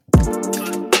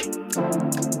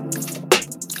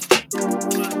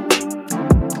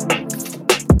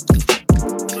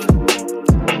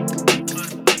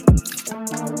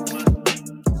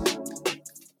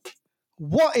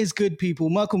What is good, people?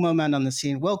 Merkle Moman on the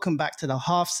scene. Welcome back to the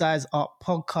Half Size Up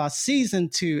podcast, season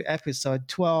 2, episode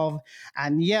 12.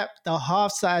 And yep, the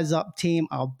Half Size Up team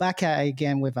are back at it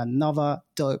again with another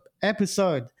dope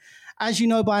episode. As you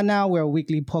know by now, we're a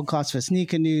weekly podcast for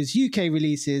sneaker news, UK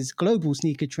releases, global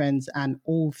sneaker trends, and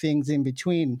all things in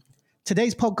between.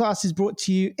 Today's podcast is brought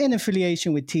to you in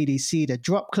affiliation with TDC, the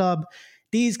Drop Club.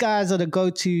 These guys are the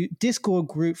go-to Discord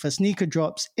group for sneaker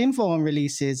drops, info on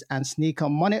releases, and sneaker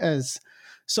monitors.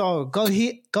 So go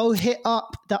hit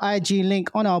up the IG link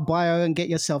on our bio and get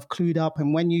yourself clued up.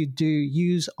 And when you do,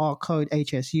 use our code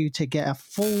HSU to get a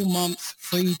full month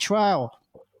free trial.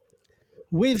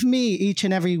 With me each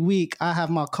and every week, I have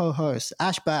my co-host,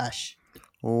 Ash Bash.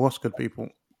 Well, what's good, people?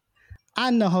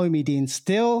 And the homie Dean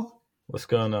Still. What's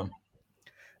going on?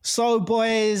 So,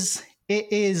 boys, it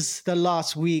is the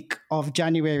last week of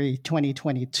January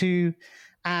 2022.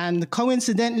 And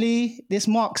coincidentally, this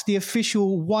marks the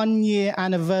official 1-year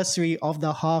anniversary of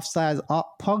the Half Size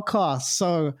Up podcast.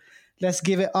 So let's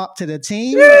give it up to the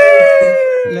team.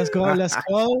 Let's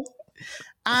go.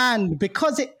 And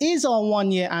because it is our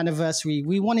 1-year anniversary,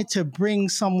 we wanted to bring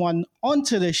someone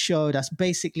onto the show that's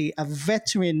basically a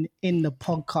veteran in the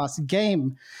podcast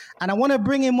game. And I want to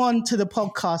bring him on to the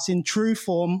podcast in true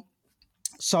form.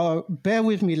 So bear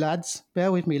with me, lads. You're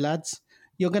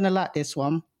going to like this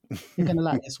one.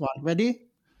 Ready?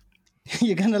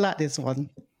 You're going to like this one.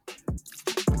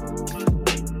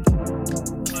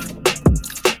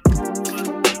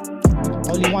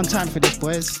 Only one time for this,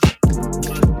 boys.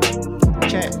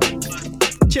 Check.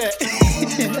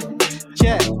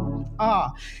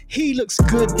 He looks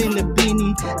good in the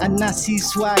beanie and nasty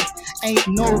swag. Ain't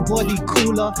nobody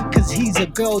cooler, cause he's a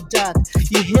girl dad.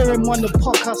 You hear him on the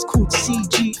podcast called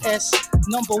CGS,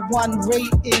 #1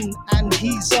 rating, and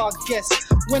he's our guest.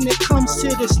 When it comes to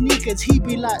the sneakers, he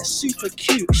be like super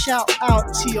cute. Shout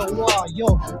out to your war,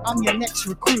 yo, I'm your next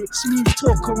recruit. Smooth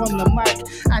talker on the mic,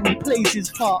 and he plays his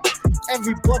part.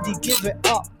 Everybody give it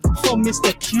up for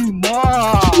Mr.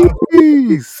 Kumar.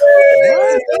 Jeez.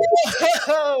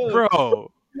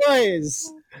 Bro.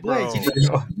 Boys, you didn't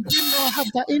know I had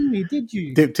that in me, did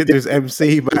you? Dipped into his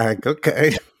MC bag,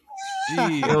 okay.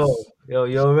 Yo,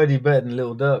 you're already better than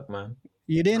Lil Durk, man.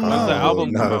 You didn't How's know. the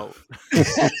album come out?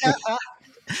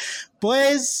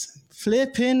 Boys,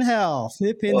 flipping hell.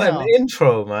 What an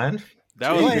intro, man.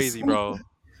 That was crazy, bro.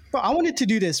 But I wanted to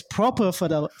do this proper for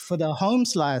the home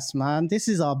slice, man. This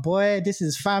is our boy. This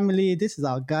is family. This is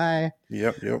our guy.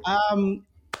 Yep.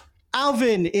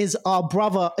 Alvin is a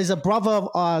brother of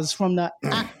ours from the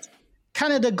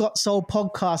Canada Got Soul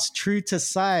podcast, True to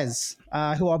Size,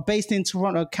 who are based in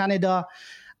Toronto, Canada.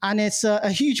 And it's a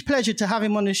huge pleasure to have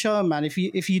him on the show, man. If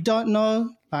you don't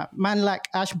know, man like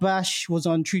Ash Bash was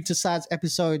on True to Size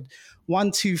episode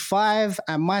 125,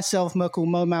 and myself, Merkle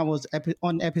Moman, was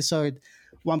on episode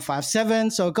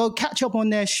 157. So go catch up on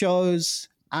their shows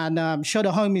and show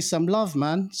the homies some love,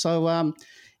 man. So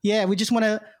yeah, we just want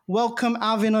to welcome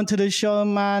Alvin onto the show,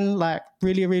 man. Like,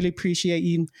 really, really appreciate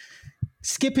you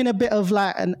skipping a bit of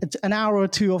like an hour or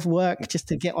two of work just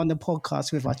to get on the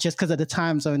podcast with us, just because of the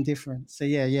time zone difference. So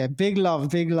yeah, big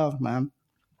love, man.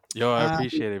 Yo, I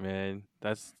appreciate it, man.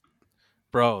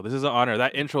 Bro, this is an honor.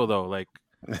 That intro though, like,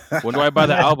 when do I buy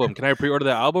the album? Can I pre-order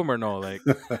the album or no? Like,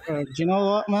 do you know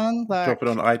what, man? Like, drop it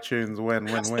on iTunes. When?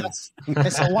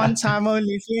 It's a one-time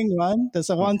only thing, man. That's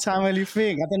a one-time only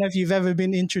thing. I don't know if you've ever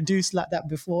been introduced like that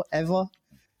before, ever.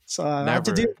 So I had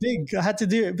to do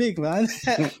it big. Man.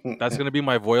 That's gonna be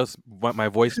my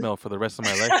voicemail for the rest of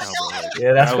my life now, bro. Like,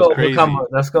 yeah, that's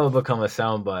got to become a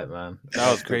soundbite, man.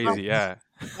 That was crazy, yeah.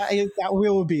 That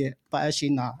will be it, but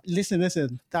actually, nah. Listen.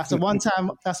 That's a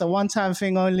one-time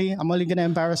thing only. I'm only gonna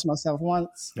embarrass myself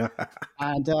once, and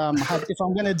if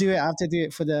I'm gonna do it, I have to do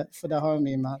it for the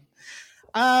homie, man.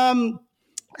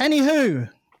 Anywho,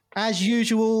 as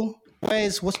usual,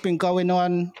 boys, what's been going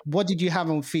on? What did you have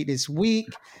on feet this week?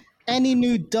 Any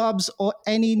new dubs or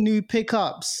any new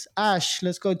pickups? Ash,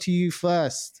 let's go to you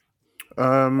first.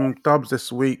 Dubs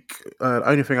this week. The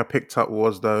only thing I picked up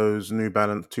was those New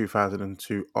Balance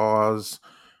 2002 Rs.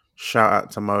 Shout out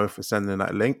to Mo for sending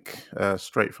that link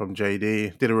straight from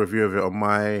JD. Did a review of it on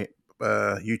my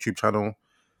YouTube channel.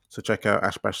 So check out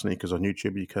Ash Bash Sneakers on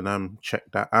YouTube. You can check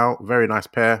that out. Very nice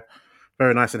pair.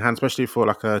 Very nice in hand, especially for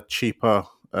like a cheaper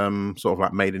sort of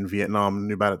like made in Vietnam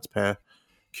New Balance pair.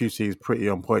 QC is pretty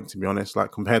on point, to be honest.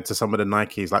 Like compared to some of the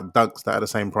Nikes, like Dunks that are the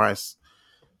same price.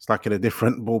 It's like in a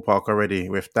different ballpark already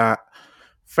with that.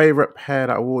 Favorite pair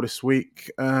that I wore this week.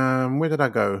 Where did I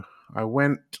go? I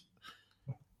went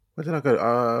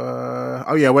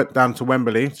down to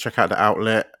Wembley to check out the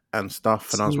outlet and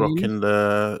stuff. And I was rocking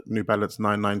the New Balance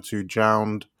 992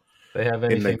 Jound. They have in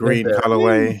the anything green good there?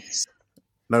 colorway.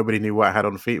 Nobody knew what I had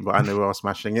on feet, but I knew I was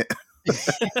smashing it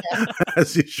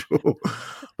as usual.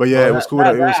 But yeah, Well, it was called.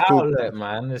 It was that called. outlet,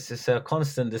 man. It's just a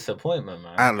constant disappointment,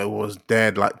 man. Outlet was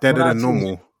dead, like deader When than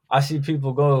normal. I see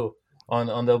people go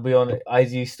on they'll be on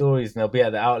IG stories and they'll be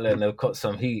at the outlet and they'll cut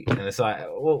some heat and it's like,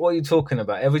 what are you talking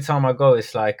about? Every time I go,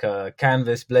 it's like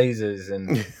canvas blazers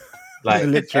and like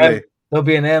Literally. there'll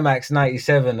be an Air Max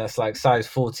 97 that's like size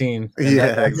 14. And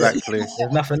Yeah, exactly.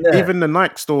 There's nothing there. Even the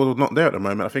Nike store is not there at the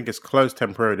moment. I think it's closed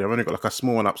temporarily. I've only got like a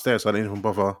small one upstairs, so I didn't even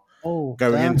bother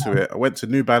going into it. I went to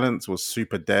New Balance, was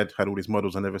super dead. Had all these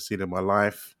models I never seen in my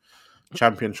life.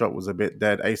 Champion Shop was a bit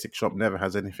dead. ASIC Shop never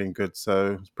has anything good,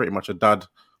 so it's pretty much a dud.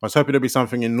 I was hoping there'd be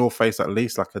something in North Face at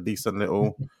least, like a decent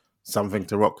little something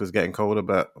to rock. 'Cause it's getting colder,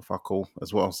 but fuck all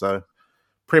as well. So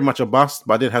pretty much a bust.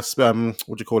 But I did have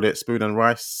what do you call it, spoon and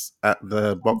rice at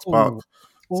the box park.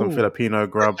 Some Filipino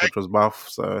grub, which was buff.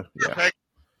 So yeah,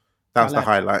 that was the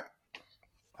highlight.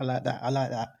 I like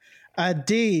that.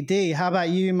 D, how about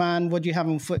you, man? What do you have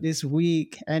on foot this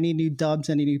week? Any new dubs?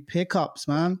 Any new pickups,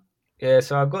 man? Yeah,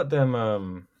 so I got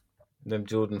them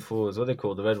Jordan 4s. What are they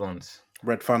called? The red ones.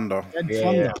 Red Thunder.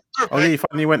 Yeah. Oh yeah, you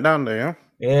finally went down there, yeah?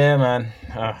 Yeah, man.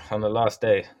 On the last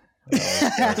day.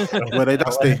 Were they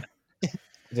dusty?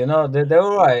 You know, they're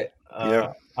all right.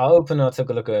 Yeah. I opened and I took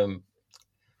a look at them.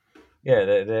 Yeah,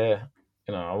 they're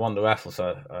you know, I won the raffle,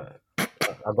 so I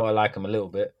gotta like them a little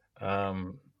bit.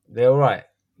 They're all right.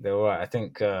 They're all right. I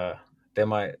think they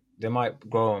might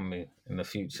grow on me in the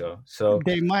future. So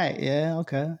they might, yeah,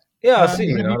 okay. Yeah, I'll see.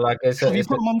 You know, like have you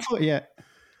put them on foot yet?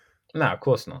 No, of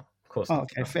course not. Of course not.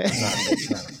 Okay, fair.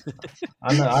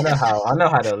 No. I know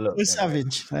how they'll look. It's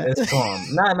savage. It's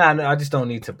fun. No. I just don't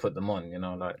need to put them on. You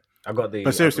know, like I got the.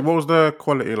 But seriously, what was the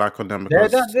quality like on them?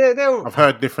 Because I've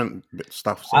heard different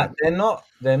stuff. So. They're not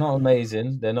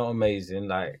amazing. They're not amazing.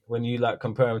 Like when you like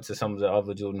compare them to some of the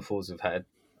other Jordan 4s we've had.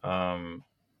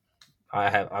 I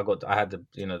had the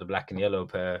the black and yellow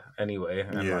pair anyway,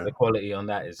 and like, the quality on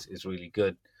that is really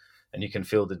good, and you can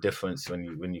feel the difference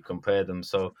when you compare them.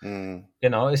 So you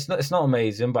know, it's not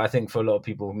amazing, but I think for a lot of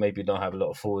people who maybe don't have a lot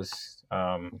of 4s,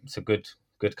 it's a good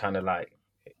kind of like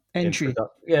entry.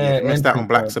 Yeah, missed out on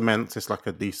black cement. It's like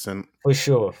a decent for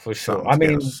sure. I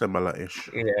mean, similar-ish.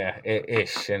 Yeah,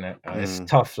 ish, innit? It's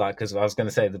tough, like because I was gonna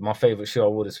say that my favorite shoe I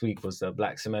wore this week was the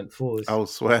black cement 4s. I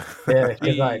swear. Yeah,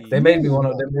 because like they made me want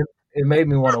to. It made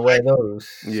me want to wear those.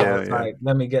 So I was yeah. like,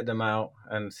 let me get them out,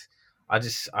 and I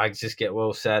just get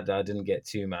well sad that I didn't get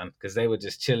 2, man, because they were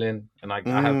just chilling, and I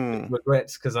have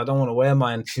regrets because I don't want to wear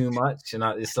mine too much, and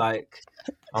it's like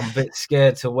I'm a bit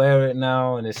scared to wear it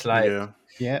now, and it's like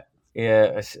yeah.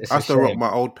 It's I still rock my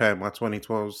old pair, my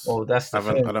 2012s. Oh, that's the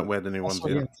thing. I don't wear the new ones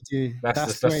yet.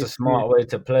 That's the smart way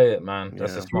to play it, man.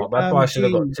 That's the smart. That's why I should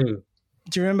have got 2.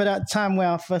 Do you remember that time where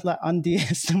I first like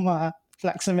undressed my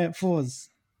black cement 4s?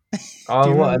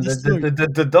 Oh, what? And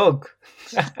the dog.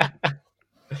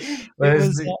 It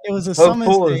was a summer's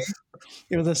day.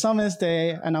 It was a summer's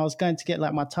day, and I was going to get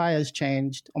like my tires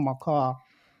changed on my car,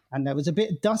 and it was a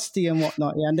bit dusty and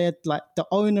whatnot. Yeah, and they like the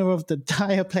owner of the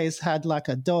tire place had like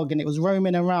a dog, and it was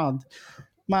roaming around.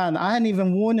 Man, I hadn't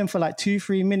even worn him for like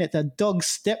 2-3 minutes. The dog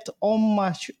stepped on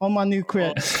my new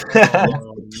crib,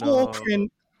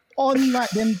 on like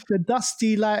the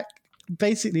dusty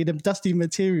basically the dusty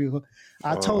material.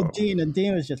 I told Dean, and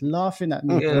Dean was just laughing at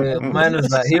me. Yeah, mine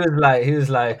was like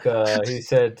he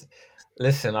said,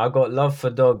 "Listen, I got love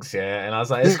for dogs, yeah." And I was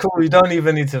like, "It's cool. You don't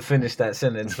even need to finish that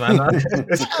sentence, man." Don't.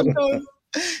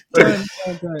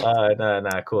 No,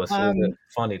 of course.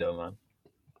 Funny though, man.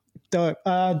 Dope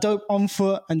on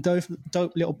foot and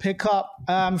dope little pickup.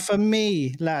 For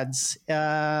me, lads,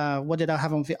 what did I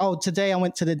have on foot? Oh, today I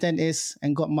went to the dentist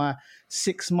and got my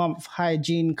 6-month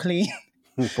hygiene clean.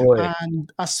 Boy.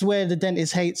 And I swear the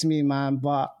dentist hates me, man,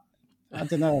 but I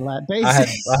don't know, like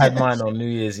basically I had mine on New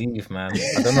Year's Eve, man.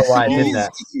 I don't know why I did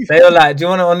that. They were like, "Do you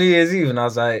want it on New Year's Eve?" And I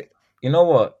was like, "You know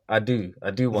what? I do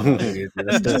want it on New Year's Eve.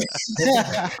 Let's do it."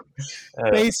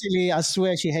 Basically, I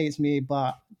swear she hates me,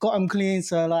 but got them clean,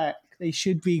 so like they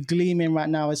should be gleaming right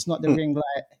now. It's not the ring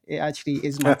light; it actually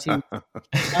is my teeth.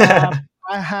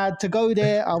 I had to go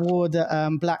there. I wore the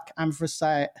black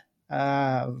anthracite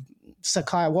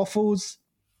Sakai waffles,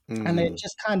 and they're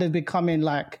just kind of becoming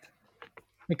like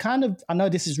I know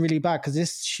this is really bad because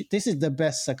this is the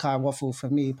best Sakai waffle for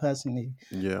me personally.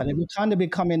 Yeah, but they're kind of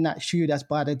becoming that shoe that's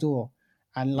by the door,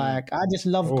 and like I just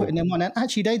love putting them on. And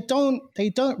actually, they don't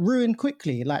ruin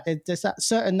quickly. Like there's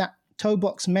that toe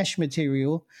box mesh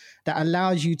material that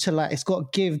allows you to like it's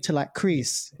got give to like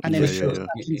crease and then it goes back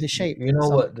into shape. You know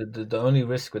what? The only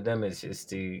risk with them is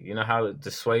the how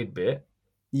the suede bit.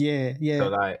 Yeah. So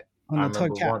like on I the toe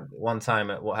remember cap. one time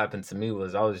what happened to me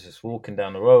was I was just walking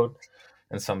down the road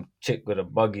and some chick with a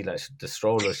buggy, like the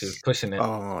stroller, she was pushing it,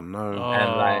 Oh no.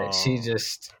 and like she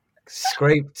just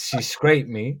scraped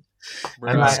me, and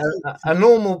Bruh. like a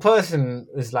normal person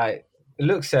is like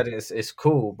looks at it, it's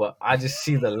cool, but I just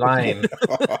see the line.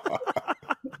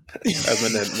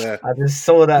 Permanent there. I just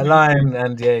saw that line,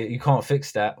 and yeah, you can't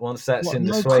fix that once that's What, in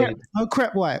the no crep, suede. no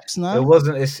crep wipes, It no.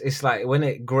 wasn't. It's like when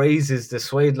it grazes the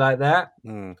suede like that,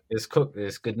 Mm, it's cooked.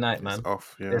 It's good night, it's man.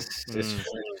 off, yeah. It's Mm.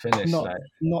 finished. Not Like,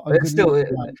 not a but it's good still look.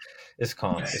 Like, it's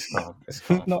calm. It's calm. It's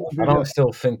calm. not a I good don't look.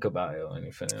 still think about it or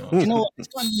anything. You know? You know what? It's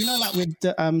fun. You know, like with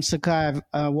the Sakai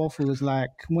waffles, like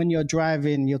when you're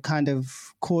driving, you're kind of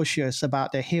cautious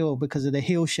about the heel because of the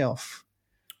heel shelf.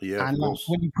 Yeah, And of like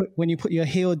course. when you put your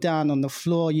heel down on the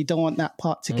floor, you don't want that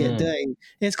part to get dirty.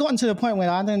 It's gotten to the point where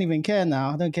I don't even care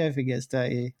now. I don't care if it gets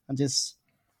dirty.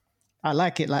 I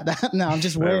like it like that now. I'm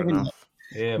just Fair wearing it, enough.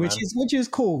 Yeah, man. which is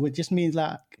cool. It just means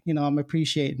like, you know, I'm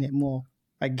appreciating it more,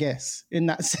 I guess, in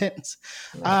that sense.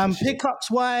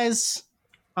 Pickups wise,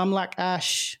 I'm like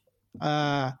Ash.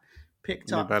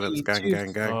 Picked New up Balance, the gang,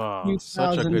 gang, gang. Oh,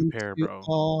 such a good pair, 2002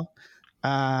 bro.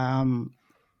 R.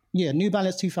 Yeah, New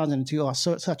Balance 2002 are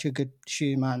such a good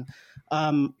shoe, man.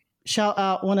 Shout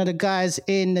out one of the guys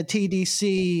in the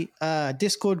TDC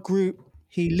Discord group.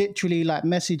 He literally like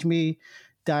messaged me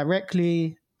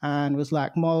directly and was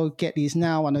like, Mo, get these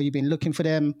now. I know you've been looking for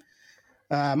them.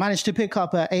 Managed to pick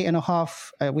up a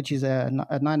 8.5, which is a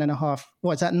 9.5.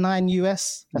 What is that? 9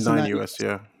 US? That's a 9 9. US,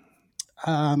 yeah.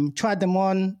 Tried them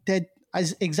on. They're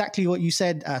as exactly what you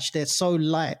said, Ash. They're so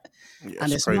light. Yeah,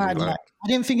 And it's crazy mad. light. Like, I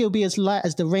didn't think it would be as light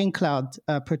as the rain cloud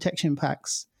protection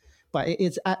packs, but it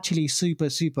is actually super,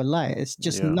 super light. It's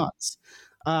just nuts.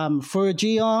 For a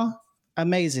GR,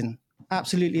 amazing.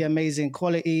 Absolutely amazing.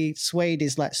 Quality. Suede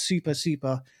is like super,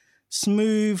 super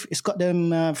smooth. It's got them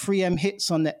 3M hits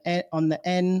on the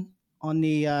end, on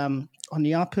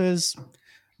the uppers.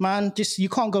 Man, just you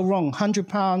can't go wrong.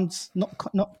 £100,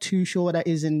 not too sure what that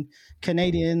is in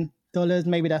Canadian dollars.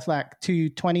 Maybe that's like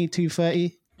 220,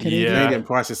 230 Canadian. Yeah. Canadian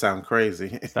prices sound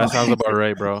crazy. That sounds about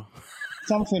right, bro.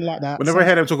 Something like that. Whenever I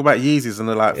hear them talk about Yeezys and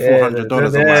they're like Yeah,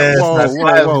 $400, I'm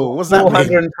like, whoa, what's that mean?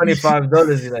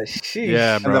 $425. You're like, sheesh.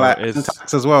 Yeah, And they're bro. like, It's and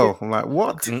tax as well. I'm like,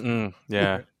 what?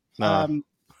 yeah. No.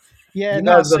 Yeah, You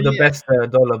no, guys so got the yeah. best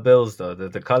dollar bills though.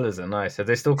 The colors are nice. Are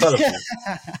they still colorful?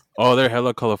 Oh, they're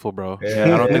hella colorful, bro.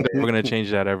 Yeah, I don't think that we're gonna change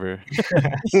that ever.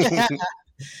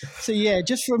 So yeah,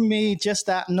 just from me, just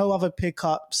that. No other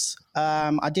pickups.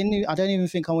 I don't even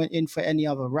think I went in for any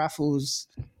other raffles.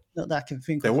 Not that I can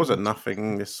think There of. wasn't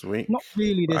nothing this week. Not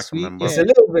really that I this can week. remember.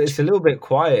 Yeah. It's a little bit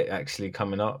quiet actually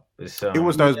coming up. It's It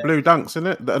was those blue dunks, isn't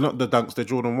it? Not the dunks, the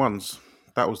Jordan 1s.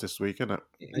 That was this week, isn't it?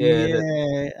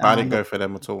 yeah. But I didn't go for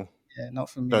them at all. Yeah, not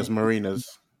for me. Those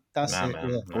Marinas. That's Nah, it. man.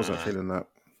 Yeah. I wasn't feeling that.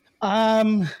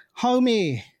 The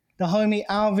homie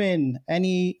Alvin.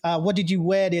 What did you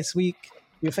wear this week?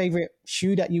 Your favorite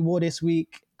shoe that you wore this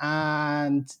week,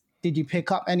 and did you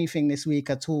pick up anything this week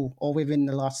at all, or within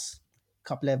the last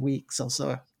couple of weeks or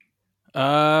so?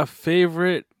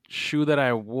 Favorite shoe that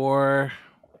I wore.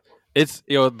 It's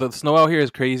the snow out here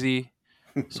is crazy.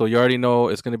 So you already know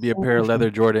it's gonna be a pair of leather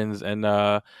Jordans,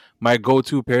 and my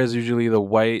go-to pair is usually the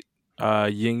white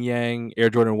Yin Yang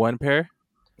Air Jordan 1 pair.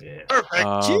 Yeah.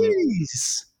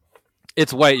 Jeez.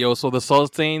 It's white, yo. So the sole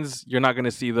stains, you're not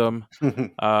gonna see them.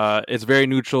 It's very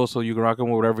neutral, so you can rock them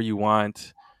with whatever you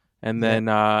want. And then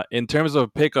in terms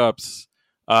of pickups,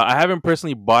 I haven't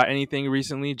personally bought anything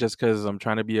recently, just because I'm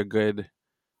trying to be a good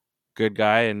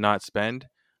guy and not spend.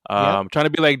 I'm trying to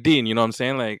be like Dean, you know what I'm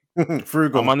saying? Like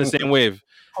Frugal. I'm on the same wave.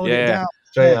 Hold it down.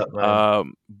 Straight up,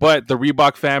 man. But the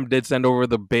Reebok fam did send over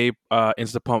the Bape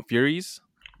Insta Pump Furies.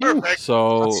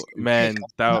 So man,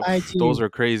 those are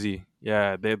crazy.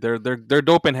 Yeah, they're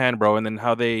dope in hand, bro. And then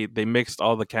how they mixed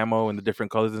all the camo and the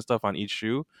different colors and stuff on each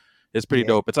shoe is pretty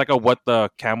dope. It's like a what the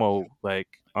camo like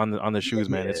on the shoes,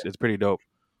 man. It's pretty dope.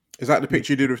 Is that the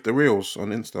picture you did with the reels on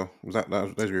Insta? Was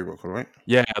those Reebok, right?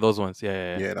 Yeah, those ones.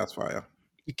 Yeah. Yeah, that's fire.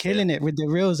 You're killing it with the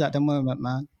reels at the moment,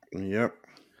 man. Yep.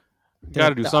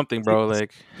 Gotta do something, bro.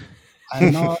 Like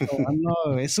I know.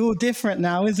 It's all different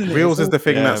now, isn't it? Reels is the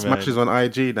thing that man. smashes on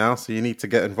IG now, so you need to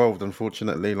get involved.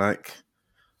 Unfortunately, like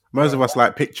most of us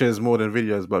like pictures more than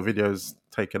videos, but videos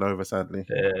taken over, sadly.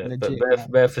 Yeah,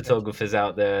 but bare photographers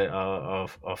out there are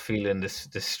feeling this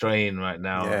strain right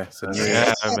now. Yeah, so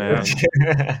man.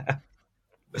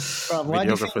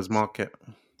 Videographers market.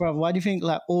 Bro, why do you think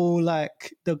like all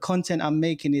like the content I'm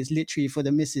making is literally for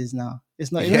the missus now?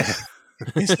 It's not even.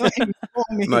 It's not even for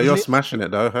me. No, you're smashing it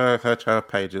though. Her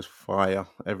page is fire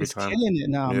every It's time. killing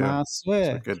it now, man. I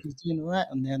swear. So good. She's doing right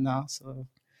on there now. So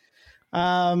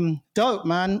Dope,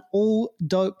 man. All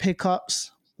dope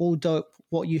pickups, all dope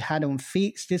what you had on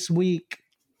feats this week.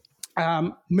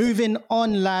 Moving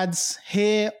on, lads,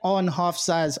 here on Half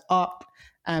Size Up,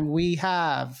 and we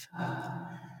have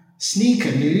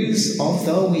sneaker news of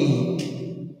the week.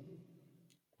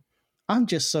 I'm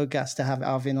just so gassed to have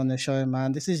Alvin on the show,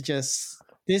 man. This is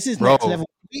Bro, next level.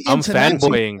 I'm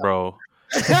International. fanboying, bro.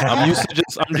 I'm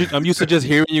used to just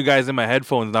hearing you guys in my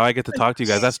headphones. Now I get to talk to you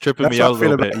guys. That's tripping That's me out what a I feel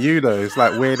little about bit. you, though. It's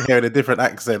like weird hearing a different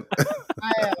accent.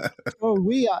 Bro,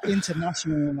 we are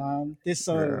international, man.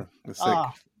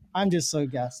 I'm just so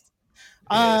gassed.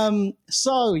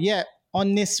 So yeah,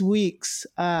 on this week's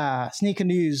sneaker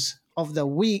news of the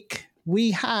week,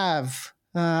 we have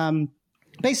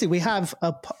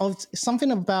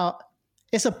something about,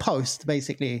 it's a post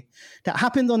basically that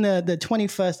happened on the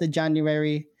 21st of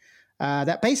January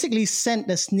that basically sent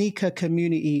the sneaker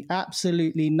community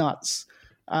absolutely nuts.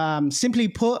 Simply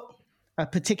put, a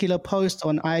particular post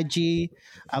on IG,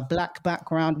 a black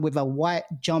background with a white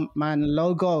Jumpman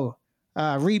logo.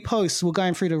 Reposts were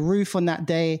going through the roof on that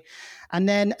day. And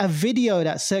then a video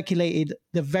that circulated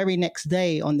the very next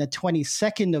day on the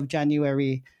 22nd of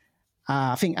January.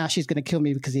 I think Ash is going to kill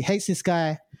me because he hates this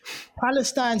guy.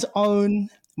 Palestine's own,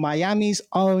 Miami's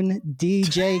own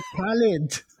DJ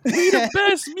Khaled. We the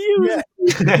best music.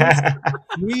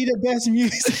 We the best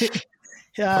music.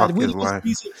 Fuck We his the best life.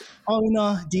 music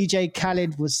owner, DJ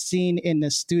Khaled, was seen in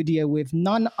the studio with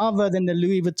none other than the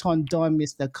Louis Vuitton Don,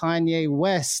 Mr. Kanye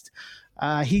West.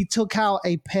 He took out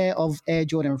a pair of Air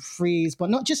Jordan 3s, but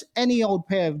not just any old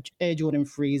pair of Air Jordan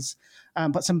 3s,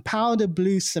 but some powder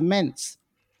blue cements.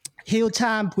 Heel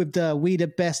tab with the We the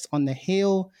Best on the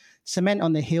heel, cement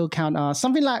on the heel counter,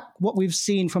 something like what we've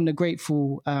seen from the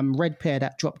Grateful red pair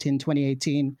that dropped in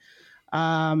 2018.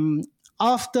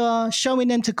 After showing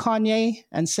them to Kanye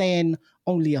and saying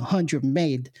only 100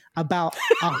 made about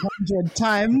 100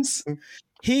 times,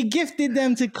 he gifted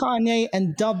them to Kanye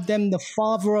and dubbed them the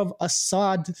father of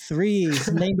Assad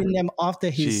 3s, naming them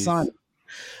after his son.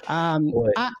 At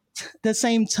the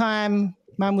same time,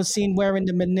 man was seen wearing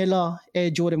the Manila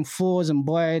Air Jordan 4s, and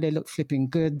boy, they look flipping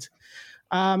good.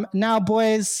 Now,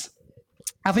 boys,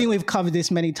 I think we've covered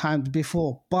this many times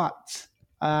before, but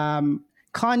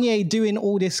Kanye doing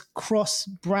all this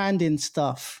cross-branding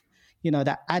stuff,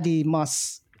 that Addy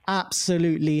must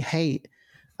absolutely hate.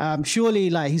 Surely,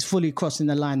 like, he's fully crossing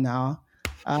the line now.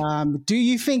 Do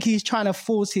you think he's trying to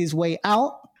force his way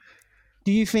out?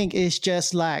 Do you think it's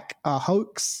just like a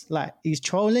hoax, like he's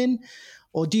trolling?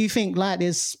 Or do you think like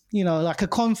there's, like a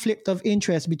conflict of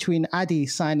interest between Addy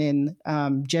signing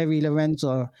Jerry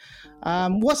Lorenzo?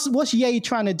 What's Ye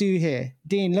trying to do here?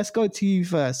 Dean, let's go to you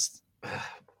first.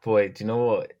 Boy, do you know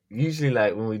what? Usually,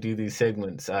 like when we do these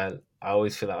segments, I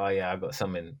always feel like, oh yeah, I got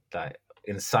something like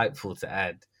insightful to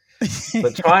add.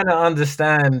 But trying to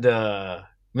understand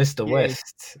Mr.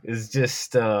 West is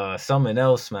just something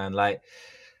else, man. Like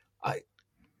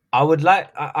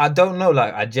I don't know.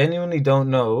 Like, I genuinely don't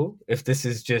know if this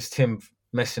is just him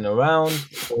messing around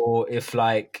or if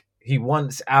like he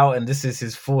wants out and this is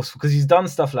his force, because he's done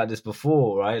stuff like this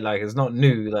before, right? Like, it's not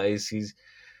new. Like, he's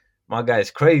my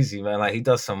guy's crazy, man. Like, he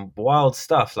does some wild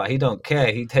stuff. Like, he don't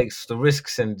care. He takes the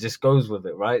risks and just goes with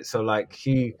it, right? So like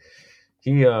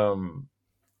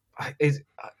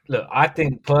look, I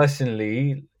think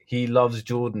personally he loves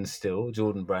Jordan still,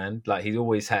 Jordan brand, like he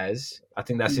always has. I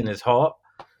think that's in his heart.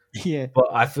 Yeah. But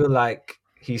I feel like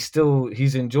he's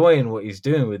enjoying what he's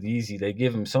doing with Yeezy. They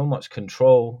give him so much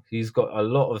control. He's got a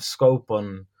lot of scope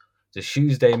on the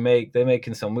shoes they make. They're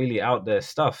making some really out there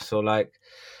stuff. So like,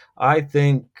 I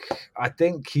think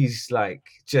he's like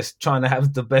just trying to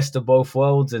have the best of both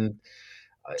worlds and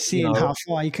seeing how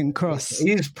far he can cross.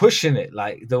 He's pushing it.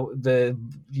 Like the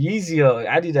Yeezy or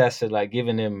Adidas are like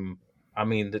giving him. I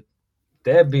mean,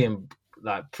 they're being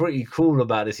like pretty cool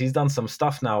about this. He's done some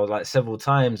stuff now like several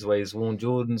times where he's worn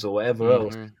Jordans or whatever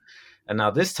else, and now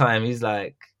this time he's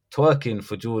like twerking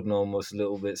for Jordan almost a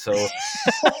little bit. So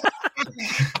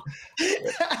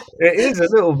it is a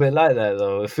little bit like that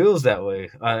though. It feels that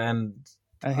way, and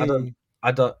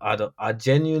I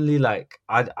genuinely like.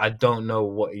 I don't know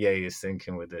what Ye is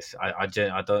thinking with this. I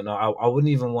don't know. I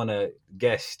wouldn't even want to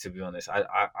guess, to be honest.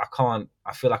 I can't.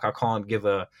 I feel like I can't give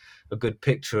a good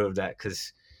picture of that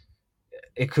because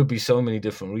it could be so many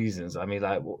different reasons. I mean,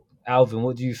 like, Alvin,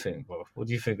 what do you think, bro? What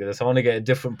do you think of this? I want to get a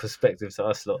different perspective to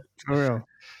us lot. For real.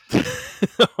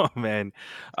 Oh man,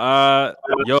 I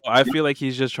feel like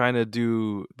he's just trying to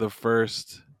do the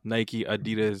first Nike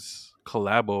Adidas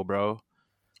collabo, bro.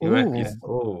 You reckon? Ooh.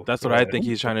 Oh, That's what yeah. I think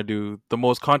he's trying to do. The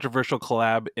most controversial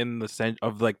collab in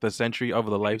the the century of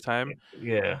the lifetime.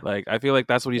 Yeah. Like I feel like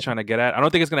that's what he's trying to get at. I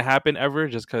don't think it's gonna happen ever,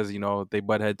 just because they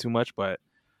butt head too much. But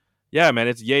yeah, man,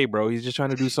 it's Ye, bro. He's just trying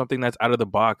to do something that's out of the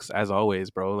box, as always,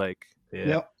 bro. Like Yeah.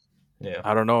 Yep. Yeah.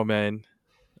 I don't know, man.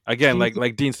 Again, He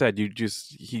like Dean said,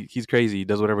 he's crazy. He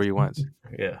does whatever he wants.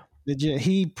 Yeah. legit.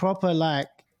 He proper like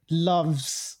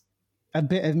loves a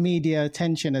bit of media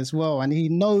attention as well, and he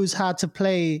knows how to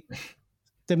play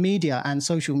the media and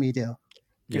social media.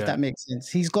 If Yeah, that makes sense,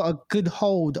 he's got a good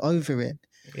hold over it.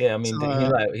 Yeah, I mean,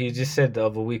 So he just said the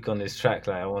other week on his track,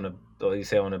 like, I want to, or he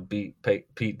said, I want to beat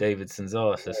Pete Davidson's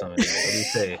ass or something. Like, what did he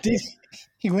say?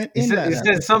 he went He in said, like he that.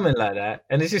 said something like that,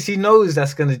 and it's just he knows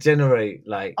that's going to generate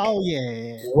like Oh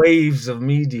yeah. waves of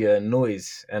media and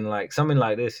noise, and like something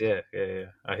like this. Yeah.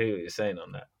 I hear what you're saying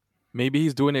on that. maybe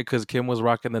he's doing it because Kim was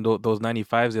rocking those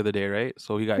 95s the other day, right?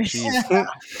 So he got cheese. Yeah.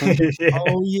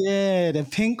 Oh yeah, the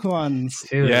pink ones.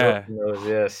 She was Yeah. rocking those.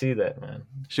 Yeah, I see that, man.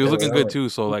 She was Yeah, looking that good was- too,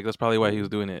 so like that's probably why he was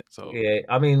doing it. So Yeah,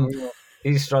 I mean,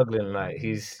 he's struggling. Like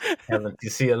he's having to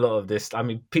see a lot of this. I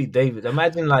mean, Pete David.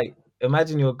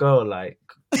 Imagine your girl like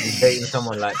you dating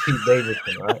someone like Pete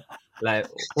Davidson, right? Like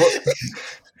what?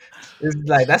 It's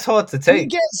like that's hard to He take.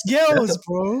 gets girls,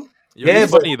 bro. Yo, Yeah,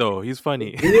 he's but- funny though. He's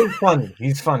funny. He is funny.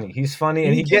 He's funny,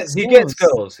 and He he gets gets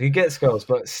girls. He gets girls,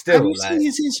 but Have still, you like, seen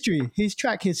his history? His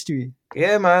track history.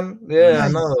 yeah, man. Yeah,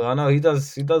 Nice. I know. He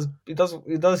does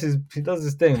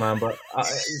his thing, man. But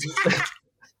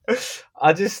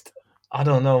I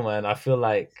don't know, man. I feel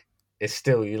like it's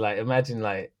still you. Like, imagine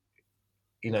like.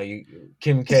 You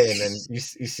Kim K, and then you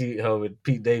see her with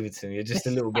Pete Davidson. You're just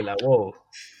a little bit like, whoa.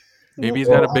 Maybe he's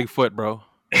got a big foot, bro.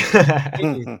 He's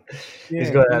Yeah,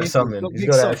 got to maybe have something. got He's big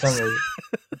got to have socks. something.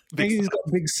 Maybe he's got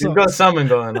big He's socks. got something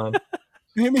going on.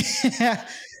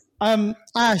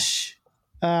 Ash,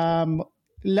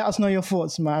 let us know your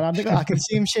thoughts, man. I can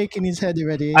see him shaking his head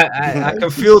already. I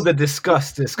can feel the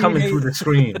disgust that's coming through the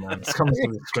screen, man. It's coming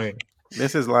through the screen.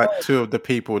 This is like two of the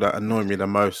people that annoy me the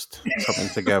most coming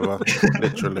together,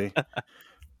 literally.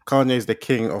 Kanye's the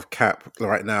king of cap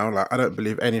right now. Like, I don't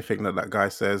believe anything that guy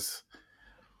says.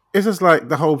 It's just like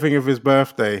the whole thing of his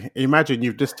birthday. Imagine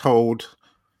you've just told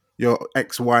your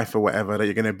ex-wife or whatever that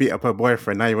you're going to beat up her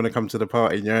boyfriend. Now you want to come to the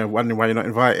party and you're wondering why you're not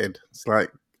invited. It's like,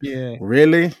 Yeah.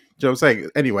 really? Do you know what I'm saying?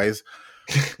 Anyways,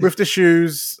 with the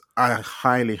shoes, I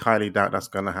highly, highly doubt that's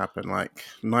going to happen. Like,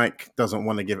 Nike doesn't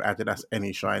want to give Adidas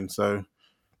any shine, so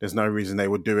there's no reason they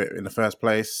would do it in the first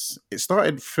place. It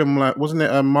started from, like, wasn't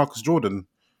it Marcus Jordan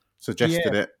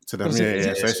suggested it to them?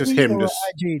 Yeah. So it's just him just...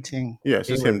 IG thing. Yeah, it's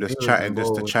just him just chatting,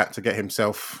 just to chat, to get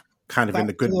himself kind of in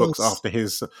the good books after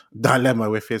his dilemma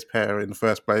with his pair in the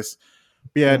first place.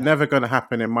 But yeah, never going to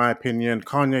happen in my opinion.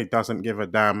 Kanye doesn't give a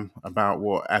damn about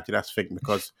what Adidas think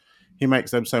because he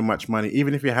makes them so much money.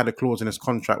 Even if he had a clause in his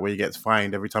contract where he gets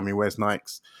fined every time he wears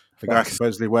Nikes, the guy's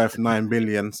supposedly worth $9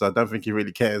 billion, so I don't think he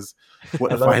really cares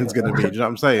what the fine's going to be. Do you know what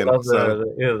I'm saying? I love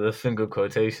the finger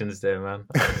quotations there, man.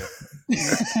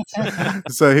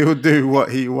 So he'll do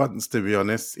what he wants, to be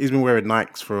honest. He's been wearing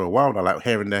Nikes for a while now, like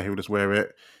here and there he'll just wear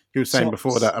it. He was saying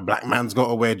before that a black man's got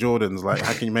to wear Jordans. Like,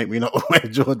 how can you make me not wear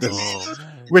Jordans? Oh,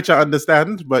 Which I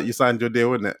understand, but you signed your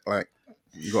deal, isn't it? Like,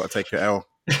 you got to take your L.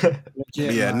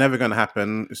 Legit, Never going to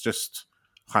happen. It's just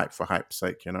hype for hype's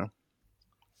sake, you know?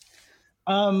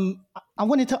 I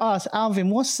wanted to ask Alvin,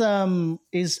 what's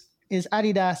is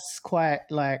Adidas quite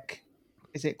like?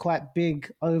 Is it quite big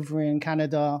over in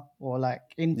Canada or like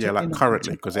in? Yeah, like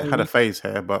currently, because it had a phase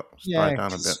here, but it's died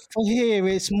down a bit. For here,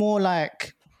 it's more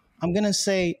like I'm gonna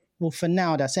say. Well, for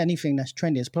now, that's anything that's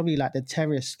trendy. It's probably like the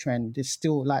terrace trend. It's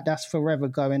still like that's forever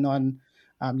going on.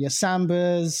 Your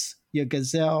Sambas, your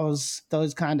Gazelles,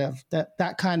 those kind of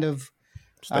that kind of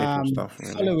Staple stuff.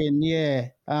 Really.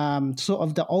 following, sort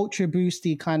of the ultra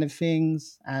boosty kind of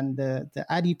things and the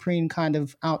Adiprene kind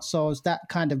of outsoles that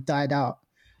kind of died out.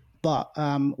 But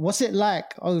what's it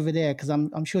like over there? Because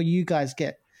I'm sure you guys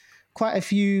get quite a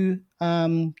few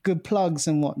good plugs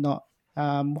and whatnot.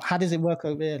 How does it work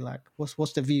over there? Like,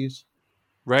 what's the views?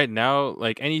 right now,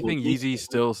 like anything Yeezy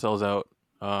still sells out.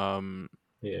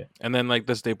 Yeah. And then like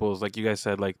the staples, like you guys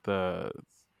said, like the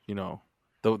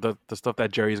the stuff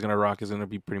that Jerry's gonna rock is gonna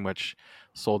be pretty much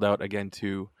sold out again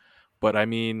too. But I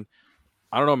mean,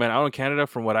 I don't know, man. Out in Canada,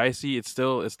 from what I see, it's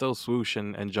still Swoosh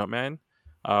and Jumpman.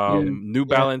 New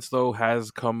Balance though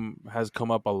has come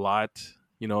up a lot.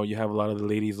 You know, you have a lot of the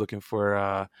ladies looking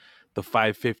for the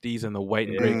 550s and the white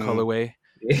and gray colorway.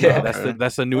 Yeah,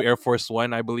 That's the new Air Force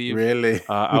One, I believe. Really?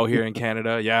 Out here in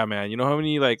Canada. Yeah, man. You know how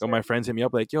many like of my friends hit me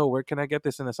up like, yo, where can I get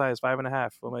this in a size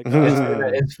 5.5? I'm like,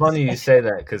 it's funny you say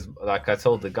that because, like, I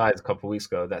told the guys a couple of weeks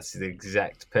ago, that's the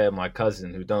exact pair. My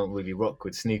cousin, who don't really rock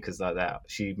with sneakers like that,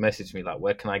 she messaged me like,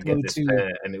 "Where can I get this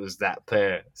pair?" And it was that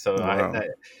pair. So Wow.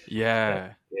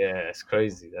 yeah, it's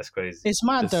crazy. That's crazy. It's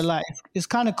mad though. Like it's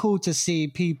kind of cool to see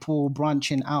people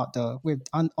branching out though with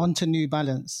onto New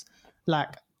Balance.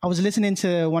 Like I was listening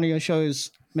to one of your shows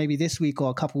maybe this week or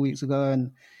a couple of weeks ago,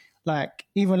 and like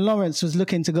even Lawrence was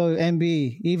looking to go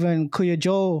MB. Even Kuya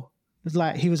Joel was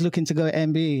like he was looking to go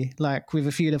MB, like with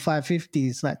a few of the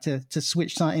 550s, like to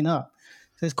switch something up.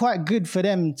 So it's quite good for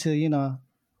them to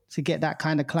to get that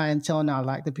kind of clientele now,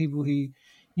 like the people who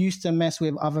used to mess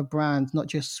with other brands, not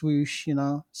just swoosh,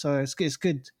 So it's good. It's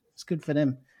good. It's good for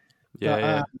them.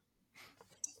 yeah.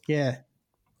 Yeah.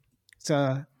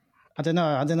 So I don't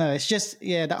know. It's just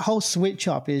that whole switch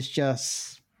up is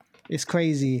it's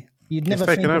crazy. You'd never It's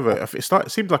taken think over. It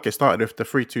seems like it started with the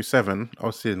 327. I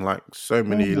was seeing like so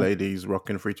many ladies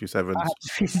rocking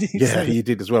 327s. Yeah, you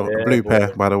did as well. Yeah, Blue boy.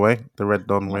 pair, by the way. The red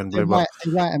Don wearing blue, but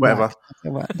whatever.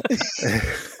 But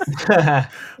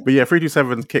yeah,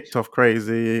 327s kicked off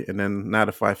crazy, and then now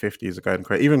the 550s are going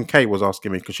crazy. Even Kay was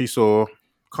asking me because she saw,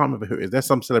 can't remember who it is. There's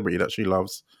some celebrity that she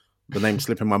loves. The name's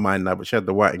slipping my mind now, but she had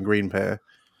the white and green pair.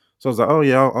 So I was like, oh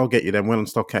yeah, I'll get you them. Went on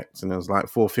StockX, and it was like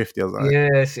 450. I was like,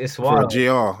 yes, it's for a wild.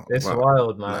 GR. It's like,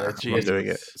 wild, man. Nah, It's I'm not doing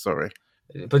it. Sorry.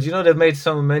 But they've made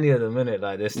so many of them, innit?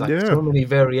 Like there's like so many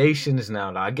variations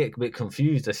now. Like I get a bit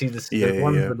confused. I see the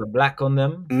ones with the black on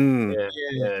them.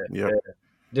 Yeah.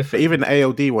 Different. But even the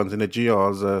ALD ones in the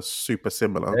GRs are super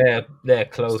similar. They're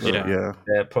close. So, yeah,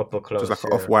 they're proper close. Just like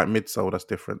an off-white midsole that's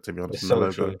different, to be honest. It's so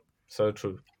true. So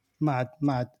true. Mad.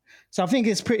 So I think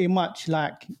it's pretty much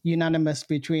like unanimous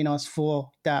between us four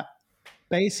that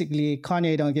basically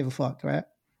Kanye don't give a fuck, right?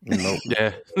 Nope.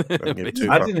 Yeah.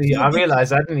 I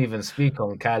realized I didn't even speak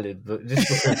on Khaled, but just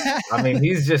because I mean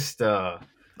he's just I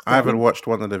haven't watched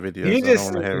one of the videos. I don't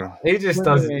want to hear him. He just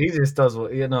does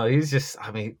what he's just.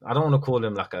 I mean, I don't want to call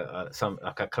him like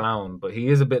a clown, but he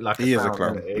is a bit like he is a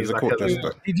clown. He's a court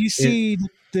jester. Did you see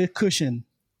the cushion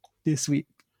this week?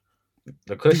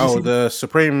 The cushion? Oh, the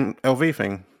Supreme LV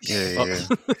thing. Yeah.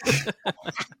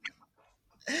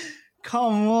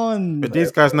 Come on. But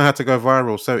these guys know how to go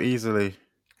viral so easily.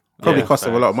 Probably cost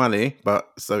them a lot of money, but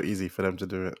so easy for them to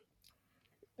do it.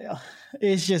 Yeah,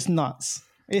 it's just nuts.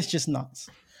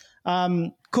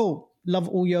 Cool. Love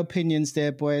all your opinions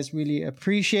there, boys. Really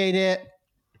appreciate it.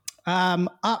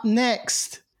 Up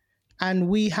next, and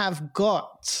we have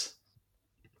got.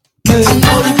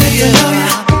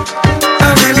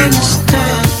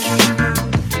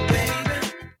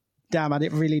 Damn, I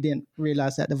didn't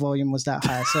realize that the volume was that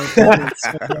high. So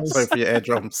sorry for your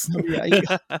eardrums.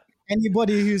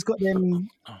 Anybody who's got them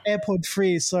AirPod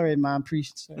 3, sorry, man.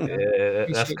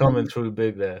 That's coming through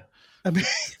big there.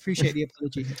 Appreciate the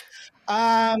apology.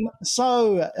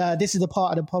 So this is the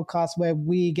part of the podcast where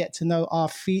we get to know our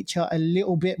feature a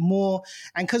little bit more.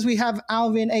 And because we have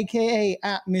Alvin, aka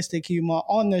at Mr. Kumar,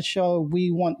 on the show,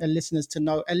 we want the listeners to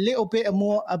know a little bit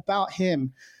more about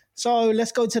him. So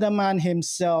let's go to the man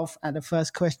himself. And the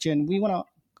first question we want to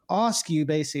ask you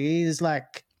basically is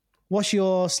like, what's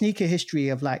your sneaker history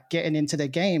of like getting into the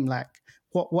game? Like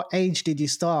what age did you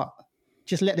start?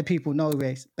 Just let the people know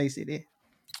basically.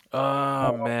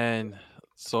 Man.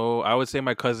 So I would say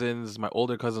my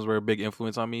older cousins were a big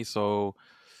influence on me. So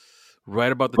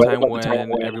right about the time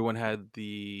when everyone had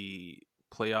the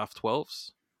playoff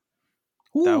 12s,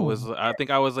 I think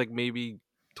I was like maybe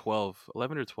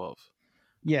 11 or 12.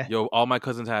 Yeah. Yo, all my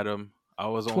cousins had them. I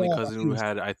was the only cousin who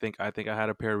had, I think I had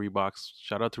a pair of Reeboks.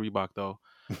 Shout out to Reebok though.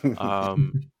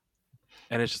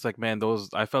 And it's just like, man,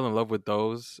 I fell in love with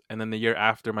those. And then the year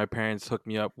after, my parents hooked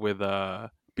me up with,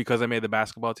 because I made the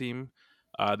basketball team,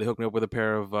 they hooked me up with a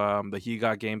pair of the He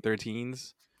Got Game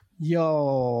 13s.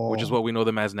 Yo. Which is what we know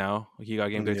them as now. He Got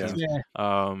Game 13s.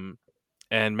 Yeah.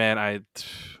 And man,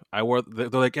 I wore, they're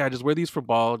like, yeah, just wear these for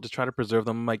ball. Just try to preserve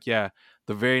them. I'm like, yeah.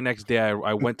 The very next day,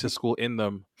 I went to school in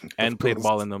them and played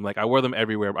ball in them. Like, I wore them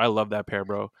everywhere. I love that pair,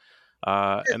 bro.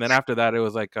 And then after that, it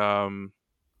was like,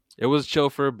 it was chill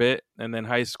for a bit. And then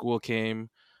high school came.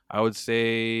 I would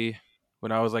say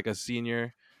when I was like a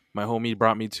senior, my homie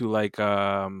brought me to like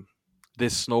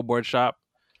this snowboard shop.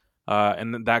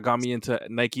 And then that got me into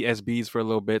Nike SBs for a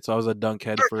little bit. So I was a dunk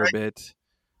head for a bit.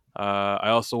 I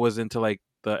also was into like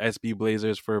the SB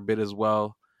Blazers for a bit as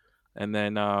well. And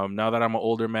then now that I'm an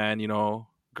older man,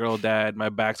 girl dad, my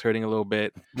back's hurting a little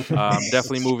bit.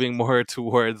 Definitely moving more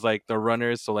towards like the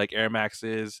runners. So like Air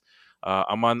Maxes,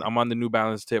 I'm on the New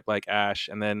Balance tip like Ash,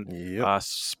 and then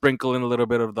sprinkle in a little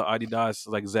bit of the Adidas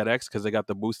like ZX because they got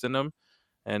the boost in them.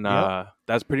 And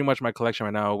that's pretty much my collection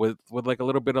right now with like a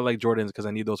little bit of like Jordans because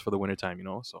I need those for the wintertime, you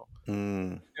know. So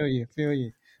Feel you.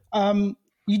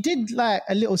 You did like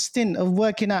a little stint of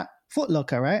working at Foot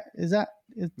Locker, right? Is that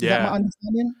my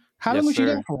understanding? How long was you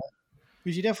there for?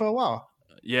 Was you there for a while?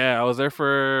 Yeah, I was there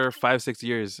for 5-6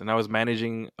 years, and I was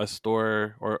managing a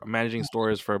store or managing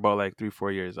stores for about like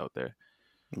 3-4 years out there.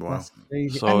 Wow. That's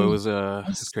crazy. So And it was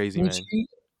it's crazy, man.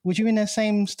 Was you in the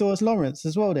same store as Lawrence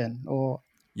as well then, or?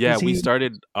 Yeah, we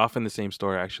started off in the same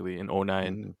store actually in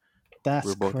 2009. That's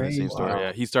we were both crazy. in the same store.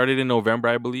 Yeah, he started in November,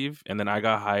 I believe, and then I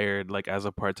got hired like as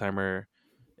a part timer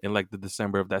in like the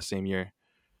December of that same year.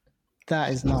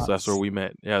 That is nuts. So that's where we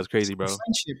met. Yeah, it was crazy, bro.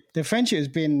 The friendship has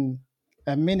been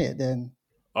a minute then.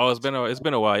 Oh, it's been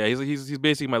a while. Yeah, he's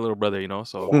basically my little brother, you know.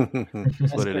 So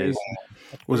that's what it is.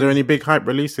 Was there any big hype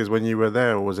releases when you were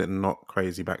there, or was it not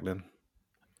crazy back then?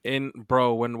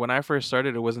 When I first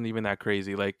started, it wasn't even that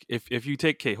crazy. Like if you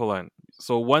take hold on.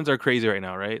 So ones are crazy right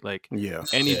now, right? Like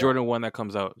any Jordan 1 that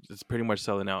comes out, it's pretty much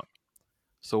selling out.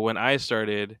 So when I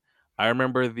started, I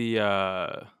remember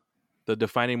the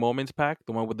Defining Moments pack,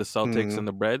 the one with the Celtics and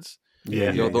the Breads.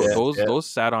 Those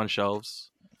sat on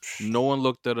shelves. No one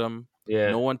looked at them.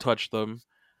 No one touched them.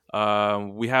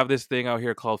 We have this thing out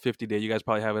here called 50 Day. You guys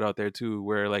probably have it out there too,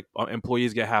 where like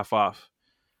employees get half off.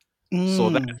 So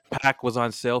that pack was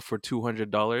on sale for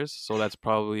 $200. So that's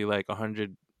probably like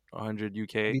 100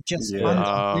 UK.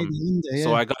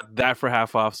 So I got that for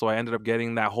half off. So I ended up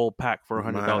getting that whole pack for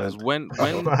 $100.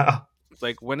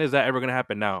 When is that ever gonna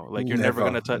happen now? Like you're never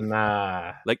gonna touch.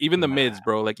 Like even the mids,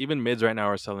 bro. Like even mids right now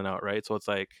are selling out, right? So it's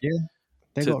like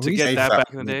to get that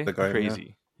back in the day,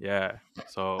 crazy. Yeah.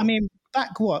 So I mean,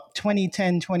 back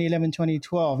 2010, 2011,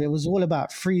 2012, it was all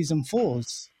about threes and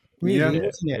fours. Really,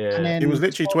 wasn't it? And then it was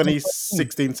literally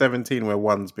 2016, 17 where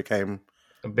ones became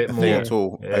a bit more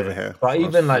tool over here. But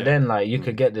even then, like you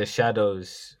could get the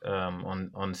shadows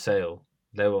on sale.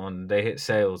 They hit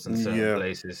sales in certain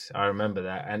places. I remember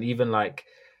that. And even like,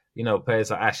 you know,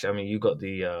 pairs like Ash, I mean, you got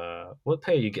the what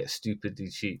pair you get stupidly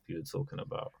cheap you were talking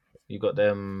about? You got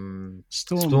them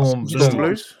Storm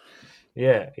Blues.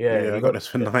 Yeah. I got this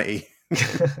for 90.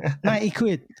 90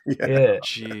 quid. Yeah.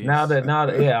 Now that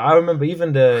I remember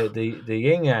even the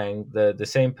yin yang, the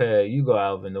same pair you got,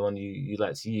 Alvin, the one you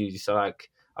like to use. So like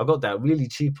I got that really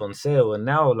cheap on sale, and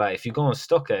now like if you go on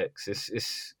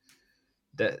StockX,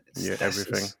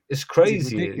 everything. It's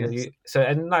crazy. So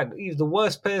and like the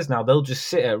worst pairs now, they'll just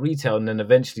sit at retail and then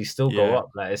eventually still go up.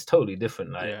 Like it's totally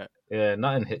different. Like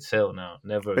nothing hits sale now.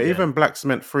 Never. But even Black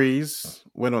Cement 3s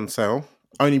went on sale.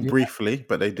 Only briefly,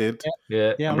 but they did.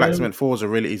 Yeah. And Black Cement 4s are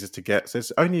really easy to get. So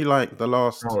it's only like the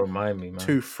last remind me, man.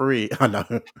 2-3. I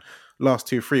know. Last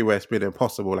 2-3 where it's been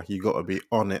impossible. Like you got to be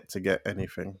on it to get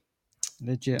anything.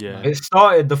 Legit. Yeah.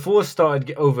 The 4s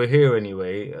started over here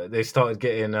anyway. They started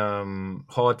getting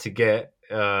hard to get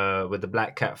with the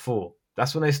Black Cat 4.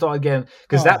 That's when they started getting,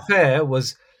 because that pair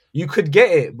was, you could get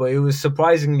it, but it was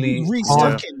surprisingly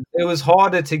hard. It was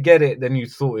harder to get it than you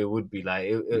thought it would be.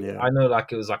 Like I know,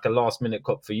 like it was like a last minute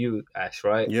cop for you, Ash,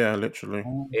 right? Yeah, literally.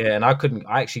 Yeah, and I couldn't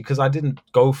actually because I didn't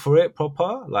go for it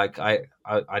proper. Like I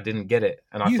didn't get it,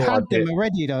 and you had them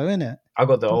already though, innit? I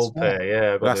got the old pair.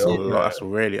 Yeah, that's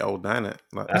really old, isn't it?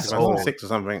 Like that's 2006 or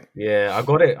something. Yeah, I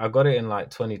got it in like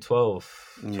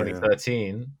 2012,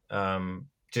 2013.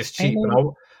 Just cheap,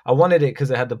 and I wanted it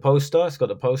because it had the poster. It's got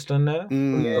the poster in there.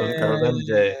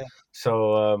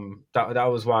 So that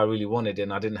was why I really wanted it,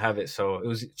 and I didn't have it. So it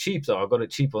was cheap though. I got it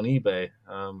cheap on eBay.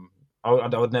 I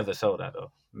would never sell that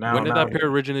though. When did that pair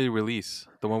originally release?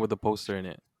 The one with the poster in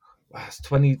it? It's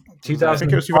 2000. I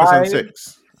think it was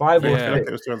 2006. I think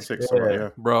it was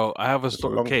 2006. Bro, I have a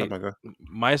story. Okay,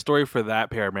 my story for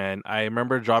that pair, man. I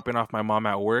remember dropping off my mom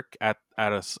at work at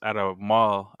a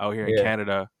mall out here in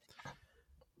Canada.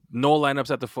 No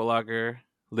lineups at the Foot Locker.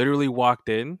 Literally walked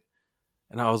in,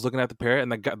 and I was looking at the pair, and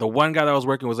the one guy that was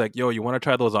working was like, "Yo, you want to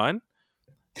try those on?"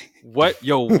 What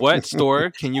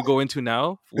store can you go into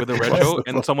now with a retro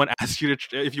and someone asks you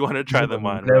if you want to try them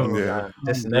on? Never.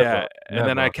 And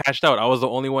then I cashed out. I was the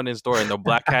only one in store, and the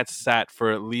Black Cats sat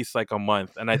for at least like a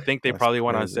month, and I think they probably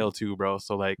went on sale too, bro.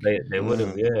 So like they would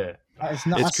have,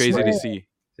 it's crazy to see.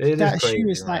 That shoe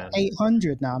is like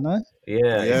 800 now, no?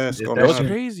 Yeah, it's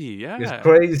crazy. Yeah, it's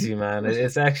crazy, man.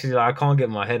 It's actually like, I can't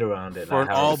get my head around it. For an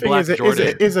all black Jordan,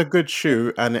 it is a good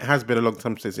shoe, and it has been a long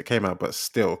time since it came out. But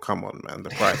still, come on, man,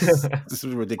 the price this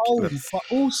is ridiculous. But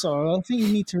also, I think you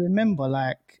need to remember,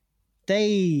 like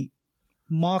they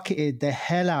marketed the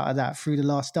hell out of that through The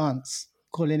Last Dance,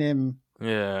 calling him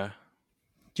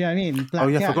Do you know what I mean? Oh Black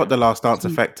yeah, I Cat. forgot the last dance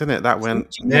effect, didn't it? That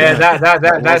went. Yeah, That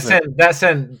was it. that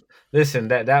sent. Listen,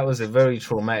 that was a very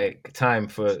traumatic time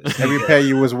for Every sneakers. pair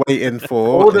you was waiting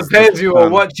for. All the is pairs just you were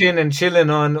gone. watching and chilling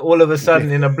on, all of a sudden,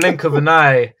 in a blink of an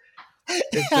eye,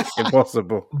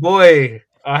 Impossible. boy,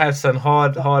 I had some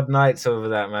hard nights over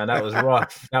that, man. That was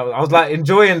rough. I was like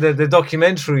enjoying the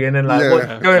documentary and then like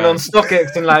Yeah. going on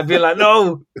StockX and like being like,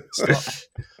 no, Stop.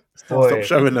 boy. Stop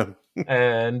showing them.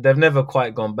 And they've never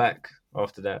quite gone back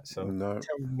after that. So No.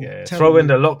 yeah, Terrible. throw in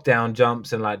the lockdown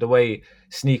jumps and like the way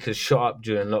sneakers shot up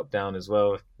during lockdown as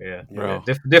well. Yeah, Bro.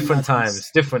 yeah. Different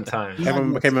times.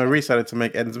 Everyone became a reseller to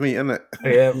make ends meet, isn't it?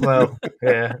 Yeah, well,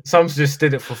 yeah. Some just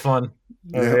did it for fun.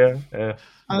 Yeah. Yeah.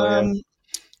 But, yeah.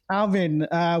 Alvin,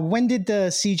 when did the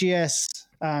CGS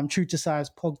True to Size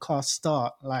podcast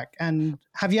start? Like, and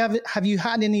have you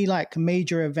had any like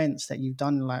major events that you've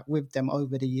done like with them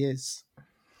over the years?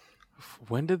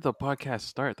 When did the podcast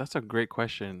start? That's a great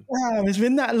question. Wow, it's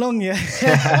been that long, yeah.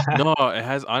 No, it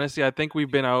has. Honestly, I think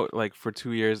we've been out like for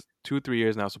 3 years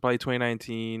now. So probably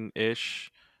 2019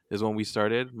 ish is when we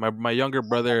started. My younger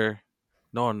brother.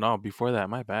 No, before that.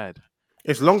 My bad.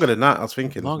 It's longer than that. I was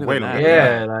thinking. Longer Way than longer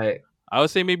that, than Yeah, like I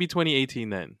would say maybe 2018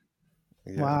 then.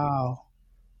 that. Yeah. Wow.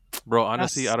 Bro,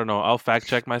 honestly, That's- I don't know. I'll fact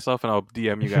check myself and I'll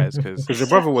DM you guys because Because your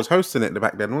brother was hosting it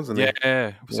back then, wasn't he?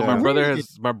 yeah. So Yeah. my brother Really?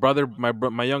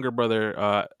 has my younger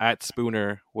brother at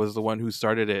Spooner was the one who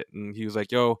started it, and he was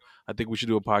like, "Yo, I think we should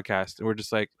do a podcast." And we're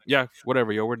just like, "Yeah,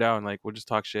 whatever, yo, we're down. Like, we'll just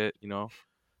talk shit,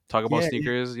 talk about Yeah,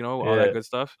 sneakers, all Yeah. that good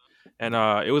stuff." And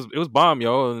it was bomb,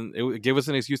 yo, and it gave us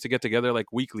an excuse to get together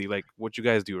like weekly, like what you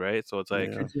guys do, right? So it's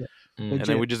like, Yeah. and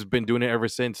then we just been doing it ever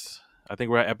since. I think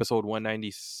we're at episode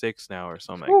 196 now or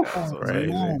something like that. So it's Crazy.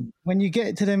 like, man. When you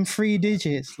get to them 3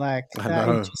 digits, like I that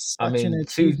know. is just I such mean, an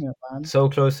achievement, man. so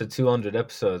close to 200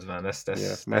 episodes, man. That's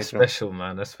major. special,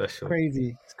 man. That's special.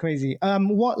 Crazy. It's crazy.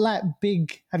 What like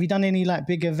have you done any like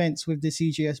big events with the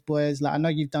CGS boys? Like I know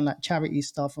you've done like charity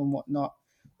stuff and whatnot.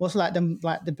 What's like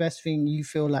the best thing you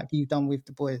feel like you've done with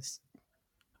the boys?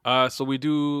 So we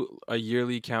do a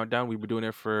yearly countdown. We've been doing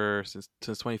it since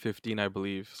 2015, I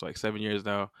believe. It's like 7 years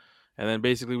now. And then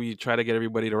basically we try to get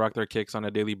everybody to rock their kicks on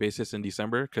a daily basis in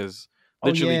December because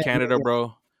literally yeah, Canada,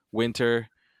 bro, winter,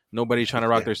 nobody trying to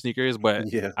rock their sneakers,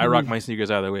 but Yeah. I rock my sneakers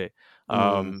either way.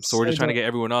 So we're just trying to dope. get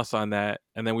everyone else on that.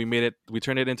 And then ended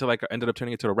up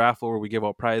turning it to a raffle where we give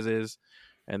out prizes.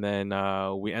 And then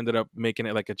we ended up making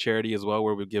it like a charity as well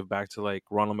where we give back to like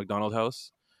Ronald McDonald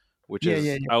House, which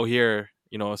is out here,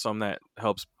 something that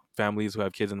helps families who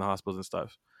have kids in the hospitals and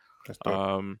stuff. That's dope.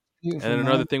 And Beautiful, then man.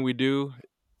 another thing we do,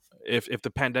 if the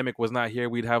pandemic was not here,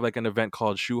 we'd have like an event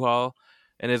called Shoe Hall.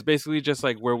 And it's basically just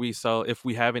like where we sell, if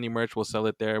we have any merch, we'll sell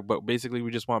it there. But basically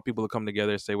we just want people to come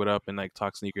together, say what up and like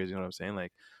talk sneakers, you know what I'm saying?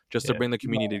 Like just to Yeah. bring the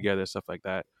community together, stuff like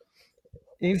that.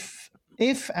 If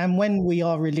and when we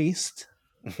are released,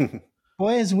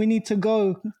 boys, we need to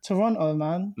go to Toronto,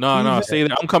 man. No, say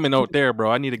that. I'm coming out there,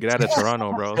 bro. I need to get out of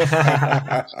Toronto, bro.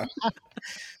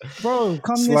 Bro,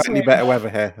 come Slightly this way. better weather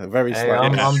here. Very Hey,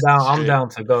 slightly. I'm down. I'm down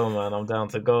to go, man. I'm down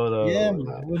to go though. Yeah,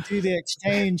 man. We'll do the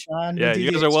exchange, man. Yeah, We'll do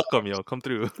you guys the are welcome, yo. Come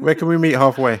through. Where can we meet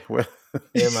halfway?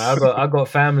 Yeah, man. I got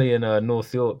family in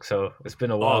North York, so it's been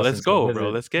a while. let's since go, I've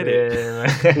bro. visited. Let's get it.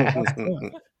 Yeah,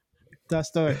 man. That's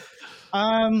dope.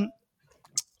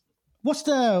 What's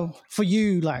for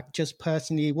you, like just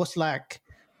personally, what's like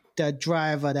the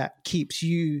driver that keeps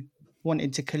you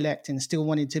wanting to collect and still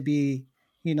wanting to be,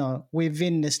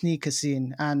 within the sneaker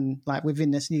scene and like within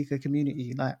the sneaker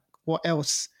community? Like what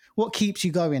keeps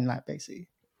you going, like basically?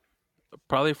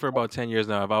 Probably for about 10 years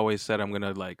now, I've always said I'm going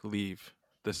to like leave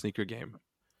the sneaker game.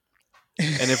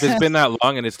 And if it's been that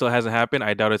long and it still hasn't happened,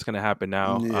 I doubt it's going to happen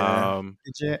now. Yeah.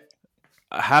 Legit.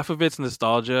 Half of it's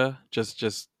nostalgia,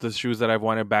 just the shoes that I've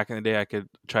wanted back in the day I could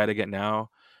try to get now.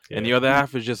 And the other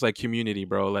half is just like community,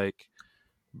 bro. Like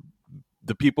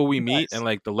the people we meet and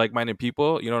like the like-minded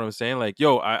people, you know what I'm saying? Like,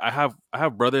 yo, I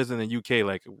have brothers in the UK.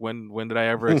 Like when did I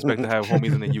ever expect to have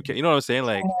homies in the UK? You know what I'm saying?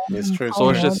 Like It's true. so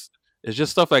it's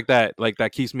just stuff like that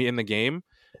keeps me in the game.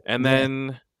 And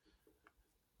then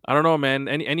I don't know, man.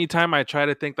 Anytime I try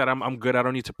to think that I'm good, I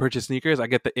don't need to purchase sneakers, I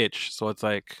get the itch. So it's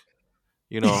like,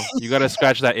 you got to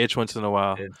scratch that itch once in a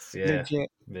while. It's Legit.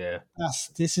 yeah.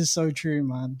 This is so true,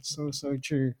 man. So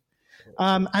true.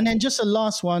 And then just a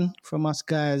last one from us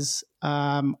guys.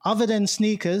 Other than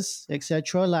sneakers,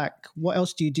 etc., like what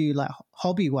else do you do, like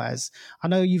hobby wise? I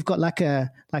know you've got like a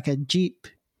Jeep,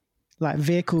 like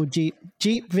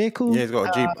Jeep vehicle. Yeah, he's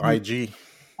got a Jeep IG.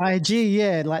 IG,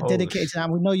 yeah, like dedicated to that.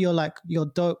 We know you're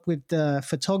dope with the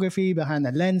photography behind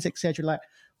the lens, etc. Like,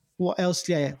 what else?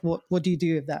 Yeah, what do you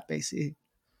do with that basically?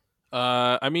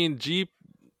 I mean, Jeep.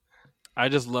 I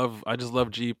just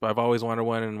love Jeep. I've always wanted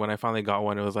one, and when I finally got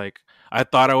one, it was like I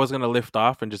thought I was gonna lift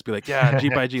off and just be like, yeah,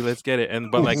 Jeep IG, let's get it.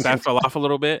 But like that fell off a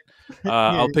little bit.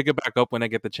 I'll pick it back up when I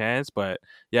get the chance. But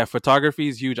yeah, photography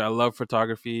is huge. I love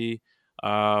photography.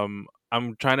 I'm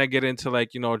trying to get into like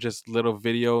just little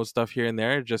video stuff here and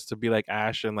there, just to be like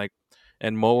Ash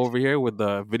and Mo over here with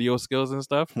the video skills and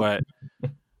stuff. But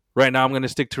right now I'm gonna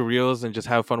stick to reels and just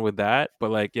have fun with that. But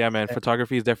like, yeah, man,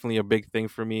 photography is definitely a big thing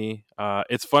for me.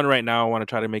 It's fun right now. I want to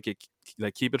try to make it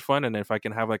keep it fun, and if I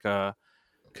can have like a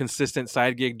consistent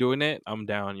side gig doing it, I'm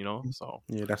down. So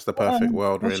yeah, that's the perfect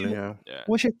world, really. Yeah.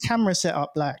 What's your camera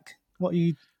setup like? What are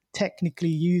you technically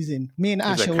using? Me and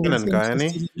Ash He's a are Canon guy,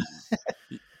 isn't he?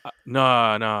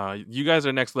 No, you guys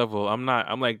are next level. I'm not.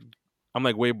 I'm like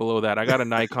way below that. I got a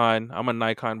Nikon. I'm a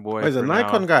Nikon boy. Oh, he's a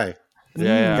Nikon guy.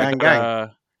 Yeah,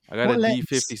 gang. I got a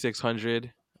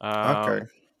D5600. Okay.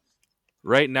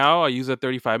 Right now I use a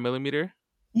 35 millimeter.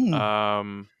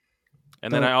 And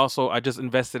then I just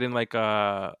invested in like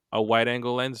a wide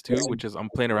angle lens too, which is I'm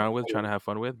playing around with, trying to have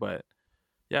fun with. But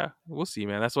yeah, we'll see,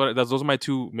 man. Those are my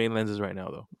two main lenses right now,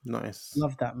 though. Nice.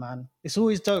 Love that, man. It's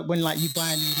always dope when like you buy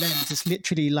a new lens. It's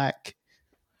literally like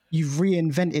you've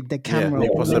reinvented the camera. Yeah,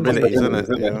 possibilities, isn't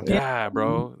it? Yeah,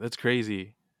 bro, that's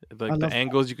crazy. Like the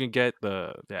angles you can get,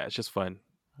 it's just fun.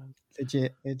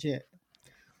 Legit.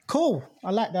 Cool.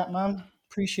 I like that, man.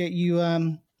 Appreciate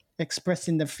you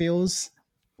expressing the feels.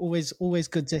 Always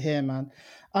good to hear, man.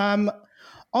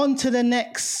 On to the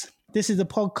next. This is the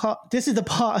podcast. This is the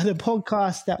part of the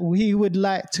podcast that we would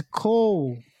like to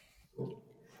call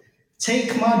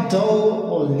 "Take My Dough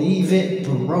or Leave It,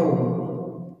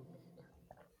 Bro."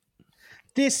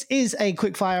 This is a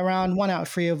quick fire round. 1 out of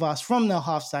 3 of us from the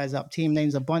Half Size Up team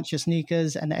names a bunch of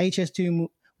sneakers, and the HS2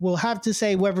 will have to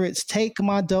say whether it's "Take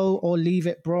My Dough or Leave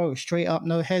It, Bro." Straight up,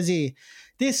 no hezzy.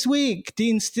 This week,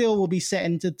 Dean Steele will be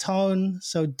setting the tone.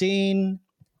 So, Dean,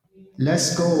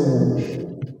 let's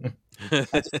go.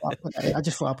 I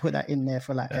just thought I'd put that in there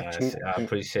for like extra. I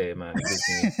appreciate it, man.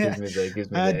 It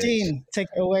gives me the Dean, take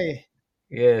it away.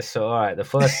 Yeah, so all right, the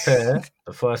first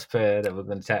pair that we're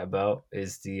going to chat about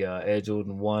is the Air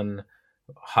Jordan 1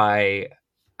 High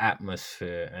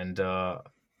Atmosphere. And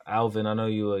Alvin, I know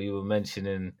you were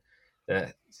mentioning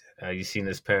that you've seen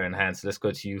this pair in hand. So let's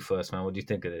go to you first, man. What do you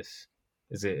think of this?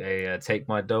 Is it a take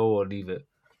my dough or leave it?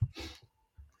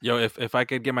 Yo, if I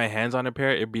could get my hands on a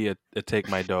pair, it'd be a take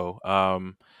my dough.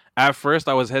 At first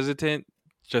I was hesitant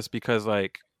just because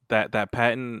like that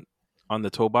patent on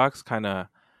the toe box kind of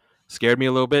scared me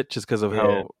a little bit just because of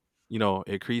how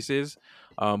it creases.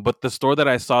 But the store that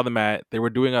I saw them at, they were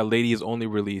doing a ladies only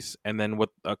release, and then what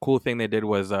a cool thing they did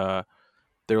was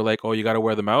they were like, oh, you got to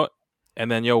wear them out. And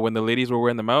then when the ladies were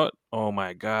wearing them out, oh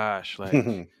my gosh,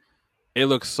 like it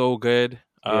looks so good.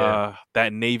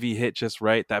 That navy hit just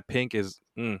right. That pink is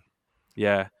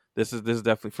this is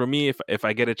definitely for me. If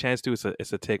I get a chance to,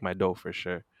 it's a take my dough for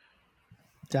sure.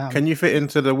 Damn. Can you fit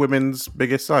into the women's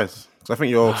biggest size? Because I think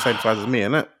you're same size as me,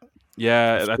 isn't it?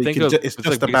 Yeah, I think it's just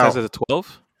like about size as a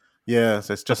 12. Yeah,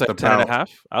 so it's just like about 10.5.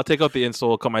 I'll take out the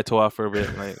insole, cut my toe off for a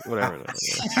bit, like whatever.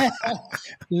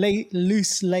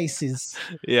 Loose laces.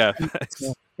 Yeah.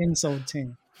 Insole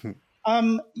thing.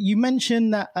 You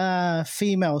mentioned that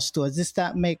female store. Is this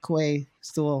that Make Way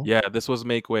store? Yeah, this was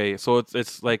Make Way. So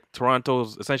it's like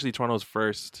essentially Toronto's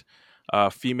first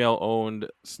female-owned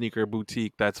sneaker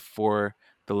boutique that's for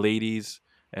the ladies.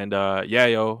 And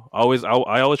I always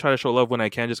try to show love when I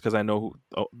can, just because I know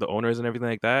who the owners and everything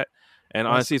like that. And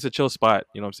honestly, it's a chill spot.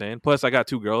 You know what I'm saying? Plus, I got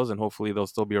 2 girls, and hopefully they'll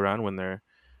still be around when they're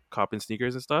copping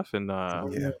sneakers and stuff. And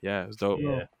it's dope.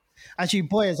 Yeah. Actually,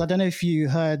 boys, I don't know if you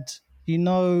heard.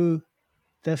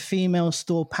 The female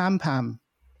store Pam Pam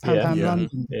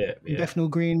London, Bethnal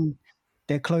Green,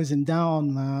 they're closing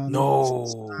down, man. No,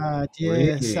 sad.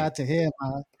 Sad to hear,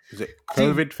 man. Is it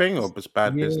COVID thing or just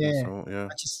bad business? Or,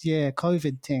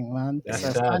 COVID thing, man. That's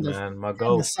sad, man. My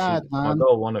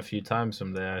girl won a few times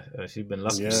from there. She's been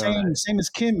lucky. Same as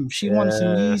Kim. She won some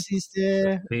Yeezys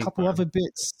there, a couple other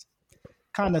bits.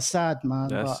 Kind of sad, man.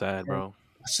 That's sad, bro.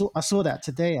 I saw that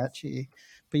today, actually.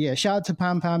 But yeah, shout out to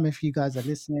Pam Pam if you guys are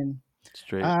listening.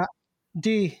 Straight.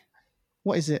 D,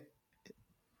 what is it?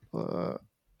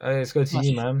 Let's go to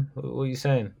you, man. What are you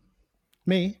saying?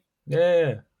 Me?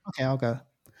 Yeah. Okay, I'll go.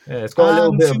 Yeah, it's got a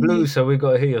little bit of blue, so we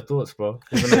got to hear your thoughts, bro.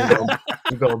 Even though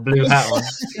you got a blue hat on.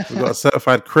 We've got a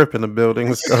certified crip in the building.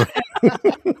 Let's go.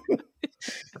 Do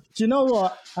you know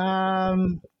what?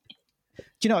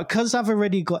 Because I've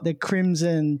already got the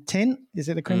crimson tint. Is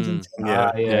it the crimson tint?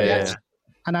 Yeah.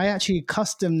 And I actually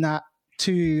custom that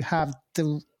to have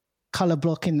the color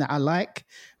blocking that I like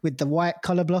with the white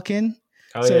color blocking.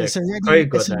 Craig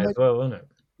got that as well, wasn't it?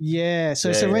 Yeah,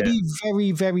 so it's already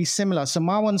very, very similar. So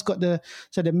my one's got the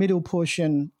middle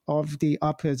portion of the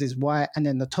uppers is white, and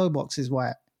then the toe box is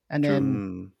white, and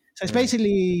then so it's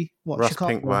basically what Rust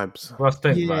Chicago pink vibes. Rust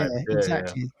pink Yeah, vibe.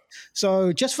 exactly.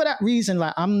 So just for that reason,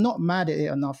 like I'm not mad at it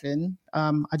or nothing.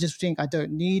 I just think I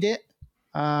don't need it.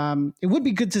 It would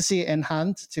be good to see it in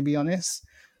hand, to be honest.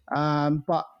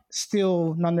 But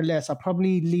still, nonetheless, I'll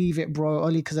probably leave it, bro,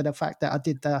 only because of the fact that I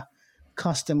did the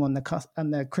custom on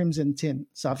the crimson tint.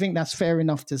 So I think that's fair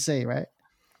enough to say, right?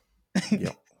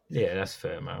 Yep. Yeah, that's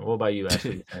fair, man. What about you, Ash?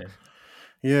 What you saying?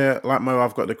 Yeah, like Mo,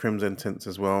 I've got the crimson tints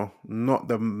as well. Not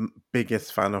the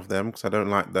biggest fan of them because I don't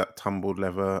like that tumbled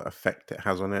leather effect it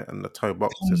has on it, and the toe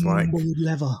box is like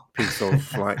leather piece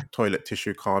of like toilet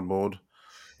tissue cardboard,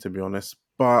 to be honest.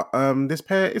 But this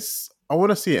pair is, I want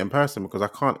to see it in person because I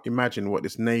can't imagine what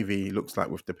this navy looks like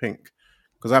with the pink.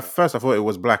 Because at first I thought it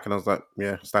was black, and I was like,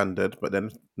 yeah, standard. But then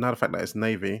now the fact that it's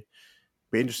navy,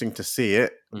 be interesting to see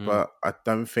it, but I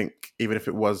don't think even if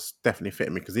it was definitely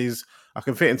fitting me because I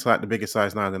can fit into like the biggest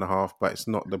size 9.5, but it's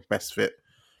not the best fit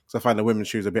because I find the women's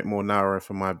shoes a bit more narrow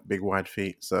for my big wide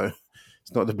feet, so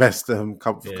it's not the best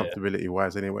comfortability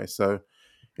wise anyway. So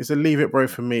it's a leave it, bro,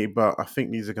 for me. But I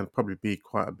think these are going to probably be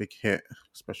quite a big hit,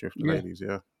 especially with the ladies.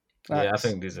 Yeah, I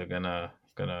think these are gonna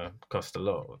cost a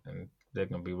lot, and they're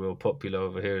gonna be real popular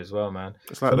over here as well, man.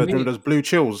 it's like those blue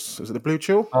chills. Is it the blue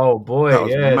chill? Oh boy, that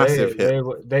was a massive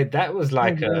hit. That was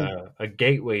like a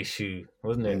gateway shoe,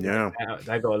 wasn't it? Yeah, like,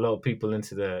 that got a lot of people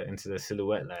into the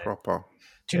silhouette line. proper.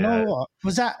 Do you know what?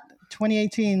 Was that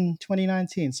 2018,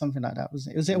 2019, something like that? Was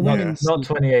it? Was it women's? Not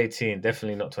 2018.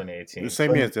 Definitely not 2018. The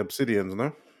same year as the Obsidians, no?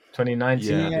 2019.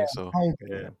 Yeah, I think so.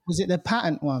 Was it the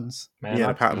patent ones? Man,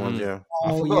 the patent ones. Yeah.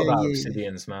 I forgot about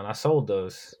Obsidians, man. I sold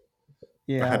those.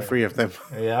 Yeah, I had 3 of them.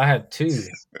 Yeah, I had 2.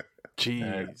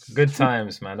 Jeez, good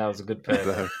times, man. That was a good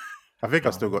pair. I think I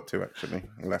still got 2 actually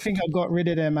left. I think I got rid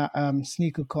of them at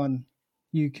SneakerCon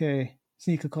UK,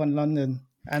 SneakerCon London,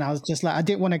 and I was just like, I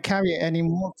didn't want to carry it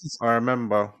anymore. I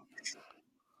remember.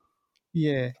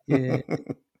 Yeah.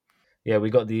 Yeah, we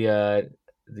got the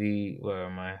where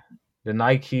am I? The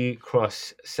Nike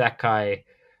Cross Sakai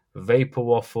Vapor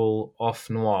Waffle Off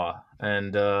Noir,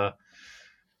 and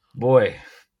boy,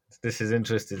 this is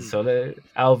interesting. So,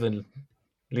 Alvin,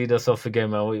 lead us off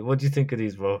again, man. What do you think of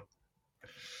these, bro?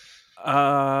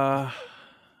 The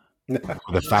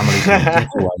family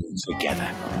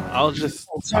together. I'll just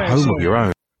a home of your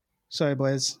own. Sorry,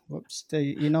 boys. Whoops.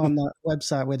 On that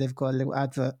website where they've got a little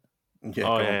advert.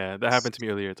 Yeah, that happened to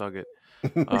me earlier. It's all good.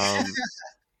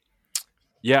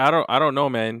 Yeah, I don't know,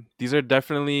 man. These are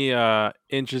definitely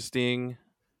interesting.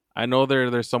 I know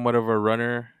they're somewhat of a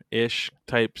runner-ish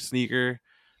type sneaker,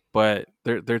 but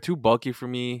they're too bulky for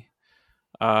me.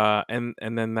 And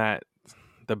then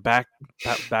the back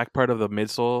part of the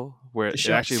midsole where it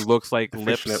actually looks like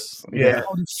lips. Yeah,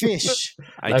 fish.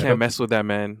 I can't mess with that,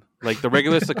 man. Like the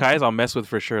regular Sakai's, I'll mess with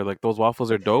for sure. Like those waffles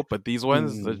are dope, but these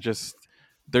ones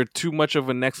they're too much of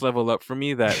a next level up for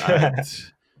me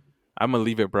that I'm gonna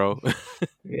leave it, bro.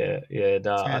 yeah.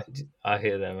 Nah, I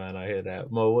hear that, man. I hear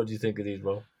that. Mo, what do you think of these,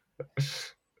 bro?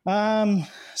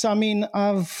 So I mean,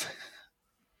 I've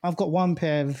got one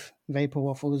pair of Vapor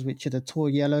Waffles, which are the tall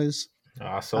yellows.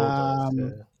 I sold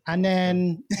those. And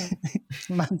then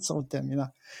man sold them, you know.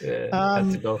 Yeah,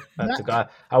 had to go.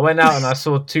 I went out and I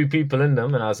saw 2 people in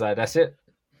them, and I was like, "That's it.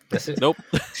 Nope.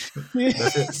 That's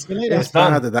it. It's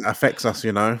bad that affects us,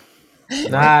 you know.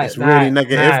 It's really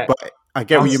negative, but I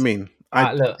get what you mean.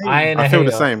 I feel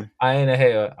the same. I ain't a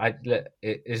hater.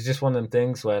 It's just one of them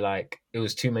things where like it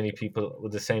was too many people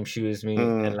with the same shoe as me,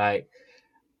 and like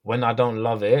when I don't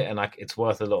love it and like it's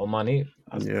worth a lot of money,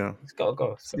 it's gotta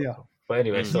go. But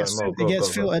anyway, sorry, it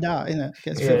gets filtered out, innit? It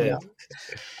gets filtered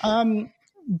out.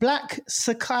 Black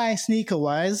Sakai sneaker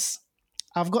wise,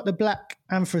 I've got the black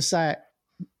anthracite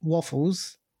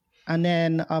waffles, and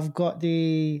then I've got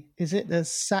is it the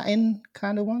satin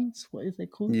kind of ones? What is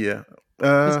it called? Yeah. Is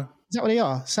that what they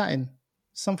are? Satin?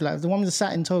 Something like that. The one with the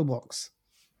satin toe box.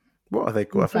 What are they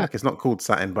called? I feel like it's not called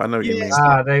satin, but I know what you mean.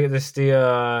 This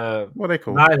the what are they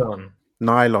called?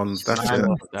 Nylons. That's it.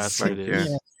 That's what it is.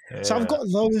 Yeah. So I've got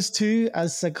those 2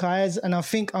 as Sakai's, and I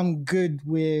think I'm good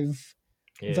with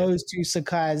those 2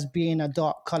 Sakai's being a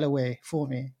dark colorway for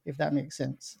me, if that makes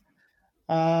sense.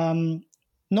 Not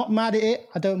mad at it.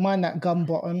 I don't mind that gum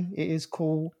bottom. It is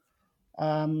cool.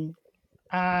 And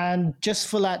just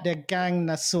for like the gang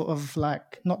that's sort of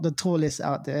like not the tallest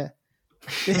out there.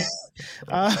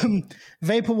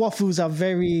 Vapor Waffles are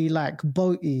very like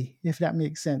boaty, if that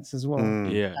makes sense as well.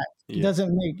 It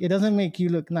doesn't make you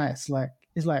look nice. Like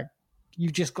it's like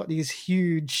you've just got these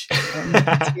huge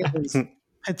materials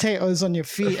potatoes on your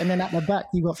feet, and then at the back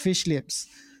you got fish lips.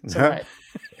 So like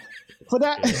for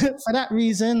that for that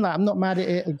reason, like I'm not mad at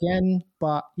it again.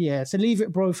 But yeah, so leave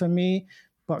it, bro, for me.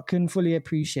 But couldn't fully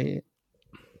appreciate it.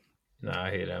 Nah,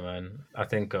 I hear that, man. I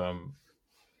think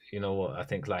you know what? I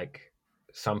think like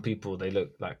some people they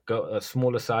look like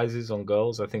smaller sizes on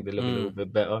girls. I think they look a little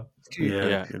bit better.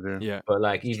 Yeah, But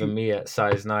like even me at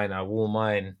size 9, I wore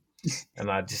mine, and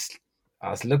I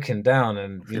was looking down,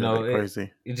 and you know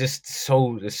crazy.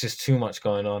 it's just too much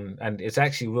going on, and it's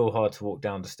actually real hard to walk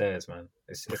down the stairs, man.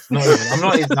 It's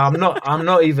not even. I'm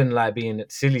not even like being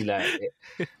silly. Like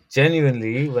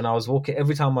genuinely, when I was walking,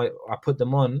 every time I put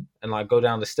them on and like go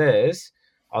down the stairs,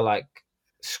 I like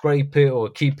scrape it or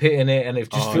keep hitting it, and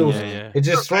it just it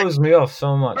just throws me off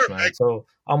so much, man. So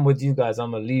I'm with you guys.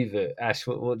 I'm gonna leave it. Ash,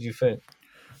 what do you think?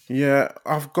 Yeah,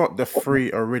 I've got the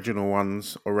 3 original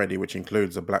ones already, which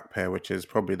includes a black pair, which is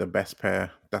probably the best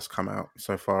pair that's come out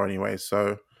so far anyway.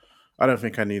 So I don't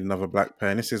think I need another black pair.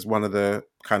 And this is one of the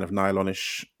kind of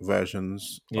nylonish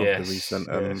versions of the recent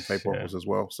Vapor Waffles as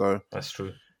well. So that's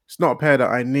true. It's not a pair that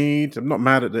I need. I'm not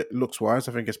mad at it looks wise.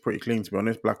 I think it's pretty clean, to be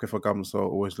honest. Black with a gum sole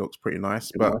always looks pretty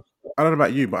nice. But I don't know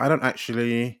about you, but I don't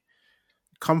actually...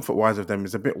 Comfort-wise of them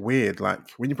is a bit weird. Like,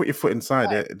 when you put your foot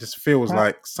inside it, it just feels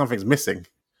like something's missing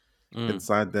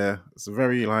inside there. It's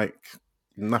very, like,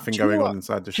 nothing going on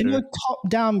inside the shoe. You know,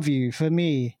 top-down view, for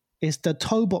me, is the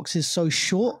toe box is so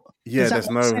short. Yeah, there's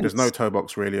no toe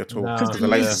box really at all. Because the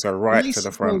laces go right to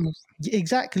the front.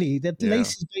 Exactly. The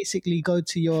laces basically go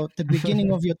to the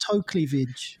beginning of your toe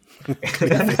cleavage. Is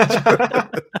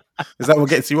that what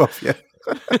gets you off? Yeah.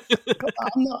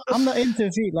 I'm not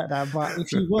into feet like that, but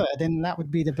if you were, then that would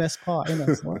be the best part,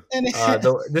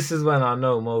 This is when I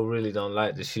know Mo really don't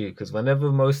like the shoe, because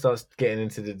whenever Mo starts getting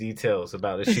into the details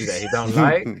about the shoe that he don't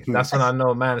like, that's when I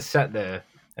know a man sat there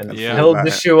and held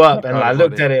the shoe up and like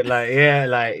looked at it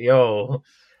like, yo,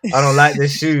 I don't like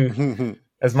this shoe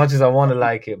as much as I want to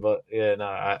like it. But yeah, no,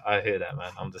 I hear that,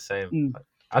 man. I'm the same.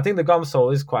 I think the gum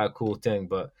sole is quite a cool thing,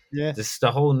 but just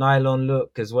the whole nylon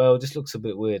look as well just looks a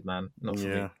bit weird, man. Not for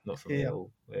me. Not for me at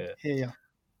all. Yeah.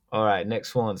 All right,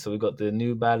 next one. So we got the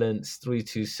New Balance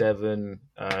 327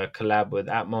 collab with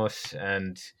Atmos,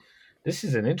 and this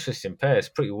is an interesting pair. It's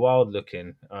pretty wild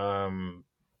looking.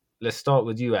 Let's start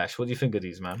with you, Ash. What do you think of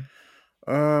these, man?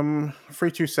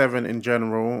 327 in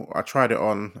general, I tried it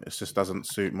on. It just doesn't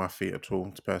suit my feet at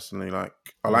all, personally. Like,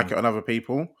 I like it on other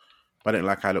people, but I didn't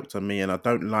like how it looked on me, and I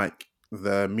don't like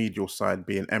the medial side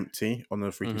being empty on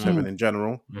the 327 in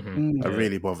general. It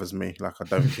really bothers me. Like, I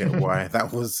don't get why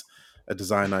that was a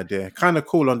design idea. Kind of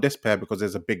cool on this pair because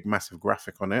there's a big, massive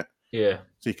graphic on it. Yeah.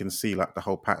 So you can see like the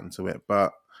whole pattern to it.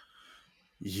 But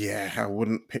yeah, I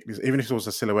wouldn't pick this. Even if it was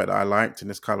a silhouette that I liked in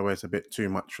this colorway, it's a bit too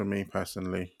much for me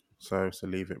personally. So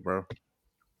leave it, bro.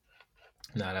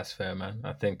 No, that's fair, man.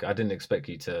 I think I didn't expect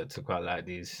you to quite like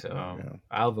these.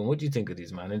 Alvin, what do you think of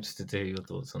these, man? Interested to hear your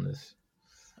thoughts on this.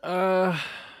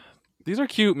 These are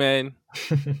cute, man.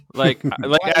 like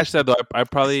Ash said, though, I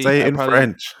probably say it in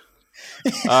French.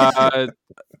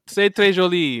 C'est très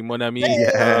joli, mon ami.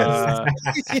 Yes.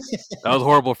 That was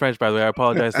horrible French, by the way. I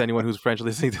apologize to anyone who's French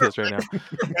listening to this right now.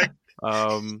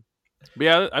 But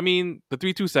yeah, I mean, the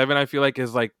 327, I feel like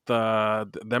is like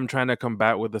them trying to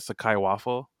combat with the Sakai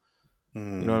waffle. You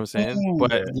know what I'm saying?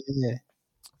 But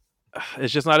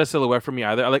it's just not a silhouette for me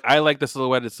either. I like the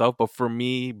silhouette itself, but for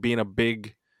me, being a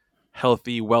big,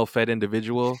 healthy, well-fed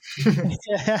individual,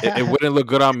 it wouldn't look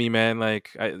good on me, man. Like,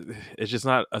 it's just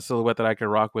not a silhouette that I could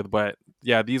rock with. But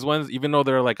yeah, these ones, even though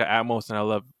they're like an Atmos,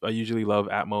 and I usually love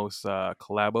Atmos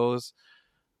collabos,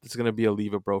 it's gonna be a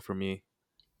leave it, bro, for me.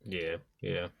 Yeah.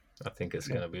 I think it's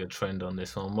gonna be a trend on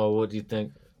this one. Mo, what do you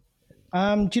think?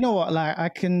 Do you know what? Like, I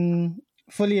can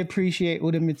fully appreciate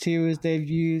all the materials they've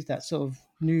used. That sort of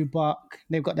nubuck.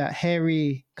 They've got that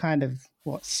hairy kind of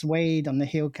suede on the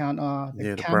heel counter.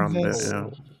 The canvas. Brown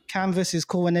bit, Canvas is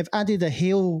cool, and they've added a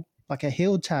heel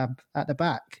tab at the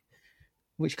back,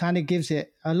 which kind of gives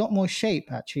it a lot more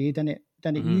shape actually than it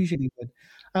usually would.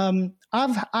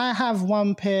 I have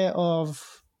one pair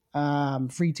of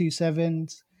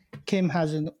 327s. Kim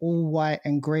has an all white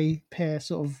and grey pair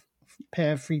of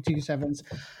 327s.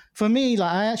 For me,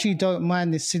 like, I actually don't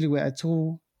mind this silhouette at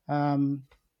all.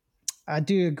 I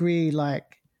do agree.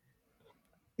 Like,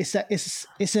 it's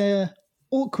a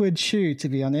awkward shoe, to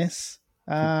be honest.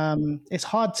 It's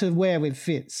hard to wear with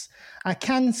fits. I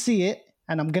can see it,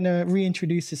 and I'm gonna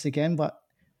reintroduce this again, but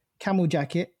camel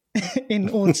jacket in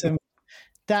autumn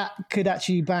that could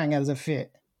actually bang as a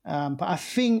fit. But I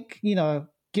think,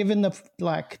 given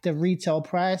the retail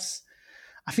price,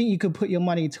 I think you could put your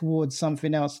money towards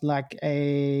something else like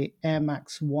a Air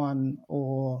Max 1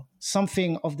 or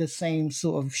something of the same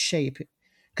sort of shape.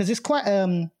 Because it's quite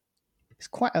a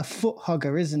foot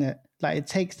hugger, isn't it? Like it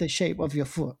takes the shape of your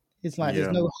foot. It's like there's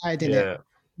no hiding it. Yeah.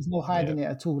 There's no hiding it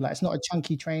at all. Like it's not a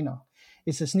chunky trainer.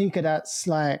 It's a sneaker that's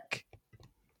like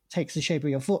takes the shape of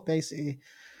your foot, basically.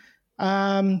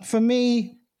 For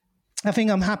me, I think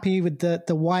I'm happy with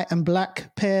the white and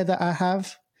black pair that I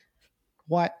have.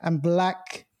 White and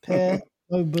black pair,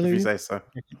 no blue. If you say so.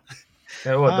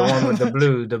 Yeah, what the one with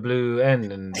the blue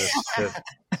end and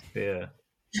yeah.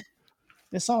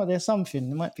 There's something.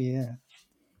 There might be. Yeah.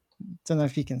 Don't know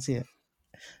if you can see it.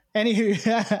 Anywho,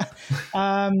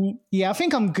 yeah, I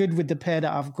think I'm good with the pair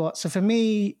that I've got. So for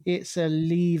me, it's a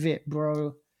leave it,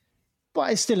 bro.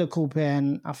 But it's still a cool pair,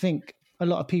 and I think a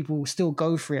lot of people still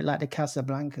go for it, like the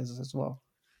Casablancas as well.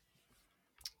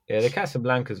 Yeah, the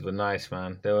Casablancas were nice,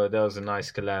 man. There was a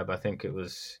nice collab. I think it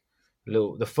was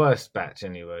the first batch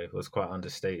anyway was quite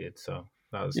understated. So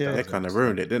they kind of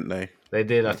ruined it, didn't they? They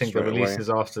did. I think the straight releases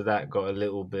after that got a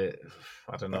little bit,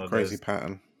 I don't know, crazy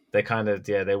pattern. They kind of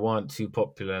they weren't too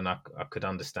popular, and I could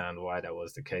understand why that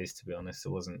was the case. To be honest, it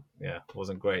wasn't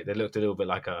great. They looked a little bit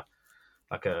like a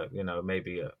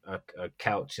maybe a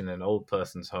couch in an old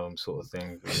person's home sort of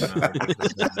thing.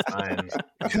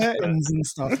 Curtains and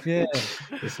stuff, yeah.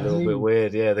 It's a little bit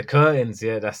weird, yeah. The curtains,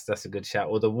 yeah, that's a good shout.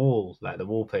 Or the wall, like the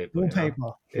wallpaper.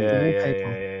 Wallpaper. Yeah.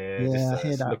 Yeah, I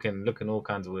hear that. Looking all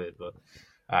kinds of weird, but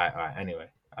all right. Anyway,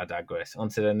 I digress. On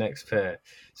to the next pair.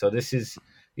 So this is,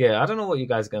 I don't know what you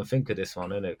guys are gonna think of this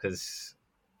one, innit? Because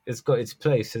it's got its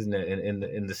place, isn't it,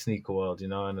 in the sneaker world,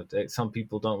 and some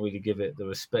people don't really give it the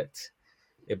respect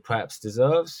it perhaps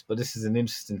deserves, but this is an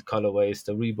interesting colorway. It's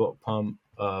the Reebok Pump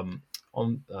Reebok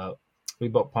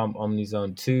Pump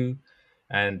Omnizone 2,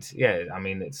 and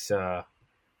it's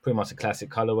pretty much a classic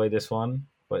colorway, this one,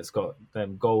 but it's got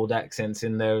them gold accents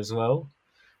in there as well.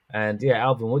 And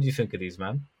Alvin, what do you think of these,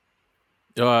 man?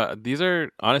 These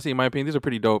are, honestly, in my opinion, these are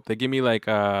pretty dope. They give me like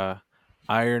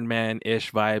Iron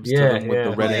Man-ish vibes to them with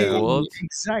the red and gold.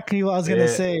 Exactly what I was gonna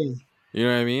say. You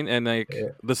know what I mean? And like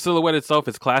the silhouette itself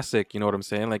is classic. You know what I'm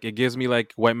saying? Like it gives me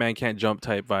like White Man Can't Jump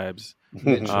type vibes.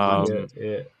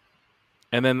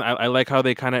 And then I like how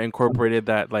they kind of incorporated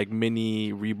that like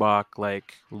mini Reebok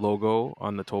like logo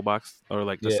on the toe box or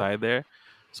like the side there.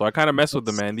 So I kind of mess with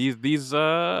them, man. These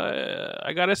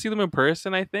I gotta see them in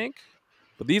person, I think.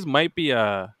 But these might be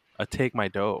a take my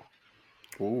dough.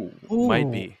 Ooh. Might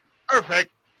be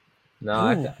Perfect.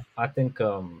 No, I think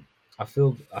I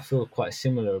feel quite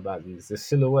similar about these. The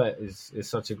silhouette is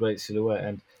such a great silhouette,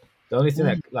 and the only thing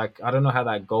that, like, I don't know how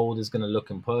that gold is gonna look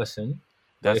in person.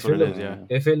 That's what it is, yeah.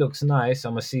 If it looks nice,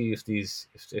 I'm gonna see if these,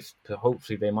 if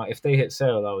hopefully they might. If they hit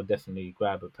sale, I would definitely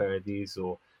grab a pair of these,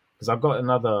 or because I've got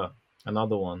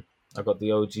another one. I got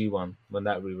the OG one when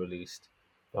that re-released.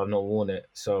 But I've not worn it,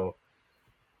 so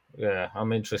yeah,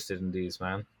 I'm interested in these,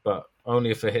 man. But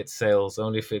only if it hits sales,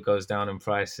 only if it goes down in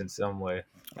price in some way.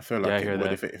 I feel like it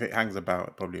would. If it hangs about,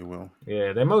 it probably will.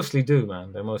 Yeah, they mostly do,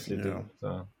 man. They mostly do.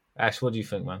 So, Ash, what do you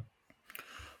think, man?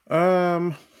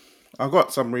 I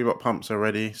got some Reebok pumps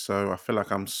already, so I feel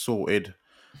like I'm sorted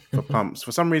for pumps.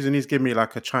 For some reason, he's giving me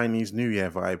like a Chinese New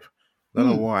Year vibe. I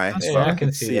don't know why. Yeah, I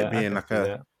can see it being like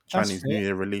a Chinese New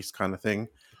Year release kind of thing.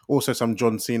 Also, some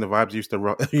John Cena vibes. Used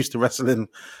to wrestle in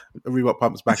Reebok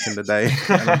pumps back in the day,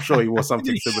 and I'm sure he wore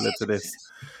something similar to this.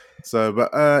 So, but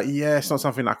it's not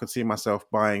something I could see myself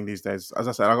buying these days. As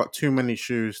I said, I got too many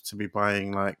shoes to be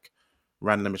buying like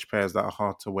randomish pairs that are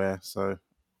hard to wear. So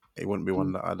it wouldn't be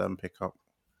one that I'd pick up.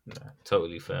 Nah,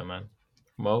 totally fair, man.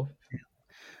 Mo?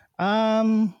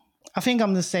 I think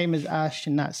I'm the same as Ash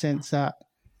in that sense that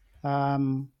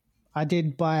I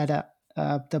did buy that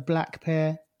the black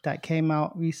pair that came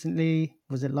out recently.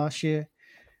 Was it last year?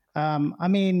 I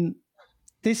mean,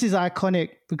 this is iconic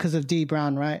because of D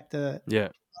Brown, right? The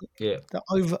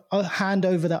hand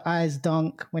over the eyes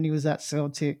dunk when he was at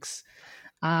Celtics.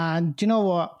 And do you know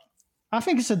what? I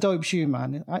think it's a dope shoe,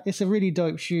 man. It's a really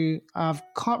dope shoe. I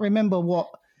can't remember what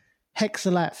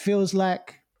Hexalite feels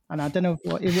like, and I don't know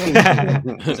what it is.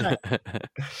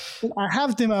 I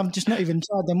have them. I've just not even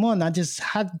tried them on. I just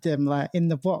had them like in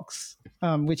the box,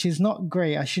 which is not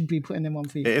great. I should be putting them on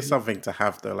for you. It is something to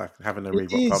have, though. Like having a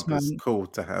Reebok pump is cool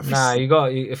to have. Nah,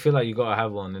 I feel like you got to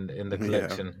have one in the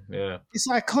collection. Yeah, it's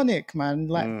iconic, man.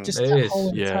 Like just that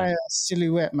whole entire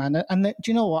silhouette, man. And do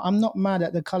you know what? I'm not mad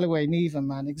at the colorway neither,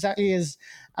 man. Exactly as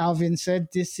Alvin said,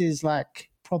 this is like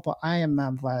proper Iron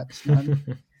Man vibes, man.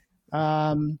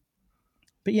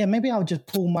 But yeah, maybe I'll just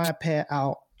pull my pair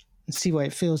out and see what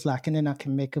it feels like, and then I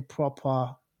can make a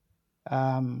proper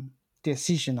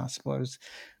decision, I suppose.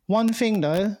 one thing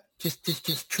though,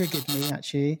 just triggered me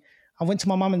actually. I went to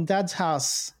my mum and dad's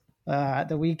house at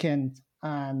the weekend,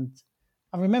 and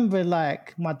I remember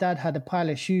like my dad had a pile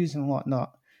of shoes and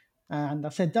whatnot. And I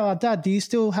said, "Oh, Dad, do you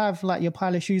still have like your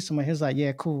pile of shoes somewhere?" He was like,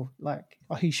 "Yeah, cool." Like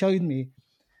he showed me.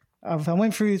 I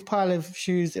went through his pile of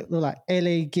shoes. It looked like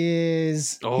LA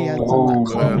Gears. He had some like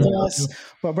Converse.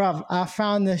 But bruv, I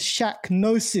found the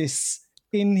Shacknosis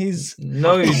in his.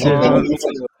 No, you didn't.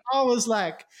 I was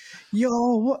like,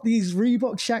 "Yo, what these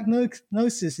Reebok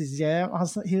Shacknosis is?" Yeah,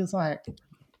 he was like,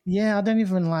 "Yeah, I don't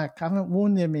even like. I haven't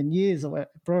worn them in years."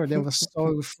 Bro, they were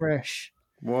so fresh.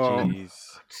 Wow.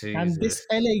 Jeez. And this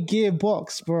LA Gear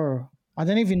box, bro, I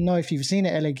don't even know if you've seen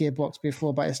an LA Gear box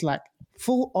before, but it's like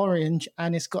full orange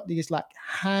and it's got these like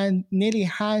nearly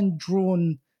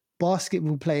hand-drawn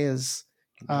basketball players,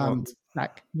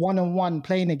 like one-on-one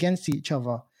playing against each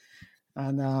other.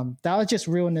 And that was just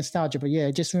real nostalgia. But yeah,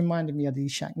 it just reminded me of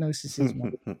these Shacknosises,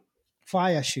 man.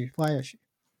 Fire shoe.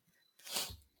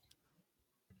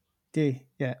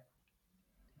 Yeah.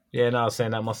 Yeah, no, I was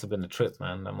saying that must have been a trip,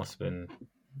 man. That must have been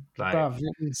like, bruv,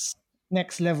 it was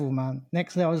next level, man.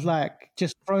 Next level. I was like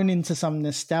just thrown into some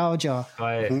nostalgia.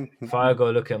 If I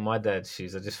go look at my dad's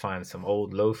shoes, I just find some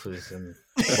old loafers and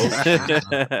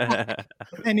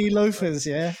any loafers,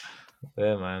 yeah.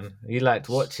 Yeah, man. He liked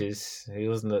watches. He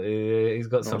wasn't. He's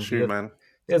got some. Shoe, man.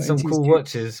 He had some cool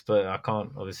watches, but I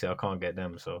can't get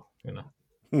them. So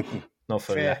not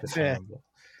for fair. But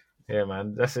yeah,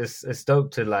 man. It's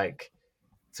dope to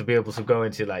be able to go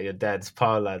into like your dad's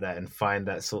pile like that and find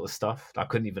that sort of stuff. I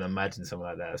couldn't even imagine something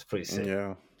like that. It's pretty sick.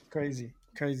 Yeah. Crazy.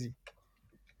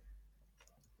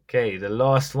 Okay, the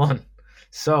last one.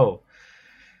 So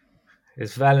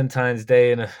it's Valentine's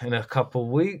Day in a couple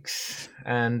weeks,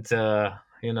 and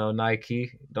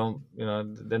Nike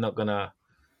they're not gonna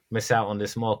miss out on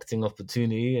this marketing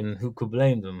opportunity, and who could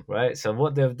blame them, right? So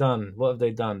what have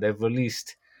they done? They've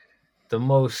released the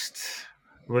most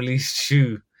released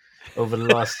shoe over the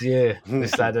last year.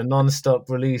 It's like a non-stop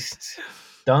released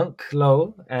Dunk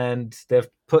Low, and they've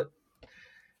put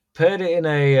it in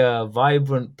a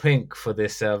vibrant pink for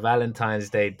this Valentine's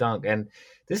Day Dunk. And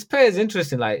this pair is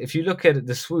interesting. Like if you look at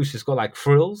the swoosh, it's got like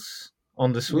frills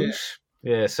on the swoosh.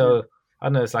 Yeah. So I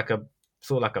don't know, it's like a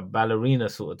sort of like a ballerina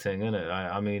sort of thing, isn't it?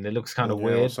 I mean, it looks kind of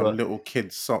weird. Some little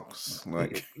kid socks,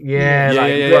 like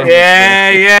like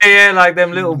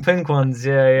them little pink ones.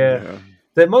 Yeah.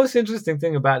 The most interesting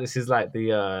thing about this is like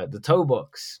the toe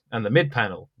box and the mid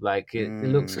panel. Like it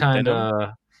looks kind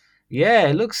of. Yeah,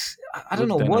 it looks. I don't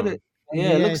know denim. What it.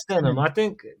 Yeah, it looks denim. I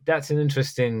think that's an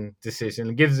interesting decision.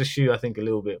 It gives the shoe, I think, a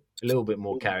little bit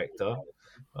more character.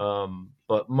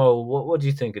 But Mo, what do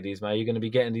you think of these, man? Are you going to be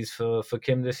getting these for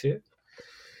Kim this year,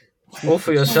 or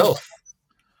for yourself?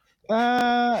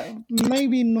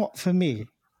 Maybe not for me.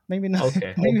 Maybe not.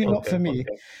 Okay. Maybe not for me.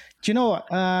 Okay. Do you know what?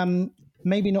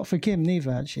 Maybe not for Kim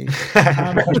neither, actually.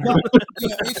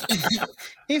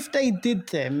 If they did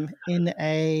them in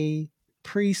a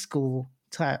preschool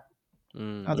type,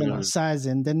 I don't know,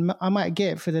 sizing, then I might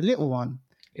get it for the little one.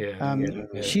 Yeah.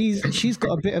 She's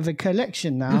got a bit of a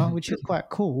collection now, which is quite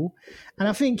cool. And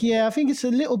I think it's a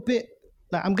little bit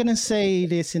like, I'm gonna say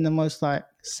this in the most like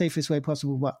safest way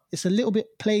possible, but it's a little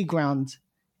bit playground,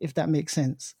 if that makes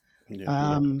sense.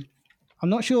 I'm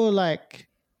not sure like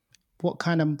what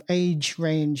kind of age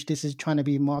range this is trying to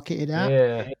be marketed at.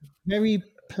 Yeah. Very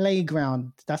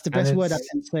playground. That's the best word I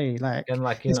can say. Like, and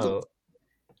like,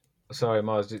 sorry,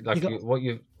 Mars, like what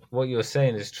you were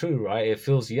saying is true, right? It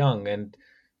feels young, and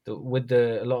with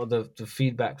a lot of the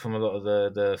feedback from a lot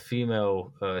of the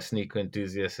female sneaker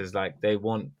enthusiasts is like they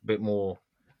want a bit more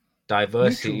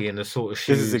diversity in the sort of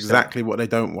shoes. This is exactly what they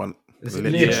don't want. It's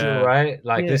literal, right?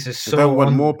 Like this is so. They don't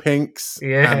want more pinks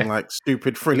and like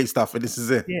stupid frilly stuff, and this is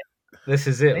it. Yeah. This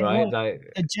is it, they right?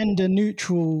 Like a gender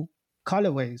neutral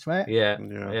colorways, right? Yeah.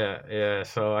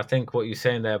 So I think what you're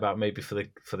saying there about maybe for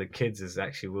the kids is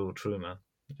actually real true, man.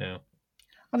 Yeah.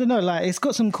 I don't know, like it's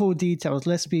got some cool details.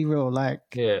 Let's be real, like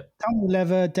tumble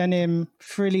leather, denim,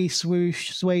 frilly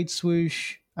swoosh, suede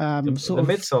swoosh. The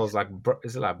midsole's like,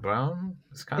 is it like brown?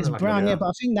 It's like brown, but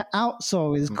I think the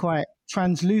outsole is quite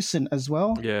translucent as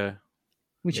well. Yeah,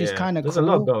 which is kind of cool. There's a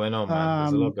lot going on, man.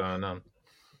 There's a lot going on.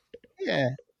 Yeah.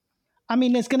 I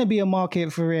mean, there's going to be a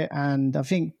market for it, and I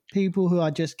think people who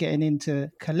are just getting into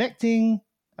collecting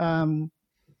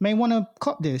may want to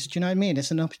cop this. Do you know what I mean?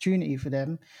 It's an opportunity for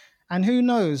them. And who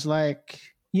knows, like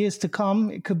years to come,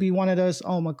 it could be one of those,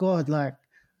 oh my God, like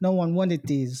no one wanted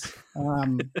these.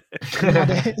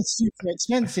 It's super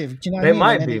expensive. Do you know what I mean? They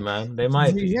might be, man. They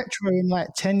might be. Retro in like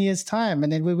 10 years' time,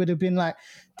 and then we would have been like,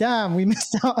 damn, we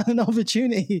missed out on an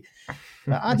opportunity.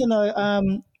 But I don't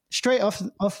know. straight off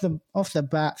the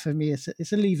bat for me, it's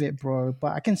a leave it, bro.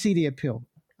 But I can see the appeal.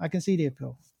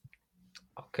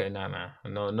 Okay,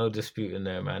 no dispute in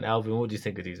there, man. Alvin, what do you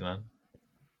think of these, man?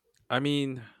 I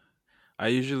mean, I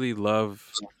usually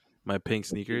love my pink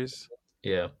sneakers.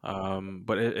 Yeah,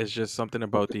 But it's just something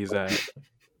about these that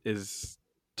is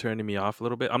turning me off a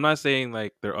little bit. I'm not saying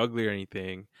like they're ugly or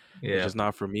anything. It's yeah, just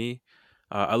not for me.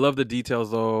 I love the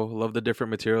details though. Love the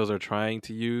different materials they're trying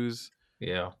to use,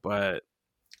 yeah, but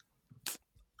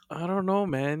I don't know,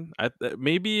 man.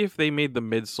 Maybe if they made the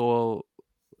midsole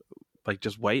like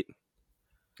just white,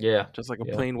 yeah, just like a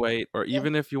yeah. plain white, or Yeah.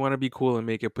 even if you want to be cool and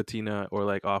make it patina or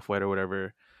like off white or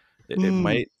whatever, it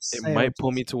might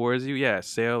pull me towards you. Yeah,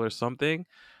 sail or something.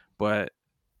 But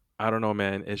I don't know,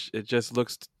 man. It just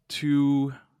looks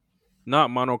too not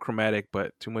monochromatic,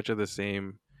 but too much of the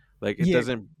same. Like it Yeah,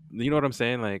 doesn't. You know what I'm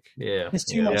saying? Like Yeah, it's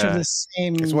too yeah, much of yeah, the It's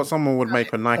same. what someone would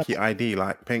make a Nike ID,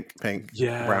 like pink, pink,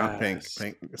 brown, pink, yes,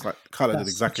 pink. It's like colored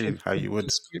That's such a exactly how you good would.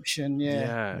 description. Yeah.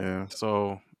 yeah. Yeah.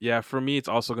 So yeah, for me, it's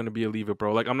also gonna be a leave it,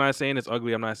 bro. Like I'm not saying it's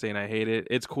ugly. I'm not saying I hate it.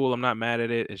 It's cool. I'm not mad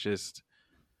at it. It's just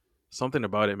something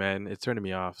about it, man. It's turning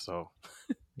me off. So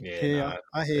yeah. Hear ya. Nah,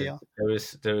 I hear ya.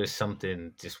 there is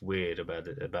something just weird about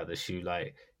the shoe,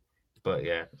 like. But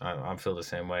yeah, I feel the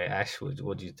same way. Ash,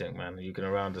 what do you think, man? Are you gonna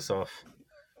round us off?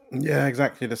 Yeah,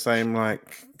 exactly the same.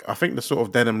 Like, I think the sort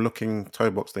of denim looking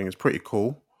toe box thing is pretty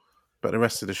cool. But the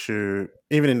rest of the shoe,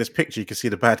 even in this picture, you can see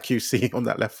the bad QC on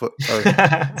that left foot toe.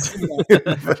 See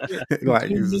that? Like,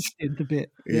 Too it's, lifted a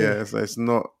bit. yeah, so it's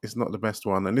not the best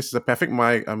one. And this is I think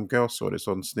my girl saw this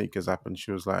on Sneakers app, and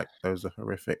she was like, "Those are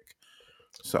horrific."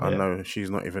 So I Yeah. know she's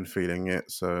not even feeling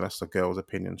it. So that's the girl's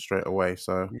opinion straight away.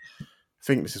 So I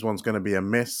think this one's going to be a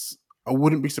miss. I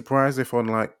wouldn't be surprised if on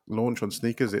like launch on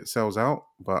Sneakers it sells out,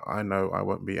 but I know I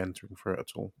won't be entering for it at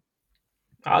all.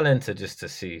 I'll enter just to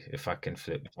see if I can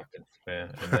flip. Yeah,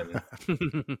 and then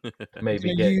You're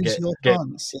maybe gonna use your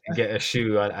chance. get a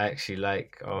shoe I actually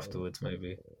like afterwards.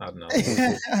 Maybe I don't know.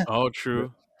 Yeah? oh,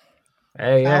 true.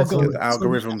 Hey, yeah, it's all. Get the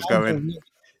algorithms going.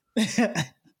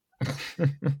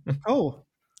 Oh,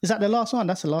 is that the last one?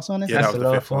 That's the last one. Isn't Yeah, it? that That's was the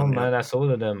the last fifth one, one, yeah. man. That's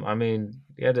all of them. I mean,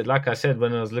 yeah, like I said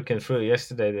when I was looking through it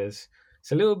yesterday, it's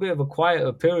a little bit of a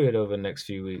quieter period over the next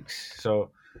few weeks.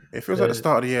 So It feels like the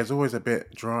start of the year is always a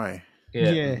bit dry. yeah,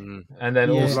 Yeah. Mhm. and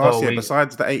then Yeah. All Star Last year, Week.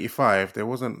 besides the 85, there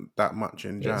wasn't that much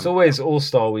in Jan. It's always All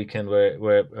Star Weekend where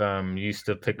used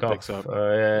to pick It up. picks up.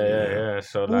 Yeah.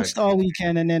 So All like, Star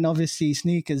Weekend and then obviously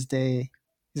Sneakers Day.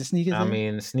 Is it Sneakers I Day?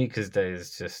 mean, Sneakers Day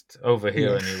is just over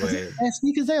here anyway.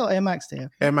 Sneakers Day or Air Max Day?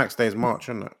 Air Max Day is March,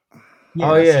 isn't it?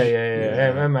 Oh that's yeah,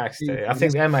 it. Air Max Day. I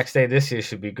think Air Max Day this year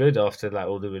should be good after like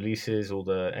all the releases, all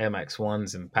the Air Max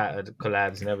ones and patterned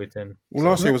collabs and everything. Well,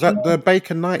 last year was that the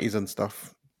Bacon 90s and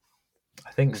stuff.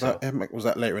 I think Was so. that Air Max, was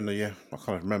that later in the year? I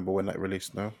can't remember when that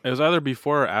released now. It was either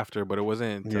before or after, but it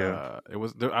wasn't. Yeah. It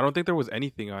was. I don't think there was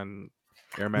anything on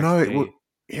Air Max No, Day.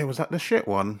 yeah, was that the shit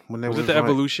one when there Was was it the like,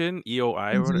 Evolution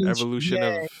EOI or Evolution, Evolution yeah.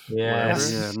 of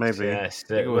Yes, Yeah, maybe. Yes,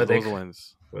 whatever? I think it was those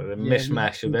ones. the Yeah,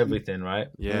 mishmash of everything, right?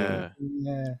 Yeah.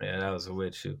 Yeah. Yeah, that was a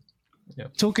weird shoot.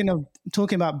 Talking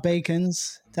about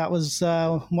bacons, that was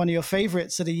one of your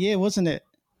favorites of the year, wasn't it?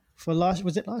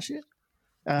 Was it last year?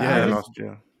 Yeah, Ivan? last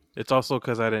year. It's also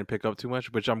because I didn't pick up too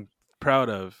much, which I'm proud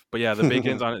of. But yeah, the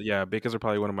Bacons on it. Yeah, Bacons are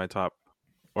probably one of my top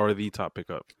or the top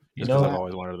pickup. You Just know- because I've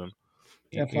always wanted them.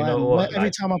 They're You know fire. what? Every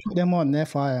Like, time I put them on, they're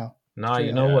fire. nah, Straight you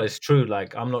up. know Yeah. what? It's true.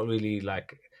 Like, I'm not really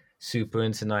like super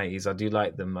into 90s. I do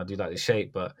like them. I do like the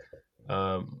shape, but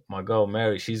my girl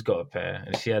Mary, she's got a pair,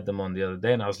 and she had them on the other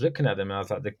day, and I was looking at them, and I was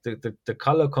like, the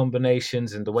color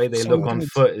combinations and the way they So look on good.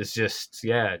 foot is just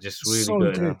really So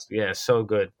good. good. Yeah, so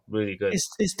good, really good.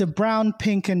 It's the brown,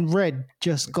 pink, and red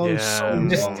just goes so Yeah. well.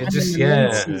 Just- And it just- then the yeah,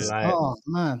 laces. like- Oh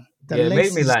man, the Yeah, it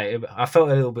made me laces. like. I felt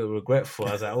a little bit regretful.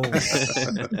 I was like, oh,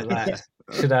 like,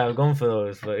 should I have gone for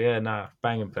those? But yeah, nah,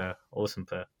 banging pair, awesome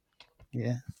pair.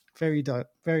 Yeah, very dope,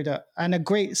 and a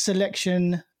great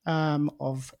selection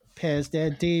of pairs there.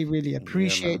 D, really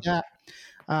appreciate that.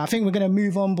 I think we're gonna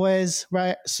move on, boys.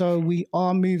 Right, so we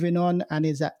are moving on, and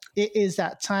it is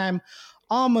that time.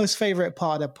 Our most favorite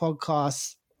part of the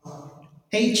podcast,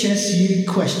 HSU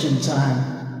question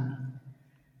time.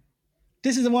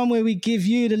 This is the one where we give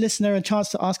you, the listener, a chance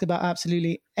to ask about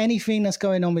absolutely anything that's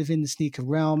going on within the sneaker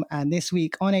realm. And this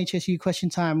week on HSU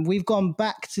Question Time, we've gone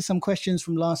back to some questions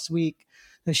from last week.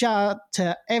 So shout out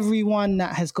to everyone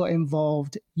that has got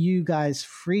involved. You guys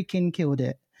freaking killed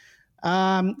it.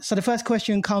 So the first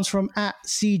question comes from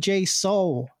 @CJ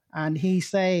Soul, and he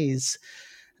says,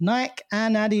 Nike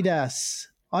and Adidas,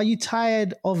 are you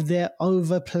tired of their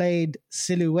overplayed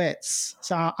silhouettes?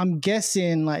 So I'm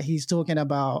guessing like he's talking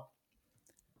about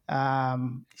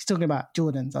He's talking about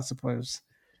Jordans, I suppose.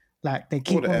 Like they All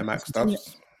keep the on Air Max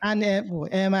stuffs, and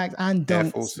Air Max and Air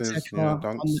Dunks, Forces, etc.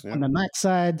 Dunks, On the Nike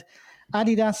side,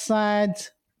 Adidas side,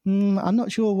 I'm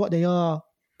not sure what they are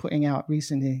putting out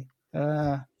recently.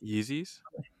 Yeezys,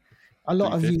 A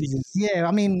lot of 350s. Yeezys. Yeah,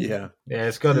 I mean, yeah. Yeah,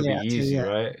 it's got to be actually, easy,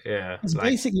 right? Yeah, it's like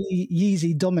basically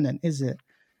Yeezy dominant, is it?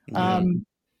 Yeah.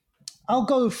 I'll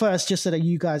go first just so that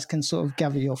you guys can sort of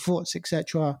gather your thoughts,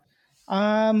 etc.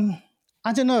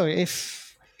 I don't know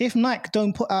if Nike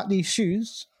don't put out these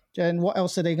shoes, then what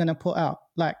else are they going to put out?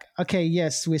 Like, okay,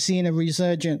 yes, we're seeing a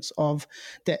resurgence of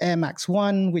the Air Max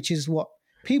 1, which is what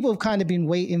people have kind of been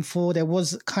waiting for. There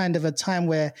was kind of a time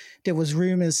where there was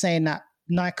rumors saying that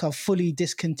Nike are fully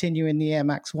discontinuing the Air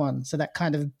Max 1. So that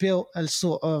kind of built a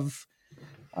sort of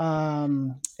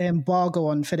embargo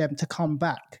on for them to come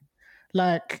back.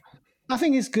 Like, I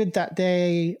think it's good that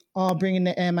they are bringing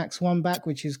the Air Max 1 back,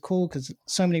 which is cool because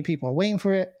so many people are waiting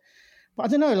for it. But I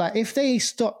don't know, like if they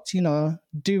stopped,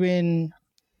 doing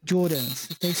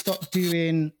Jordans, if they stopped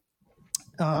doing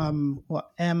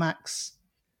what Air Max,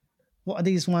 what are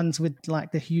these ones with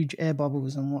like the huge air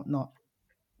bubbles and whatnot?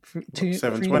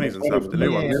 720s and stuff, the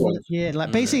new ones. Yeah,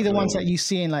 like basically the ones that you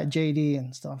see in like JD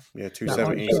and stuff. Yeah, Like,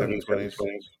 270, 720s.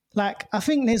 like I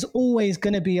think there's always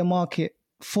going to be a market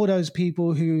for those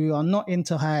people who are not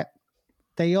into hype.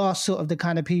 They are sort of the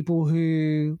kind of people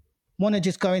who want to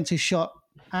just go into shop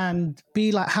and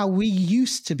be like how we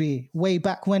used to be way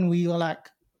back when we were like,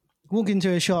 walk into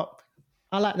a shop,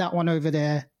 I like that one over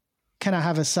there. Can I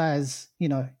have a size,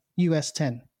 US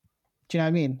 10? Do you know what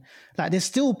I mean? Like there's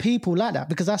still people like that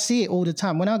because I see it all the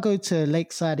time. When I go to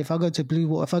Lakeside, if I go to Blue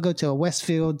Water, if I go to a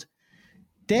Westfield,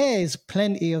 there's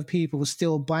plenty of people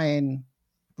still buying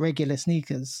regular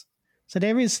sneakers. So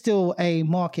there is still a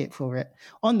market for it.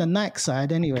 On the Nike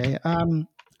side, anyway,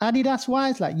 Adidas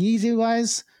wise, like Yeezy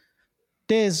wise,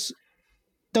 those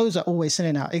are always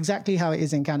selling out exactly how it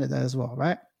is in Canada as well,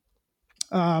 right?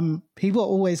 People are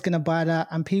always going to buy that,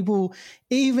 and people,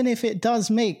 even if it does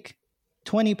make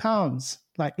 £20,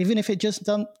 like even if it just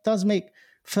does make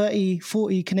 30,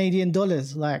 40 Canadian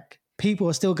dollars, like people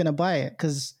are still going to buy it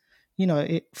because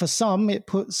for some it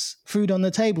puts food on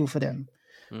the table for them.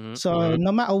 So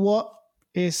no matter what,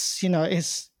 it's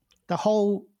it's the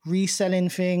whole reselling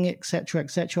thing, etc.,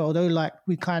 etc. Although like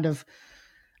we kind of,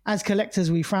 as collectors,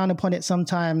 we frown upon it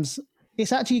sometimes.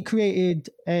 It's actually created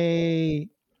a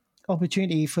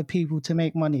opportunity for people to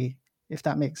make money, if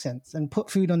that makes sense, and put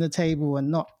food on the table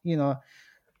and not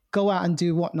go out and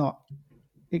do whatnot,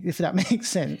 if that makes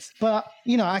sense. But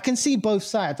I can see both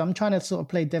sides. I'm trying to sort of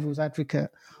play devil's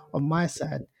advocate on my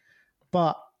side,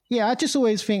 but yeah, I just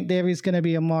always think there is going to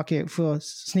be a market for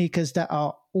sneakers that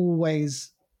are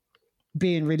always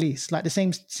being released, like the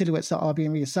same silhouettes that are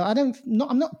being released. So I'm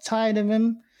not tired of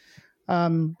them,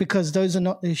 because those are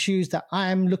not the shoes that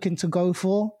I'm looking to go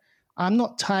for. I'm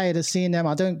not tired of seeing them.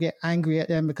 I don't get angry at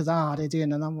them because they're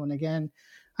doing another one again.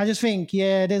 I just think,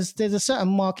 yeah, there's a certain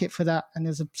market for that, and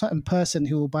there's a certain person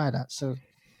who will buy that. So,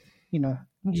 you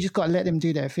just got to let them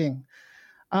do their thing.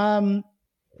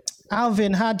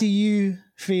 Alvin, how do you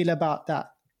feel about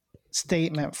that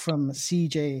statement from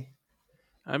CJ?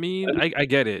 I mean, I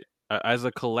get it. As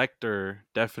a collector,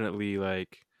 definitely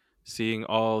like seeing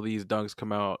all these dunks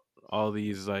come out, all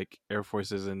these like Air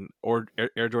Forces or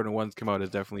Air Jordan 1s come out is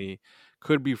definitely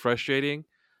could be frustrating.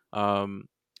 And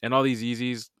all these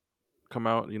Yeezys come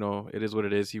out, it is what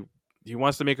it is. He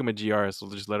wants to make them a GR, so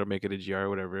just let him make it a GR or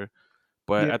whatever.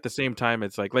 But Yeah. at the same time,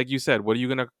 it's like you said, what are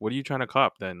you trying to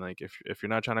cop then? Like if you're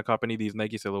not trying to cop any of these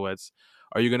Nike silhouettes,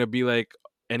 are you gonna be like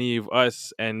any of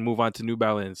us and move on to New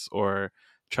Balance or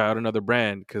try out another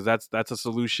brand? Because that's a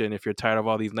solution. If you're tired of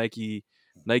all these Nike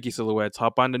silhouettes,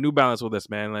 hop on to New Balance with us,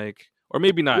 man. Like, or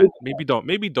maybe not, maybe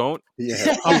don't.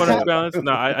 Yeah. Hop on New Balance.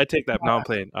 No, I take that. Now I'm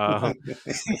playing.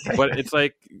 But it's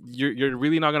like you're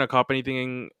really not gonna cop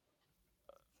anything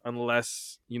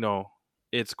unless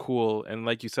it's cool. And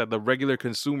like you said, the regular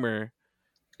consumer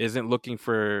isn't looking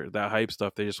for that hype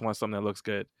stuff. They just want something that looks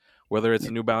good, whether it's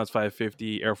a New Balance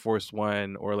 550, Air Force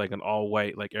One, or like an all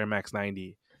white like Air Max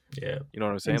 90. yeah, You know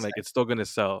what I'm saying? Like it's still gonna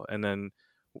sell. And then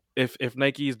if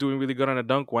Nike is doing really good on a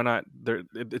dunk, why not?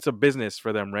 It's a business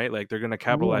for them, right? Like they're gonna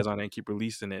capitalize on it and keep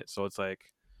releasing it. So it's like,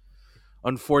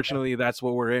 unfortunately, that's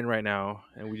what we're in right now,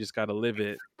 and we just gotta live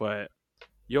it. But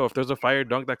if there's a fire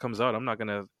dunk that comes out, I'm not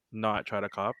gonna not try to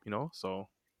cop. So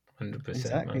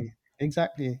 100%.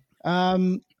 Exactly.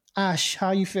 Ash,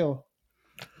 how you feel?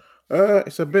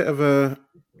 It's a bit of a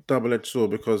double-edged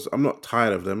sword because I'm not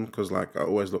tired of them because like I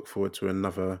always look forward to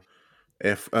another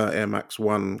Air Max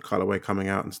 1 colorway coming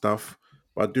out and stuff.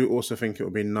 But I do also think it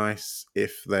would be nice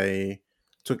if they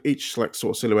took each like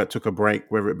sort of silhouette took a break,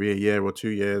 whether it be a year or 2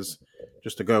 years,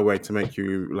 just to go away to make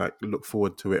you like look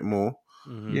forward to it more.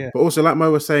 Mm-hmm. Yeah. But also, like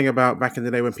Mo was saying about back in the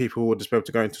day when people would just be able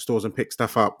to go into stores and pick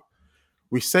stuff up.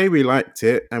 We say we liked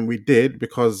it, and we did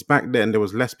because back then there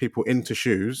was less people into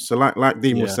shoes. So, like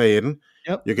Dean was Yeah. saying,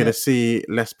 Yep. you're gonna see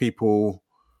less people.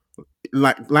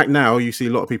 Like now, you see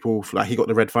a lot of people. Like he got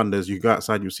the Red Thunders. You go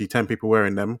outside, you see 10 people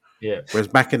wearing them. Yeah. Whereas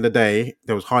back in the day,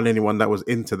 there was hardly anyone that was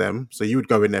into them. So you would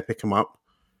go in there, pick them up.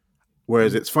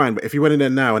 Whereas it's fine, but if you went in there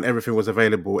now and everything was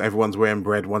available, everyone's wearing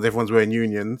bread ones, everyone's wearing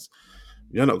unions,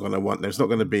 you're not going to want them. It's not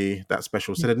going to be that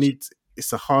special. So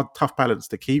it's a hard, tough balance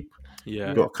to keep. Yeah.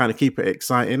 You've got to kind of keep it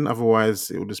exciting. Otherwise,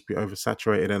 it will just be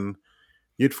oversaturated and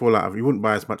you'd fall out of. You wouldn't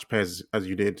buy as much pairs as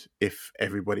you did if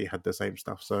everybody had the same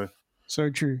stuff. So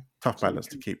true. tough balance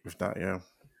to keep with that. Yeah.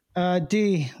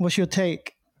 D, what's your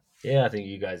take? Yeah, I think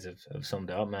you guys have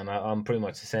summed it up, man. I'm pretty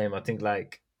much the same. I think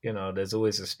like, there's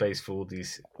always a space for all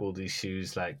these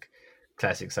shoes, like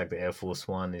classics like the Air Force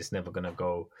One is never gonna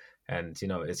go, and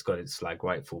it's got its like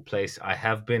rightful place.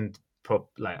 I've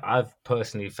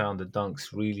personally found the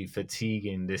Dunks really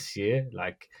fatiguing this year.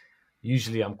 Like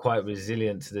usually I'm quite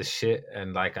resilient to this shit,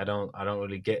 and like I don't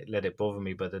really let it bother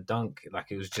me. But the Dunk,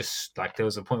 like it was just like there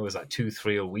was a point where it was like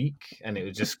 2-3 a week, and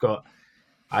it just got.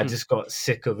 I just got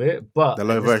sick of it, but The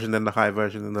low version, then the high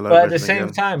version, then the low but version. at the same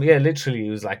again. time, yeah, literally,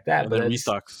 it was like that. And But then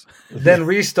restocks. then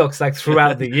restocks like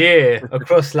throughout the year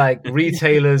across like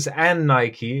retailers and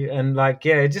Nike, and like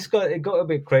it got a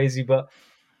bit crazy. But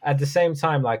at the same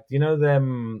time, like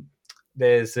them,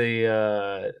 there's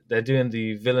they're doing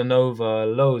the Villanova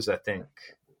lows, I think,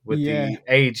 with the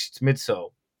aged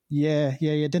midsole. Yeah.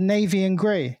 The navy and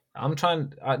grey. I'm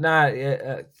trying.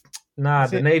 The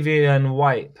navy and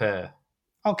white pair.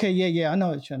 Okay, yeah, I know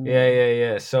what you mean.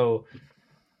 Yeah. So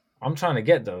I'm trying to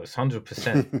get those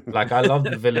 100%. Like I love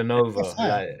the Villanova.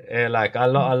 I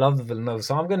love the Villanova.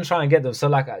 So I'm gonna try and get them. So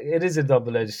like it is a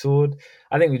double-edged sword.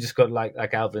 I think we just got like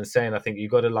Alvin's saying. I think you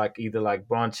got to like either like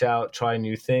branch out, try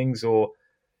new things, or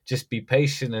just be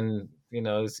patient and you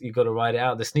got to ride it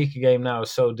out. The sneaker game now is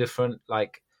so different.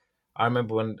 Like I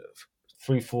remember when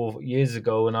 3-4 years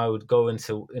ago when I would go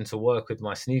into work with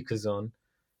my sneakers on.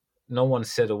 No one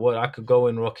said a word. I could go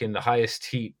in rocking the highest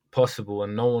heat possible,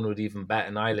 and no one would even bat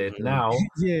an eyelid. Now,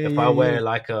 if I wear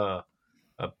like a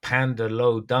Panda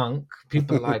Low Dunk,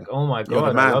 people are like, "Oh my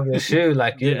god, I love your shoe!"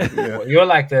 Like you're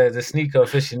like the sneaker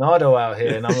aficionado out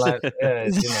here, and I'm like,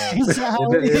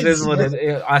 it is what it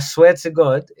is. I swear to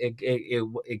God,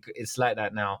 it's like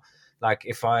that now. Like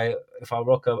if I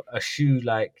rock a shoe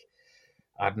like.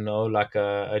 I don't know, like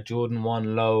a Jordan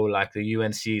 1 low, like the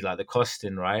UNC, like the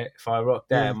Costin, right? If I rock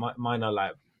that, mine are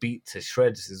like beat to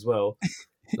shreds as well.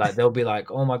 Like they'll be like,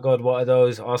 "Oh my god, what are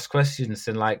those?" Ask questions,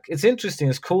 and like it's interesting,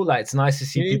 it's cool. Like it's nice to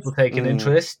see people take an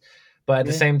interest, but at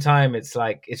the same time, it's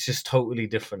like it's just totally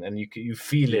different, and you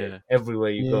feel it everywhere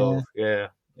you go. Yeah.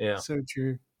 So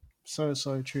true,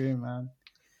 so true, man.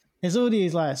 There's all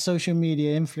these like social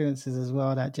media influencers as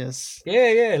well that just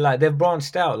like they've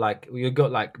branched out. Like you've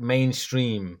got like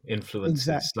mainstream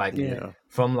influencers,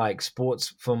 from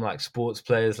sports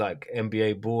players like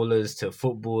NBA ballers to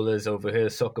footballers over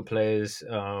here, soccer players,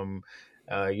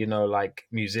 like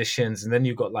musicians, and then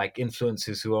you've got like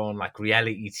influencers who are on like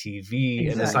reality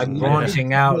TV, and it's like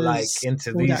branching out like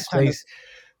into these spaces.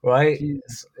 Right,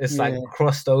 it's like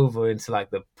crossed over into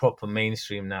like the proper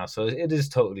mainstream now, so it is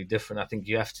totally different. I think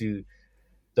you have to.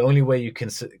 The only way you can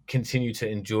continue to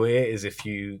enjoy it is if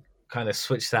you kind of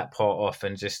switch that part off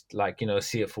and just like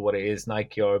see it for what it is.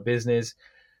 Nike are a business.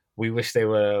 We wish they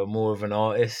were more of an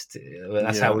artist.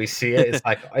 That's how we see it.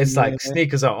 It's like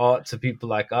sneakers are art to people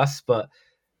like us, but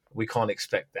we can't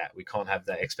expect that. We can't have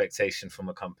that expectation from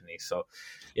a company. So,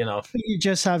 you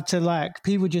just have to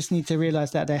people just need to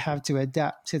realize that they have to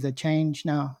adapt to the change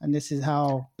now. And this is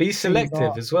how be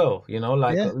selective as well.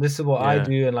 This is what I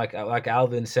do. And like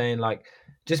Alvin saying, like,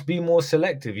 just be more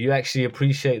selective. You actually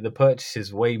appreciate the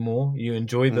purchases way more. You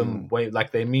enjoy them way,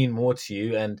 like they mean more to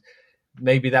you. And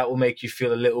maybe that will make you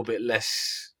feel a little bit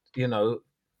less,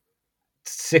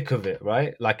 sick of it,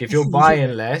 right? Like if you're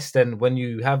buying less, then when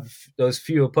you have those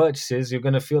fewer purchases, you're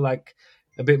going to feel like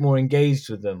a bit more engaged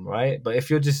with them, right? But if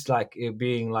you're just like you're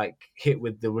being like hit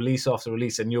with the release after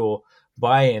release and you're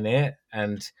buying it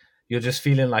and you're just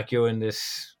feeling like you're in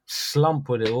this slump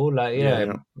with it all, like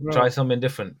try something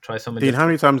different. Dean, how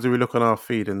many times do we look on our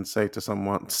feed and say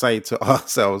to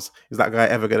ourselves, is that guy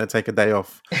ever going to take a day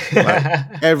off?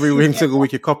 Like every single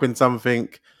week you're copying something,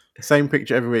 same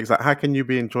picture every week. It's like, how can you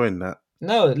be enjoying that?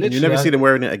 No, literally, and you never see them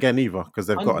wearing it again either because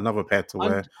they've got another pair to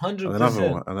wear, 100%.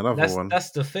 and another one.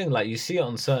 That's the thing. Like you see it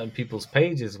on certain people's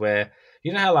pages where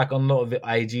you know how like on a lot of the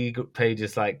IG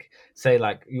pages, like say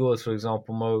like yours for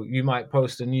example, Mo, you might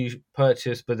post a new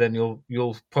purchase, but then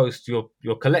you'll post your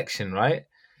collection, right?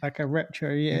 Like a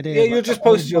retro, yeah, it Yeah, is. you'll Like just an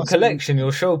old post your muscle. collection.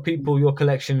 You'll show people your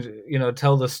collection. You know,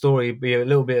 tell the story, be a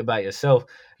little bit about yourself.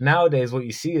 Nowadays, what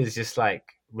you see is just like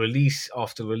release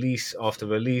after release after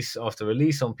release after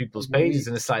release on people's pages,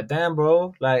 and it's like, damn,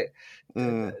 bro, like,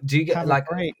 do you get Have a like,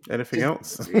 break. Anything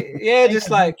else? yeah, Take just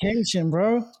a like, vacation,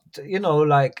 bro. you know,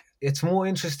 like it's more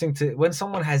interesting to when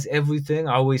someone has everything.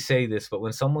 I always say this, but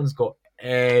when someone's got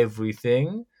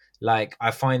everything, like I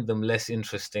find them less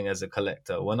interesting as a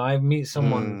collector. When I meet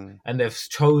someone and they've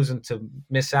chosen to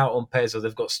miss out on pairs, or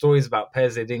they've got stories about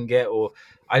pairs they didn't get, or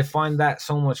I find that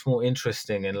so much more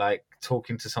interesting and like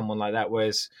talking to someone like that.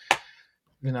 Whereas,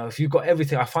 you know, if you've got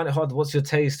everything, I find it hard. What's your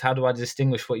taste? How do I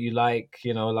distinguish what you like?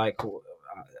 You know, like,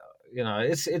 you know,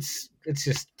 it's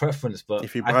just preference. But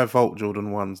If you buy Vault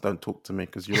Jordan 1s, don't talk to me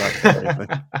because you like everything.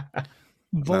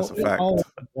 That's a fact.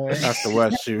 That's the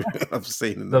worst shoe I've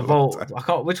seen in the a long Vault. time. I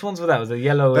can't. Which ones were that? Was the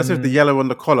yellow? That's and... with the yellow on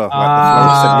the collar, like the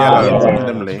fluorescent yellow,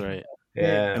 randomly. That's right.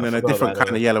 Yeah, And then a different kind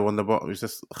of yellow on the bottom. It's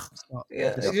just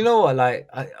yeah. You know what? Like,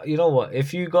 you know what?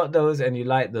 If you got those and you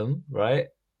like them, right,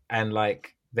 and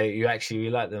like you actually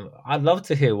really like them, I'd love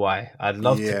to hear why. I'd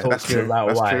love to talk that's to you true. about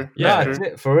That's why. true. Yeah, That's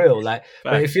that's it, for real. Like,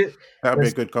 but if you that would be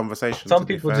a good conversation. some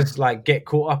people just like get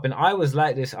caught up, and I was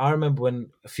like this. I remember when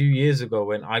a few years ago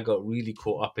when I got really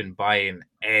caught up in buying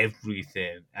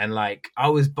everything, and like I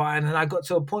was buying, and I got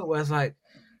to a point where I was like,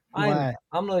 I'm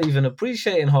not even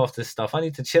appreciating half this stuff. I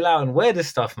need to chill out and wear this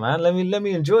stuff, man. Let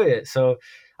me enjoy it. So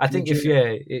I think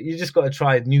you just got to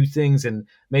try new things and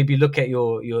maybe look at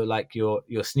your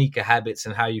sneaker habits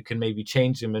and how you can maybe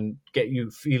change them and get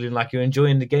you feeling like you're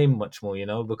enjoying the game much more. You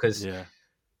know, because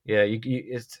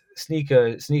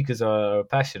sneakers are a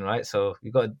passion, right? So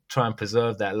you got to try and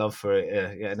preserve that love for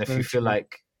it. And if you feel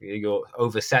like you're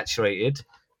oversaturated,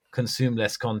 consume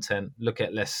less content, look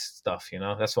at less stuff. You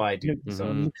know, that's what I do. Look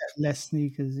at less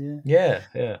sneakers. Yeah.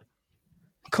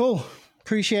 Cool.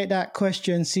 Appreciate that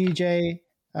question, CJ.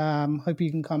 Hope you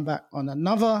can come back on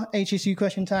another HSU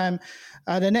question time.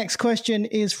 The next question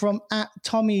is from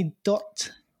 @Tommy.LFC.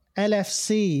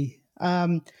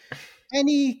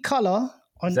 Any color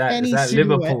on any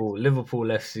silhouette? Liverpool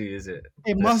FC, is it?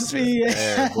 It must be.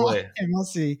 Boy. It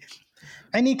must be.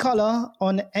 Any color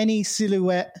on any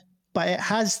silhouette, but it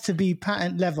has to be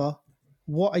patent leather.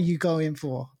 What are you going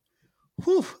for?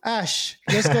 Whew, Ash,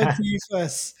 let's go to you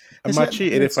first. Am I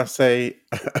cheating if I say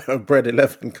a bread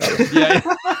 11 color? Yeah.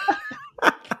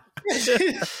 Is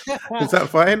that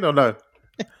fine or no?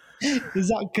 Is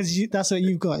that because that's what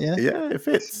you've got? Yeah. Yeah, it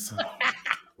fits.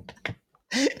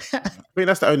 I mean,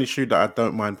 that's the only shoe that I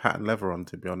don't mind patent leather on.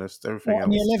 To be honest, everything else,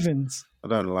 on the 11s. I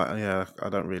don't like. Yeah, I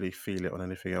don't really feel it on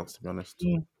anything else. To be honest.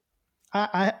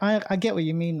 I get what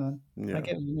you mean, man. Yeah. I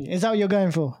get what you mean. Is that what you're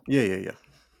going for? Yeah.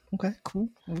 Okay, cool.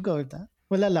 We'll go with that.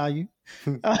 We'll allow you.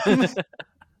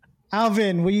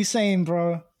 Alvin, what are you saying,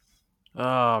 bro?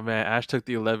 Oh man, Ash took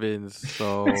the 11s.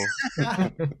 So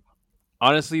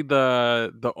honestly,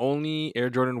 the only Air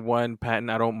Jordan 1 patent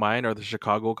I don't mind are the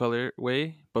Chicago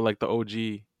colorway, but like the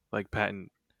OG like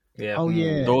patent. Yeah. Oh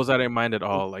yeah. Those I didn't mind at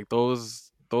all. Like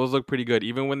those look pretty good.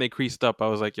 Even when they creased up, I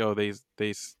was like, yo, they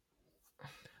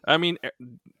I mean,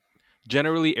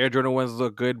 generally Air Jordan 1s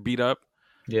look good beat up.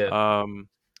 Yeah.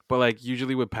 But like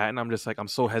usually with patent, I'm just like I'm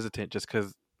so hesitant just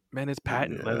because man, it's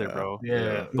patent leather, bro.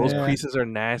 Yeah. Those creases are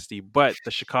nasty. But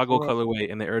the Chicago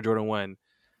colorway and the Air Jordan 1,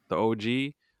 the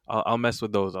OG, I'll mess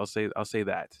with those. I'll say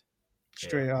that.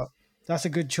 Straight up. That's a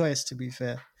good choice, to be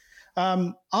fair.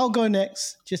 I'll go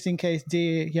next, just in case,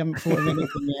 dear, you haven't thought of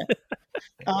anything yet.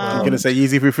 You're gonna say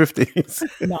Yeezy 350s?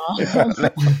 No.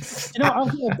 You know,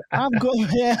 I've got a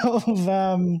pair of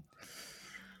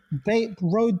Bape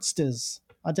Roadsters.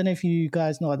 I don't know if you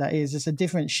guys know what that is. It's a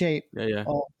different shape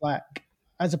of like,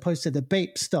 as opposed to the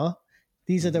Bape Star.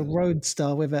 These are the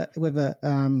Roadster with a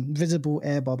visible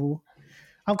air bubble.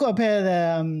 I've got a pair of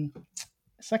the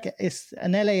it's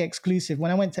an LA exclusive.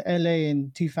 When I went to LA in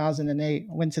 2008,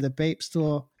 I went to the Bape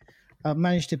store. I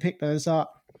managed to pick those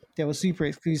up. They were super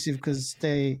exclusive because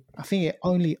I think it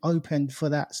only opened for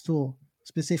that store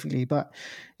specifically. But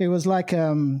it was like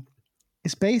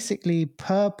it's basically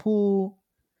purple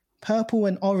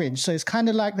and orange. So it's kind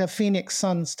of like the Phoenix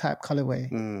Suns type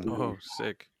colorway. Oh,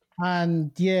 sick.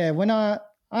 And yeah, when I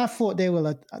thought they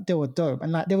were dope.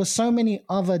 And like there were so many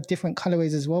other different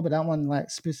colorways as well, but that one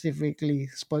like specifically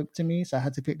spoke to me. So I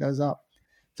had to pick those up.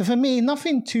 So for me,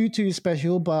 nothing too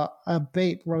special, but a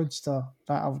Bape Roadster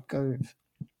that I would go with.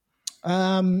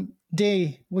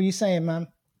 D, what are you saying, man?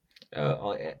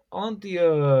 Aren't the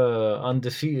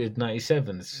undefeated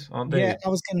 97s? Aren't Yeah, they? I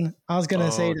was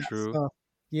gonna say Oh, that. true. So,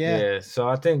 yeah, Yeah. So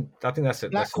I think that's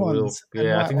black a real. ones and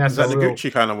Yeah, I white think Is that's ones. a that the real.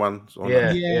 Gucci kind of ones or no?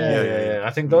 Yeah, yeah, Yeah. Yeah, yeah, yeah, yeah. yeah.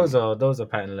 I think Mm. those are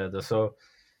patent leather. So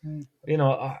Mm.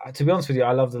 to be honest with you,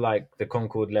 I love the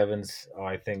Concord 11s.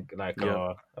 I think Yep.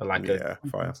 are like a Yeah,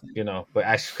 fire. but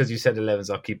actually because you said 11s,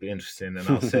 I'll keep it interesting, and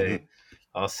I'll say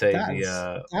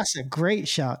That's a great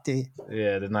shout, D.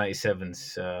 the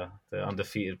 97s, the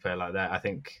undefeated pair like that. I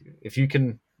think if you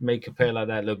can make a pair like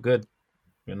that look good,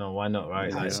 why not,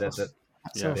 right? Like Yeah. that. That's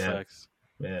Yeah, so Yeah, facts.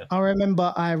 yeah, I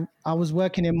remember I was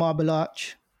working in Marble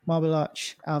Arch. Marble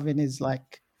Arch, Alvin, is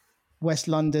like West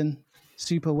London,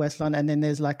 super West London, and then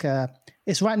there's like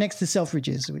it's right next to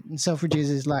Selfridges. And Selfridges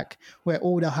is like where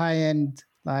all the high end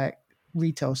like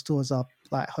retail stores are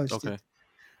like hosted. Okay.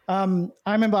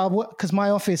 I remember because my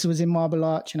office was in Marble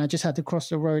Arch, and I just had to cross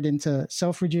the road into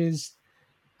Selfridges,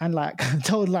 and like I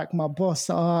told like my boss,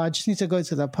 oh, I just need to go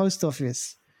to the post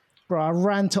office, bro. I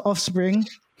ran to Offspring.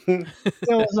 There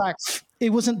was like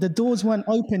the doors weren't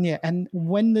open yet, and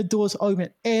when the doors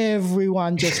opened,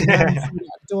 everyone just ran through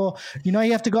that door. You know,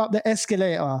 you have to go up the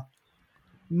escalator. yeah.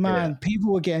 Man,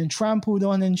 people were getting trampled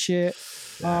on and shit.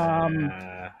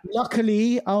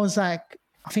 Luckily,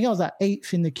 I think I was like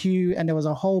eighth in the queue, and there was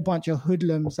a whole bunch of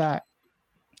hoodlums that,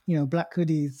 black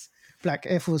hoodies, black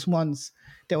Air Force Ones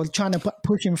that were trying to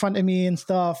push in front of me and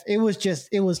stuff. It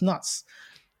was nuts.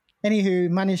 Anywho,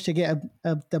 managed to get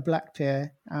the black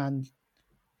pair, and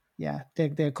yeah,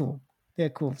 they're cool. They're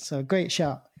cool. So great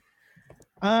shout.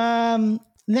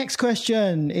 Next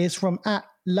question is from at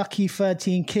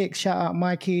Lucky13Kick. Shout out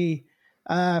Mikey.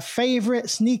 Favorite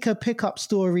sneaker pickup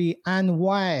story and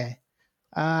why?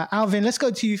 Alvin, let's go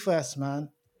to you first, man.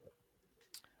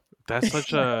 That's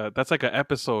like an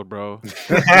episode, bro.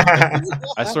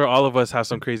 I swear all of us have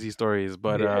some crazy stories,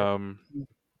 but Yeah.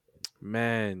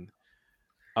 man,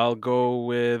 I'll go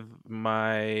with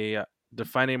my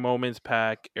defining moments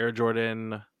pack Air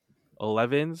Jordan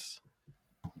 11s.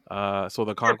 So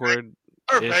the Concord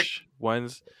ish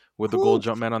ones with the gold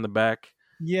Jumpman on the back.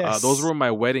 Those Yes. were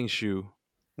my wedding shoe.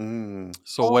 Mm.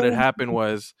 So what had happened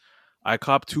was I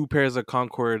copped 2 pairs of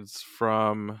Concords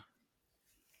from,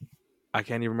 I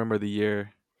can't even remember the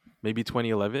year, maybe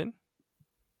 2011,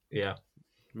 Yeah.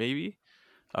 maybe.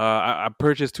 I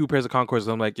purchased 2 pairs of Concords.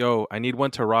 I'm like, yo, I need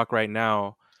one to rock right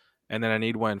now, and then I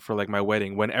need one for like my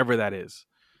wedding, whenever that is.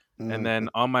 And then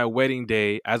on my wedding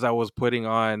day, as I was putting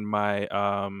on my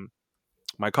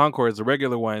Concords, the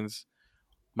regular ones,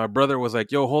 my brother was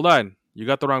like, yo, hold on, you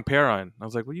got the wrong pair on. I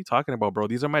was like, what are you talking about, bro?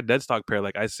 These are my dead stock pair.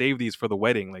 Like, I saved these for the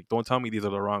wedding. Like, don't tell me these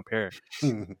are the wrong pair.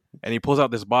 And he pulls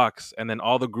out this box, and then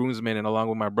all the groomsmen and along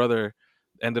with my brother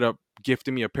ended up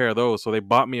gifting me a pair of those. So they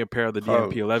bought me a pair of the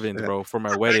DMP 11s, bro, for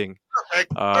my wedding.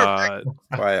 Fire.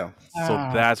 So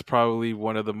that's probably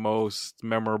one of the most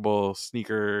memorable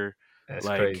sneaker That's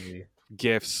like crazy.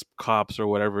 gifts, cops, or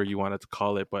whatever you wanted to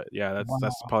call it. But yeah,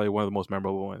 that's probably one of the most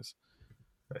memorable ones.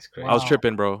 That's crazy. I was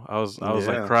tripping, bro. I was like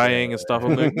Yeah. crying and stuff.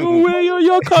 I'm like, no way, yo,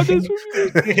 y'all caught this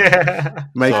for me. Yeah.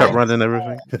 Makeup running,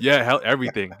 everything. Yeah, hell,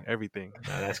 everything.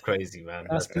 Nah, that's crazy, man.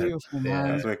 That's beautiful, man.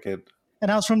 That's wicked. And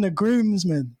that was from the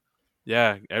groomsmen.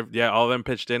 Yeah, all of them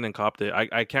pitched in and copped it.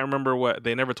 I can't remember what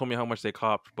they never told me how much they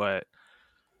copped, but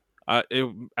at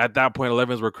that point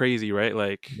 11s were crazy, right?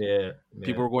 Like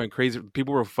people were going crazy.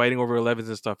 People were fighting over 11s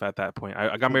and stuff at that point.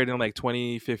 I got married in like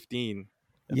 2015.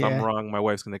 If I'm wrong, my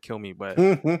wife's gonna kill me. But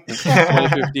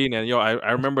 2015, and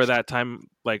I remember that time.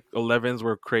 Like 11s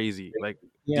were crazy. Like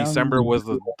December was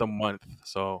the month.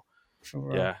 So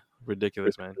yeah,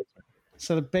 ridiculous, man.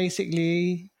 So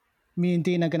basically, me and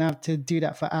Dean are gonna have to do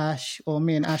that for Ash, or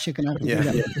me and Ash are gonna have to do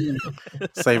that for Dean.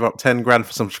 Save up 10 grand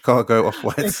for some Chicago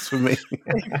off-whites for me.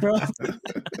 Bro.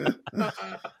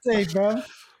 Say, bro.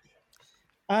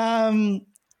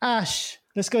 Ash,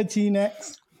 let's go to you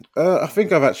next. I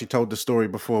think I've actually told the story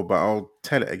before, but I'll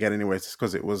tell it again anyway, just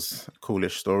because it was a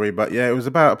coolish story. But yeah, it was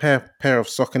about a pair of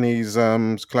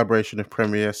Saucony's collaboration with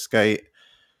Premier Skate.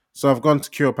 So I've gone to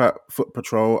queue up at Foot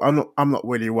Patrol. I'm not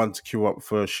really one to queue up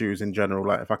for shoes in general.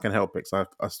 Like if I can help it, because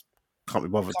I can't be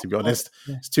bothered, to be honest.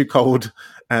 Yeah. It's too cold,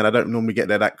 and I don't normally get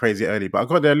there that crazy early. But I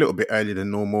got there a little bit earlier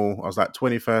than normal. I was like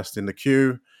 21st in the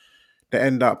queue. They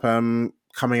end up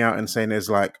coming out and saying there's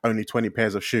like only 20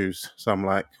 pairs of shoes. So I'm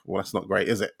like, well, that's not great,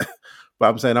 is it? But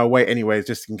I'm saying I'll wait anyways,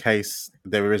 just in case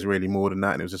there is really more than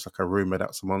that. And it was just like a rumor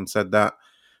that someone said that.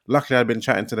 Luckily, I'd been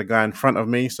chatting to the guy in front of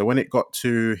me. So when it got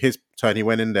to his turn, he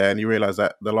went in there and he realized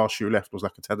that the last shoe left was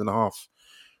like a 10.5,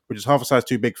 which is half a size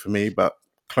too big for me, but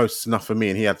close enough for me.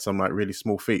 And he had some like really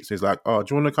small feet. So he's like, oh,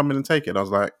 do you want to come in and take it? And I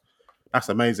was like, That's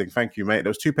amazing. Thank you, mate. There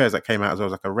was 2 pairs that came out as well,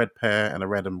 like a red pair and a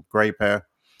red and grey pair.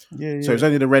 Yeah, So it's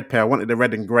only the red pair. I wanted the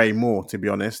red and grey more, to be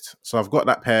honest. So I've got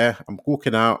that pair. I'm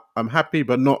walking out. I'm happy,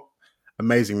 but not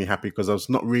amazingly happy because it's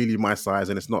not really my size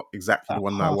and it's not exactly the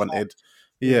one that I wanted.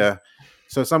 Yeah.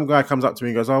 So some guy comes up to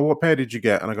me and goes, "Oh, what pair did you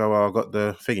get?" And I go, "Well, I got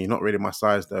the thingy, not really my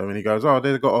size though." And he goes, "Oh,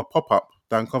 they've got a pop-up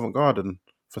down Covent Garden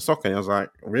for soccer." And I was like,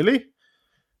 "Really?"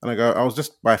 And I go, "I was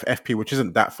just by FP, which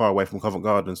isn't that far away from Covent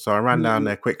Garden." So I ran down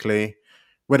there quickly,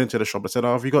 went into the shop and said,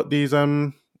 "Oh, have you got these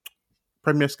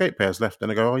Premier skate pairs left?"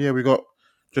 And I go, "Oh yeah, we got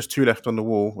just 2 left on the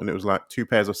wall." And it was like 2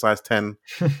 pairs of size 10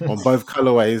 on both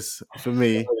colorways for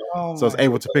me. Oh So I was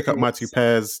able to pick up my goodness. 2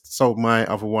 pairs, sold my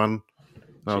other one.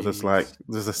 And I was just Jeez. like,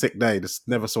 this is a sick day. Just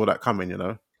never saw that coming, you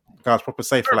know. The guy was proper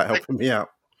safe for like helping me out.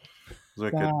 It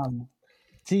was wicked.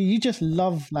 See, you just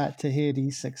love like to hear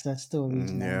these success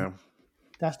stories, man. Yeah.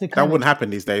 That's the That kind wouldn't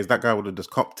happen these days. That guy would have just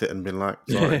copped it and been like,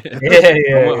 sorry.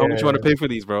 How much you want to pay for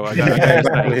these, bro? I got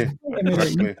Exactly. Wait a minute, you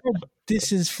Exactly. said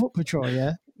this is Foot Patrol,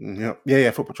 yeah? Yeah,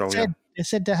 Foot Patrol, yeah. They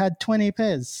said they had 20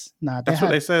 pairs. Nah, That's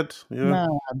what they said. Yeah, Nah,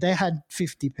 they had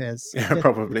 50 pairs. yeah,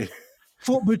 probably.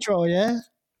 Foot Patrol, yeah?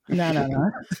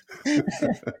 No.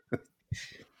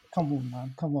 Come on,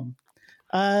 man. Come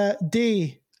on.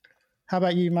 D, how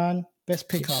about you, man? Best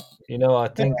pickup. You know, I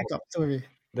Best think pickup story.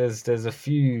 there's a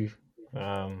few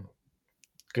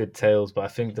good tales, but I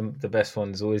think the best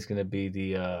one is always going to be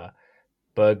the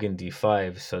Burgundy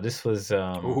 5. So this was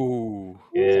Ooh.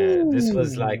 this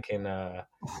was like in it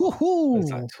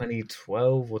was like Woohoo!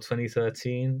 2012 or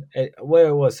 2013, where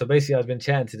it was. So basically, I've been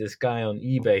chatting to this guy on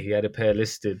eBay. He had a pair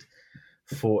listed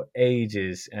for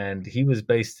ages, and he was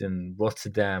based in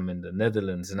Rotterdam in the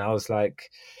Netherlands. And I was like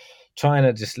trying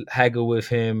to just haggle with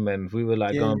him, and we were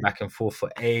like going back and forth for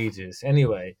ages.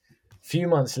 Anyway, a few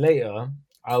months later,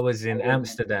 I was in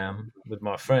Amsterdam with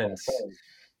my friends,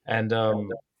 and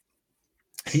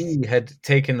he had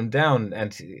taken them down.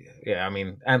 And yeah, I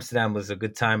mean, Amsterdam was a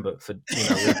good time, but for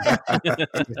we're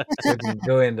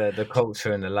enjoying the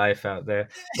culture and the life out there.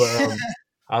 But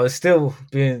I was still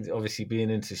being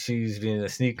into shoes, being a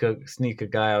sneaker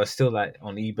guy. I was still like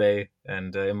on eBay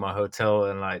and in my hotel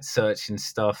and like searching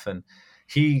stuff, and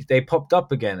they popped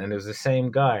up again, and it was the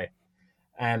same guy.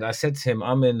 And I said to him,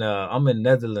 I'm in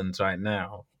Netherlands right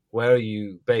now. Where are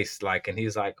you based? Like, and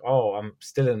he's like, "Oh, I'm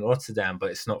still in Rotterdam,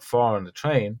 but it's not far on the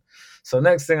train." So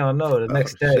next thing I know, the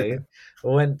next day, I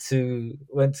went to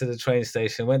the train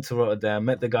station, went to Rotterdam,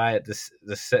 met the guy at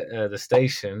the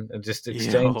station, and just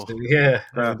exchanged it. Yeah,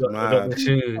 I got the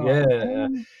shoe.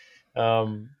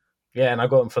 Yeah, and I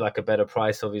got him for like a better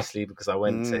price, obviously, because I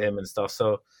went to him and stuff.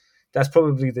 So that's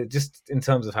probably just in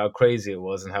terms of how crazy it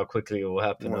was and how quickly it will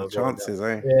happen. What chances,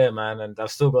 eh? Yeah, man, and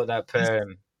I've still got that pair,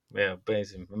 and yeah,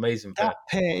 amazing pair. That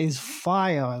pair is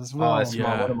fire as well. Oh, it's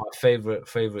one of my favorite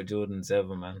Jordans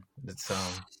ever, man. It's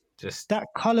just that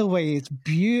colorway is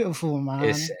beautiful, man.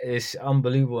 It's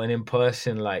unbelievable, and in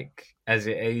person, like as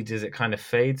it ages, it kind of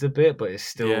fades a bit, but it's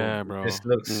still bro. It just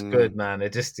looks good, man.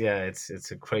 It just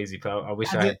it's a crazy pair. I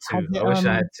wish I had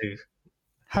two.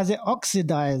 Has it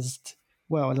oxidized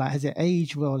well? Like, has it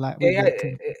aged well? Like,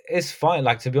 it's fine.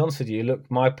 Like, to be honest with you,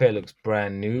 my pair looks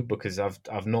brand new because I've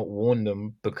not worn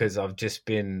them because I've just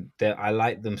been there. I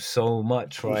like them so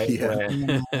much, right?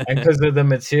 And because of the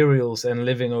materials and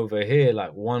living over here,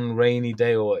 like one rainy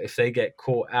day or if they get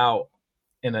caught out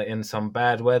in some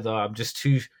bad weather, I'm just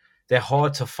too. They're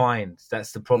hard to find.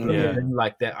 That's the problem. Yeah.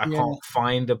 Like that, I can't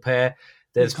find a pair.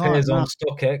 There's pairs on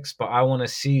StockX, but I want to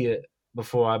see it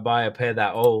before I buy a pair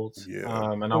that old.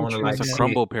 And I want to like it's a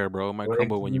crumble pair, bro. It might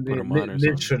crumble when you put them on. Or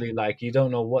literally, something. like you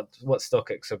don't know what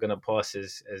StockX are gonna pass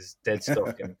as dead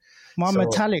stock. And my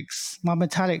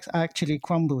metallics actually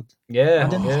crumbled. Yeah,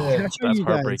 that's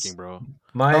heartbreaking, bro.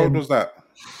 How old was that?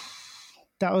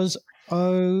 That was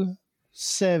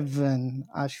 07,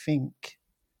 I think.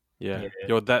 Yeah.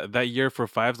 Yo, that year for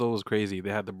fives, though, was crazy. They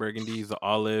had the burgundies, the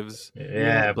olives,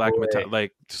 black metal,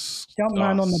 like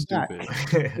Jumpman on the back.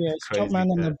 Yeah, Jumpman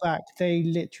on the back. They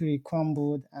literally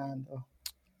crumbled, and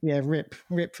rip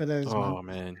for those. Oh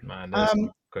man, that's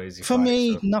crazy. For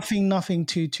me, nothing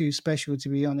too special, to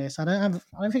be honest. I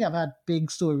don't think I've had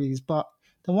big stories, but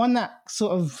the one that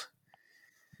sort of.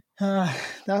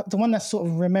 The one that's sort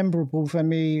of rememberable for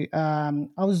me, I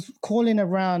was calling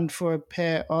around for a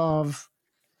pair of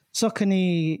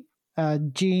Saucony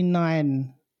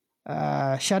G9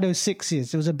 Shadow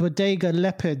 6s. It was a Bodega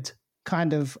Leopard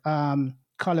kind of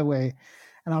colorway.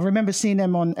 And I remember seeing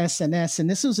them on SNS. And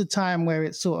this was a time where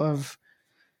it's sort of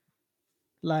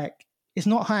like, it's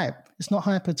not hype. It's not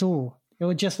hype at all. It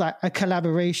was just like a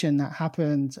collaboration that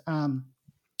happened.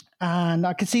 And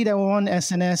I could see they were on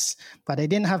SNS, but they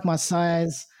didn't have my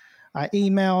size. I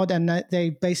emailed, and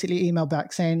they basically emailed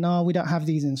back saying, no, we don't have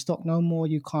these in stock no more.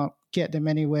 You can't get them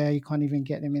anywhere. You can't even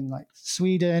get them in like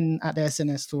Sweden at the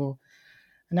SNS store.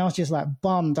 And I was just like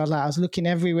bummed. I was looking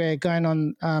everywhere, going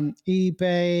on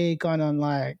eBay, going on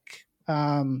like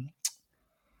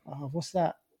what's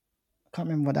that? I can't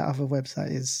remember what that other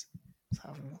website is.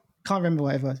 Can't remember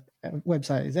whatever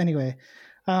website it is. Anyway,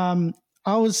 I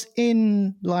was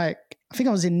in I think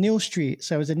I was in Neal Street.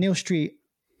 So it was a Neal Street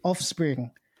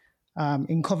Offspring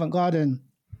in Covent Garden.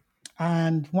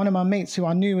 And one of my mates who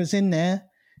I knew was in there,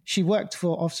 she worked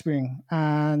for Offspring.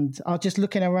 And I was just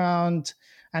looking around.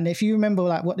 And if you remember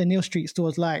like what the Neal Street store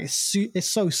is like, it's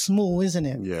so small, isn't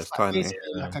it? Yeah, it's like tiny.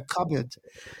 like a cupboard.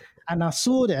 And I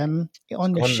saw them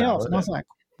on the shelf, and I was like,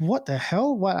 what the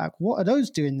hell? What are those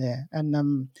doing there?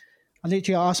 And I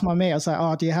literally asked my mate, I was like,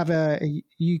 oh, do you have a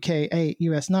UK 8,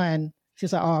 US 9?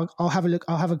 She's like, oh, I'll have a look.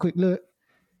 I'll have a quick look.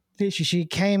 Literally, she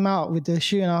came out with the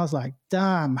shoe, and I was like,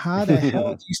 damn, how the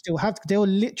hell do you still have? They were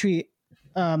literally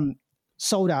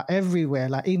sold out everywhere.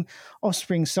 Like even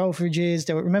Offspring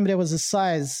Selfridges. Remember there was a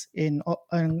size in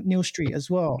Neal Street as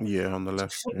well. Yeah, on the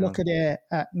left. Foot Locker there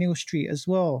at Neal Street as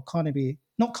well. Covent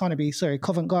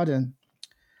Garden.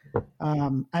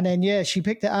 And then she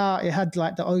picked it out. It had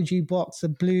like the OG box, the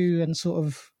blue and sort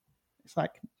of it's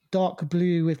like dark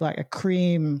blue with like a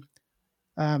cream,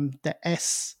 the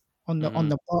S on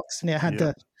the box, and it had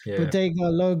the Bodega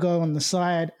logo on the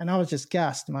side. And I was just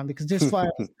gassed, man, because this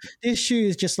shoe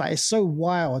is just like, it's so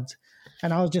wild.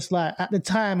 And I was just like, at the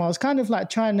time, I was kind of like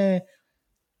trying to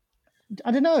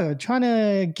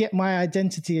get my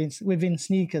identity within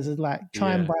sneakers, as like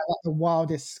try and buy like the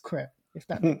wildest crap, if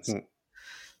that makes sense.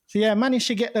 So yeah, I managed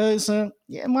to get those. Man,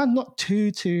 not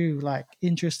too like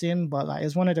interesting, but like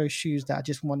it's one of those shoes that I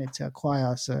just wanted to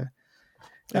acquire. So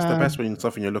it's the best when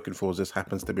something you're looking for just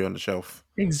happens to be on the shelf.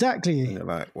 Exactly. And you're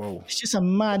like, whoa. It's just a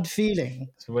mad feeling.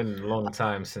 It's been a long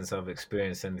time since I've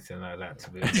experienced anything like that,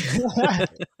 to be honest.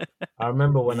 I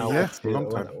remember when I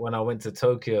went to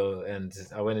Tokyo and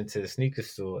I went into the sneaker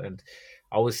store, and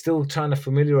I was still trying to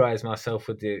familiarize myself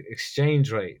with the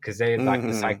exchange rate, because they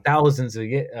it's like thousands of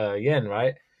yen,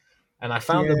 right? And I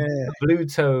found the Blue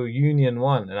Toe Union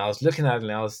one, and I was looking at it,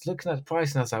 and I was looking at the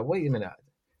price, and I was like, wait a minute,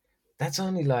 that's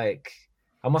only like,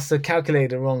 I must have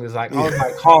calculated it wrong. It's like, I was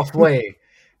like halfway.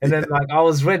 And then like I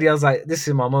was ready. I was like, this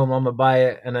is my mom, I'm gonna buy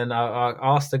it. And then I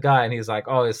asked the guy, and he was like,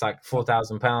 oh, it's like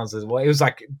 £4,000 as well. It was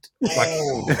like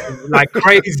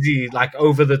crazy, like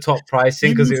over the top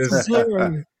pricing, because it was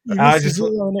I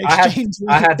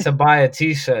had to buy a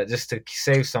t-shirt just to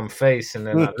save some face, and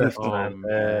then I left,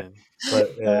 man.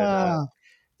 But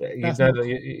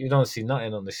you don't see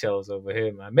nothing on the shelves over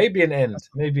here, man. Maybe an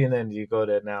end you go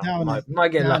there now.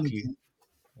 Might get lucky.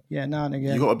 Yeah, now and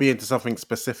again. You got to be into something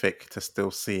specific to still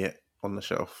see it on the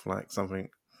shelf, like something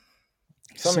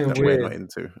weird, we're not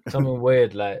into. Something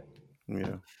weird, like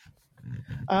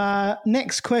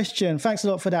Next question. Thanks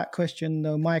a lot for that question,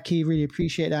 though, Mikey. Really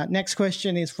appreciate that. Next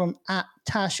question is from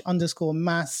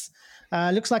 @Tash_Mass.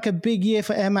 Looks like a big year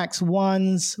for Air Max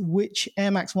 1s. Which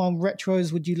Air Max 1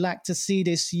 retros would you like to see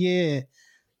this year?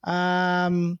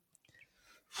 I'll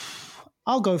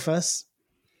go first.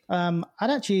 I'd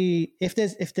actually, if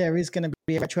there is going to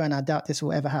be a retro, and I doubt this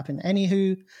will ever happen.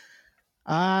 Anywho,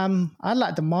 I'd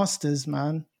like the Masters,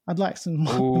 man. I'd like some.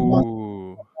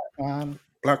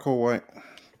 Black or white?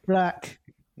 Black.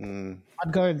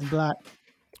 I'd go with black.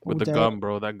 With the gum,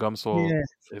 bro. That gum sole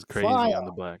is crazy on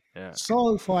the black. Yeah.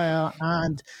 So fire.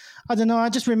 And I don't know, I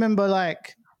just remember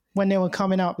like when they were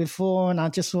coming out before, and I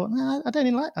just thought, I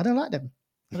don't like them.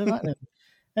 I don't like them.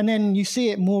 And then you see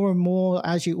it more and more,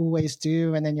 as you always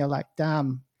do, and then you're like,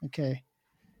 damn, okay.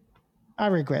 I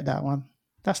regret that one.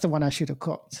 That's the one I should have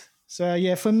copped. So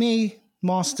yeah, for me,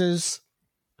 Masters.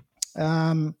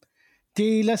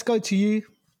 D, let's go to you.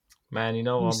 Man, you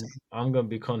know, I'm going to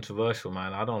be controversial,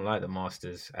 man. I don't like the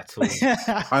Masters at all.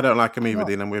 I don't like them either,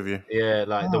 Dean. I'm with you. Yeah,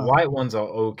 like the white ones are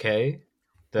okay.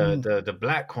 The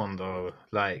black one, though,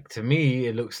 like to me,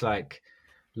 it looks like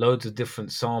loads of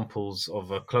different samples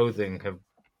of clothing have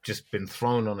just been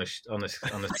thrown on a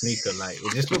sneaker. Like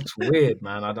it just looks weird,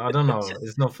 man. I don't know.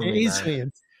 It's not for me. It is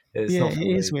weird. It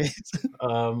is weird.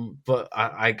 But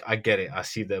I get it. I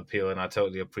see the appeal, and I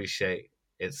totally appreciate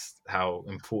how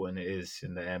important it is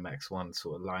in the Air Max 1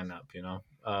 sort of lineup, you know.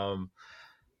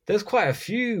 There's quite a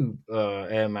few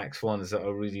Air Max 1s that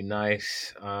are really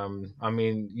nice. I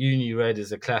mean, Uni Red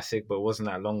is a classic, but wasn't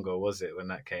that long ago, was it, when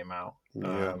that came out?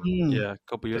 Yeah, a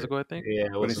couple years ago, I think. Yeah,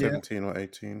 2017 or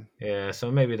 18. Yeah,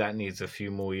 so maybe that needs a few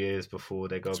more years before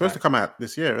they go. It's supposed to come out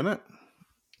this year, isn't it?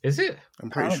 Is it? I'm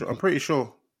pretty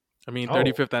sure. I mean, Oh,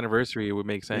 35th anniversary, it would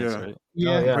make sense, Yeah. right? oh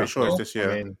Yeah. yeah. Pretty sure it's Well, this I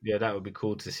year. mean, yeah, that would be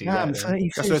cool to see Damn, that. Then.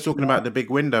 35th. That's what they're talking about, the big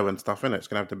window and stuff, innit? It's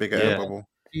going to have the big air Yeah. bubble.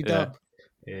 Dub.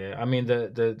 Yeah, I mean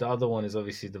the other one is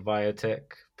obviously the Viotech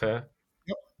pair.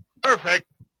 Yep. Perfect.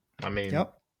 I mean,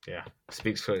 Yep. yeah,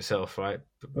 speaks for itself, right?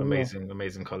 For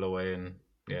Amazing colorway, and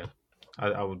yeah,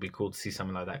 I would be cool to see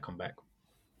something like that come back.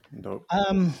 Dope.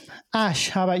 Ash,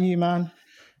 how about you, man?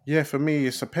 Yeah, for me,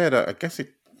 it's a pair that I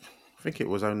think it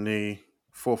was only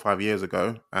 4 or 5 years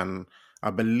ago, and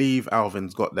I believe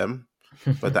Alvin's got them.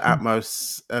 But the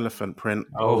Atmos elephant print,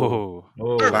 Oh,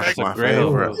 that's my grail.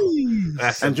 favorite.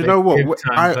 That's And a you know big what?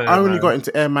 time I pair, only man. got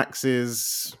into Air Max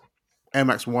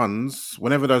 1s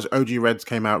whenever those OG Reds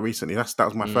came out recently. That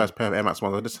was my first pair of Air Max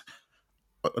 1s.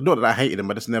 Not that I hated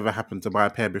them, I just never happened to buy a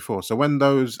pair before. So when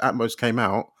those Atmos came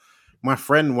out, my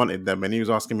friend wanted them and he was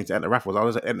asking me to enter raffles. I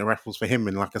was entering raffles for him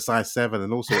in like a size 7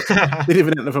 and all sorts. Didn't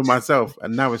even enter for myself.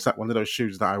 And now it's like one of those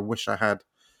shoes that I wish I had.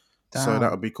 So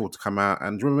that would be cool to come out.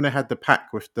 And do you remember when they had the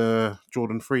pack with the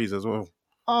Jordan 3s as well?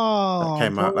 That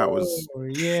came out. That'd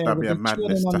be a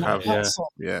madness to have.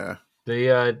 Yeah.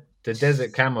 The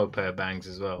desert camo pair bangs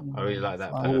as well. I really like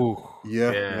that pair.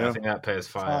 Yeah. I think that pair is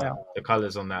fire. The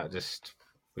colors on that just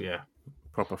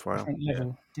proper fire.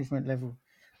 Different level.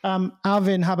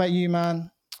 Alvin, how about you,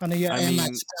 man? I know you're Air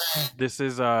Max guy. This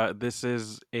is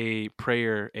a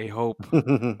prayer, a hope.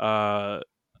 With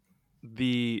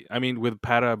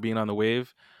Pata being on the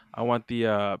wave, I want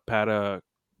the Pata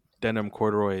denim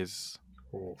corduroys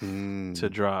to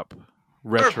drop.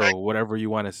 Retro, whatever you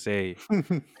want to say.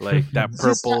 Like that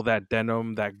purple, that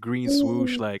denim, that green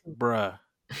swoosh, like bruh.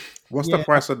 What's the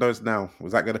price of those now?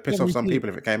 Was that going to piss off some people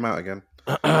if it came out again?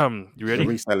 You ready?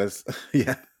 The resellers.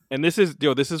 Yeah. And this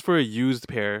is for a used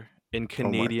pair in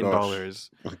Canadian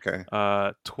dollars. Okay.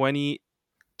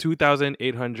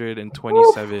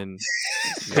 2,827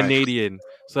 Canadian.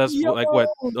 So that's like what,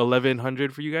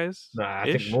 1,100 for you guys? Nah,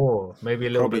 I think more. Maybe a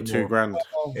little Probably bit more.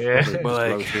 $2,000. Yeah,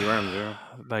 but like $2,000. Yeah.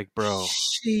 Like, bro,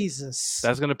 Jesus,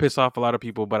 that's gonna piss off a lot of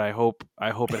people. But I hope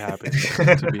it happens.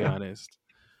 To be honest.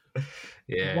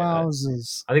 Yeah.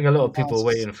 Wowzers. I think a lot of people are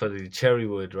waiting for the cherry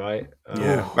wood, right?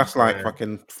 That's like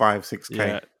fucking 5-6K.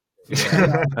 Yeah.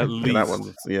 At least that one,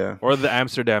 or the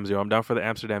Amsterdams, yo. I'm down for the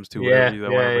Amsterdams too.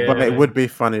 But it would be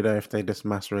funny though if they just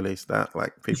mass released that.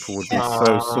 Like people would be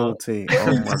so salty.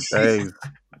 Oh my days!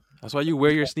 That's why you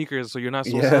wear your sneakers so you're not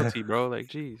so salty, bro. Like,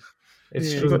 geez,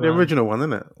 it's true. You got the original one,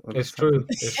 isn't it? It's true.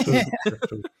 It's true.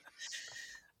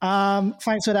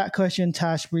 Thanks for that question,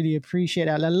 Tash. Really appreciate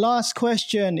that. The last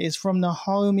question is from the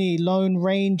homie Lone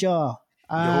Ranger.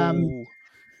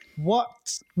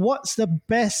 What's the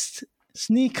best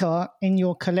sneaker in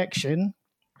your collection?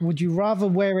 Would you rather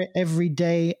wear it every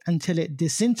day until it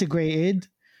disintegrated,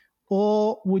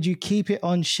 or would you keep it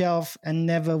on shelf and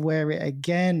never wear it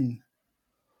again?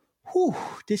 Whew,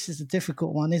 this is a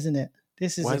difficult one, isn't it?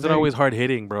 Why is it always hard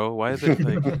hitting, bro? Why is it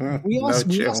like we ask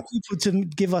people to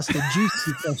give us the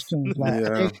juicy questions?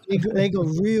 Like they go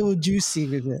real juicy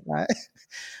with it. Like,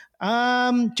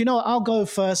 do you know what? I'll go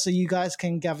first so you guys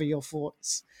can gather your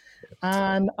thoughts.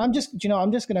 And I'm just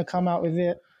gonna come out with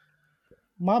it.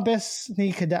 My best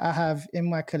sneaker that I have in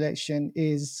my collection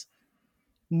is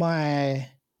I'm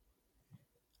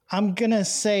gonna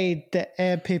say the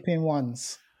Air Pippin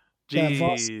ones. The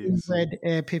varsity red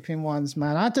Air Pippin ones,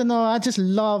 man. I don't know. I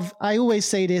always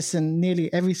say this in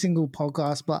nearly every single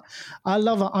podcast, but I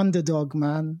love an underdog,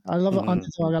 man. I love an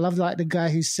underdog. I love like the guy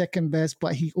who's second best,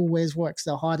 but he always works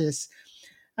the hardest.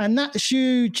 And that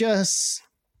shoe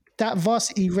that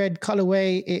varsity red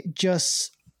colorway, it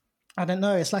just, I don't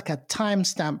know, it's like a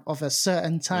timestamp of a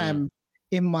certain time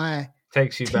in my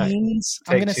takes you teens.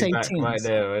 Back. I'm going to say back teens. Right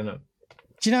there, isn't it?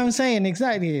 Do you know what I'm saying?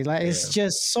 Exactly. Like, it's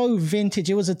just so vintage.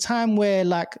 It was a time where,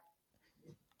 like,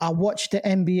 I watched the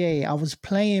NBA. I was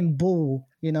playing ball,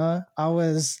 you know. I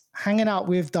was hanging out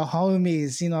with the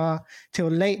homies, you know, till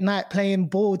late night playing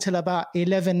ball till about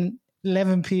 11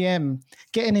 p.m.,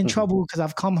 getting in trouble because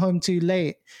I've come home too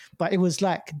late. But it was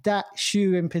like that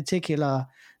shoe in particular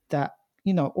that,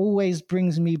 you know, always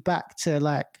brings me back to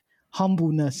like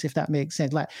humbleness, if that makes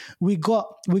sense. Like we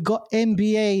got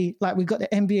NBA, like we got the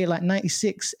NBA like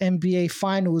 96 NBA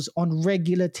finals on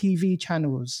regular TV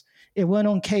channels. It weren't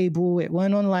on cable. It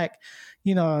weren't on like,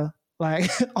 you know,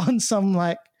 like on some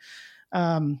like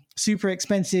super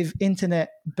expensive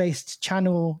internet-based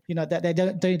channel, you know,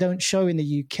 that they don't show in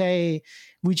the UK.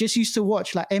 We just used to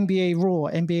watch like NBA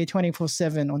Raw, NBA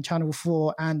 24/7 on Channel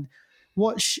 4, and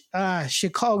watch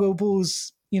Chicago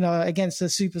Bulls, you know, against the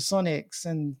Supersonics.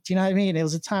 And do you know what I mean? It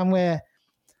was a time where,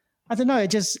 I don't know,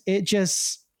 it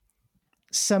just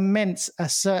cements a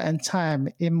certain time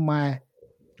in my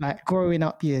like growing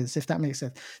up years, if that makes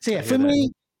sense. So yeah, I for hear that.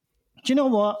 me, do you know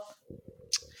what?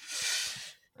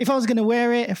 If I was gonna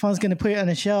wear it, if I was gonna put it on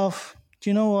a shelf, do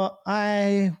you know what?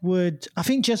 I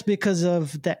think just because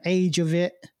of the age of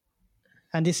it,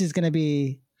 and this is gonna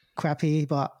be crappy,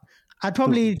 but I'd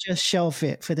probably just shelf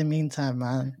it for the meantime,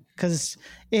 man. Because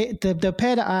the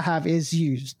pair that I have is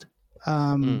used.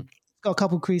 It's got a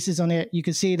couple creases on it. You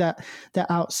can see that the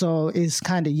outsole is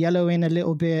kind of yellowing a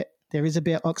little bit. There is a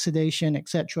bit of oxidation,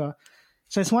 etc.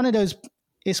 So it's one of those.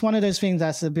 It's one of those things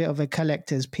that's a bit of a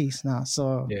collector's piece now.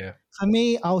 So Yeah. for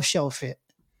me, I'll shelf it.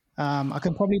 I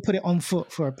can probably put it on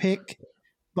foot for a pick,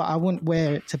 but I wouldn't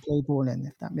wear it to play ball in,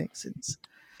 if that makes sense.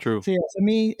 True. So yeah, for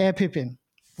me, Air Pippin,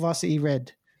 Varsity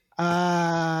Red.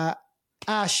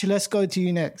 Ash, let's go to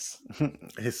you next.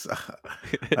 It's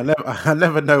I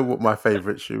never know what my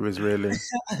favorite shoe is really.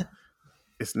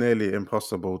 It's nearly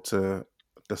impossible to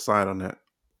decide on it.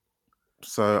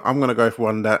 So I'm gonna go for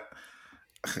one that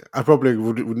I probably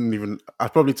wouldn't even. I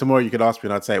probably tomorrow you could ask me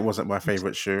and I'd say it wasn't my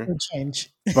favorite shoe. Good change.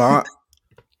 But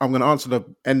I'm gonna answer the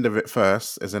end of it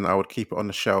first, as in I would keep it on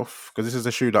the shelf because this is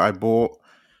a shoe that I bought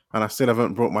and I still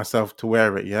haven't brought myself to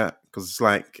wear it yet because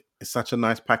it's such a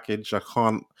nice package.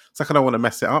 It's like I don't want to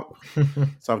mess it up,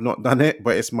 so I've not done it.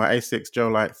 But it's my A6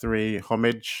 Gel Light 3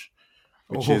 Homage,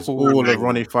 which is all of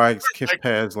Ronnie Fike's Kith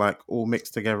pairs, like all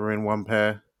mixed together in one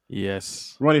pair.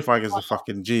 Yes. Ronnie Fike is a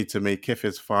fucking G to me. Kith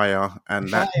is fire, and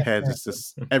that Fire, pair yeah. is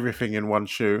just everything in one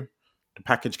shoe. The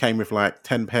package came with like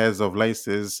 10 pairs of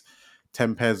laces,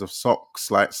 10 pairs of socks,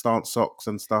 like stance socks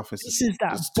and stuff. It's This is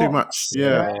that it's too much. box.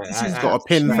 Yeah. This is It's got a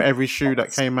pin for every shoe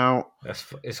that came out. It's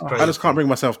crazy. I just can't bring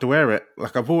myself to wear it.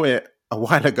 Like I bought it a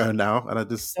while ago now, and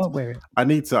Don't wear it. I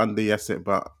need to unds it,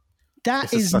 but That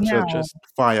it's is just such now. a just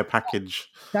fire package.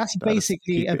 That's that I just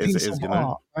basically keep a it as it piece is, of you know?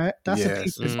 art, right? That's Yeah, a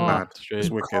piece it's of mad. art. It's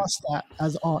You wicked. class that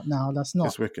as art now. That's not.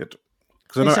 It's wicked.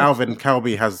 Because I know It's a- Alvin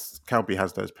Calby has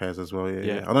those pairs as well.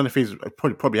 Yeah. I don't know if he's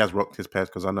probably has rocked his pairs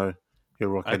because I know he'll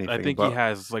rock anything. I think but he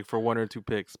has like for 1 or 2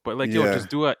 picks. But like Yeah. just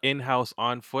do a in-house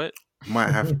on foot.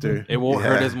 might have to. It won't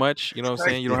hurt as much. You know what I'm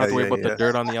saying? You don't have to worry about the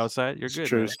dirt on the outside. You're It's good.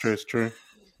 true. man. It's true. It's true.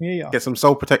 Yeah. Get some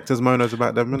soul protectors, monos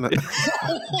about them, innit?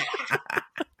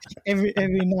 Every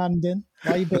now and then.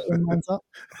 Why you beating man's up?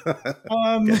 Get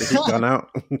the heat gun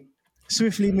out.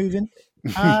 Swiftly moving.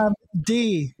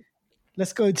 D,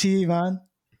 let's go to you, man.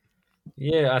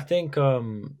 Yeah, I think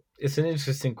it's an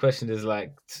interesting question. There's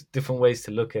like different ways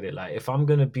to look at it. Like if I'm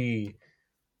gonna be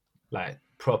like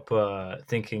proper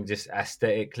thinking just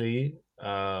aesthetically,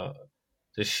 the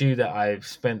shoe that I've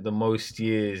spent the most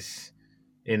years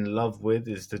in love with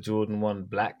is the Jordan 1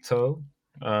 Black Toe.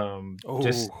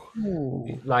 Just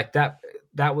like that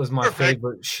was my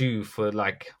favorite shoe for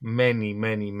like many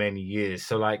years.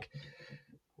 So like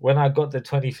when I got the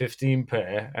 2015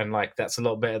 pair, and like that's a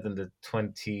lot better than the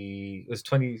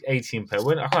 2018 pair.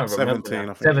 When I can't remember 17, now.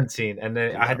 I think. 17, and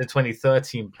then I had the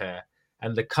 2013 pair,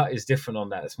 and the cut is different on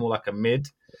that. It's more like a mid.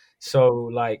 So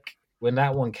like when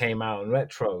that one came out in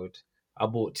retroed, I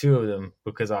bought 2 of them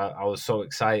because I was so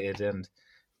excited, and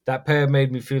that pair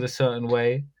made me feel a certain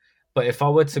way. But if I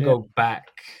were to go back,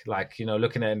 like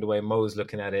looking at it in the way Mo's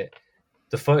looking at it,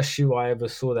 the first shoe I ever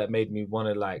saw that made me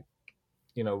want to like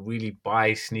really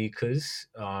buy sneakers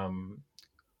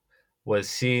was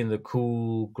seeing the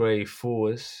cool grey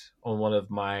 4s on one of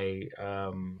my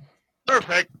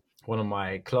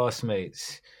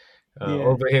classmates.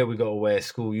 Over here we got to wear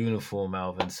school uniform,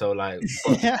 Alvin. So like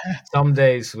some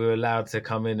days we're allowed to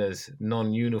come in as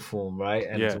non-uniform, right?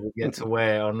 And we get to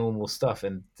wear our normal stuff.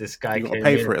 And this guy You got to came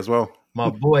pay in, for it as well. my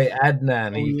boy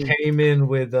Adnan, he came in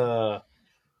with the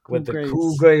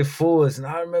cool grey 4s, and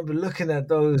I remember looking at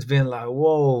those being like,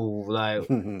 whoa, like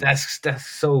that's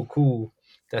so cool.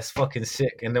 That's fucking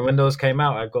sick. And then when those came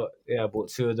out, I bought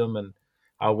 2 of them, and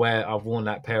I've worn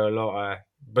that pair a lot.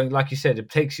 But like you said, it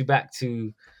takes you back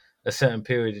to a certain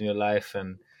period in your life,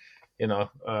 and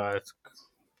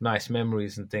nice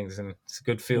memories and things, and it's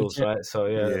good feels, right? So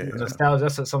nostalgia.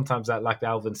 That's what sometimes that, like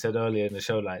Alvin said earlier in the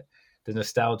show, like the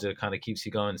nostalgia kind of keeps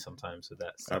you going sometimes with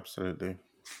that stuff. Absolutely.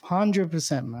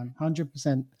 100%, man.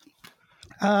 100%.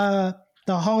 The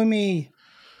homie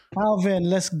Alvin,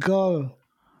 let's go.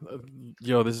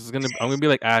 Yo, I'm gonna be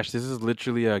like Ash. This is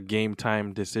literally a game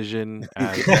time decision.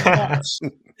 As,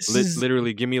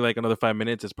 literally, give me like another 5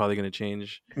 minutes. It's probably gonna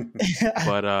change.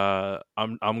 But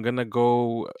I'm gonna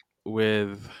go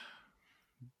with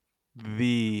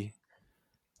the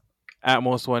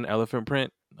Atmos 1 elephant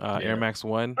print, Air Max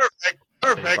 1.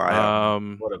 Perfect.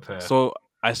 What a pair. So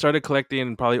I started collecting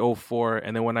in probably 04,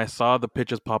 and then when I saw the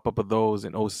pictures pop up of those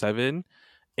in 07,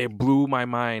 it blew my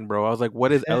mind, bro. I was like,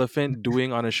 what is Elephant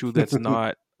doing on a shoe that's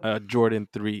not a Jordan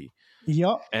 3?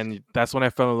 Yup. and that's when I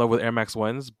fell in love with Air Max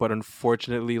 1s. But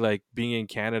unfortunately, like being in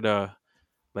Canada,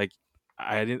 like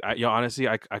I didn't. Honestly,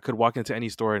 I could walk into any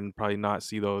store and probably not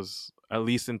see those. At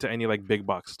least into any like big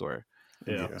box store.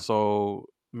 Yeah. So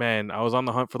man, I was on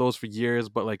the hunt for those for years,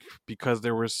 but like because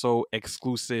they were so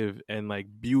exclusive and like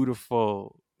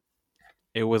beautiful,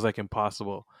 it was like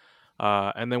impossible.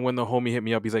 And then when the homie hit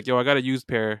me up, he's like, "Yo, I got a used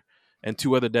pair and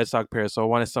 2 other dead stock pairs, so I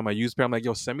want to sell my used pair." I'm like,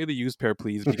 "Yo, send me the used pair,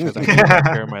 please, because I need that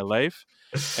pair in my life."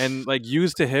 And like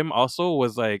used to him also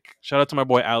was like, shout out to my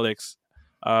boy Alex.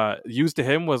 Used to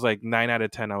him was like 9 out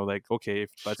of 10. I was like, okay, if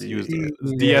that's used.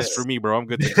 It's DS for me, bro. I'm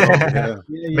good to go.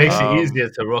 Makes it easier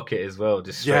to rock it as well.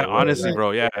 Just straight away, honestly, like,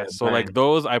 bro. Yeah. So bang. like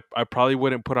those, I probably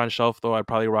wouldn't put on shelf though. I'd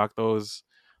probably rock those.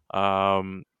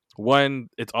 One,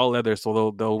 it's all leather,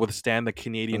 so they'll withstand the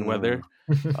Canadian weather.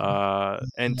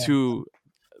 And two,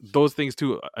 those things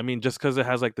too. I mean, just because it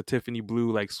has like the Tiffany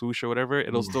blue like swoosh or whatever,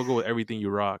 it'll still go with everything you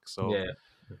rock. So Yeah,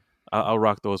 I'll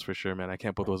rock those for sure, man. I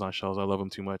can't put those on shelves. I love them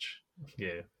too much.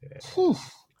 yeah. Whew.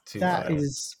 Too That fire.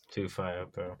 is Too fire,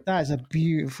 bro. that is a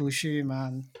beautiful shoe,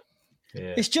 man.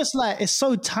 Yeah, It's just like it's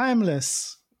so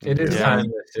timeless. it is Yeah.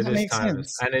 timeless. It That is makes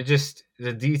timeless, sense. and it just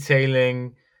the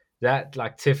detailing. That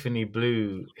like Tiffany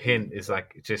blue hint is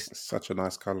like just Such a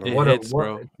nice color. It what hits, what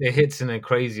bro. it hits in a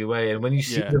crazy way, and when you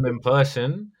see Yeah. them in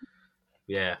person,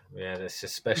 yeah, that's a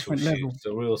special Different shoe. level. It's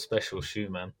a real special shoe,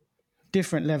 man.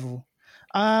 Different level.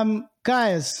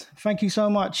 Guys, thank you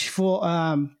so much for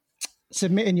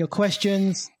submitting your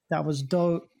questions. That was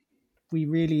dope. We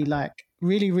really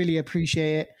really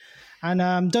appreciate it.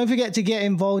 And don't forget to get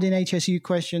involved in HSU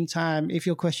question time. If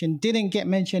your question didn't get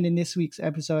mentioned in this week's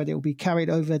episode, it will be carried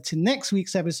over to next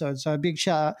week's episode. So a big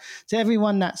shout out to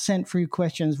everyone that sent through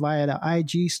questions via the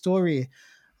IG story.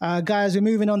 Guys, we're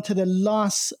moving on to the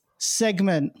last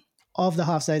segment of the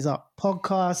Half Size Up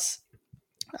podcast.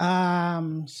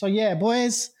 So yeah,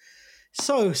 boys.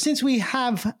 So since we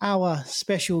have our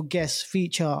special guest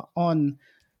feature on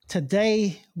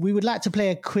today, we would like to play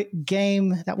a quick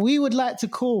game that we would like to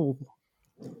call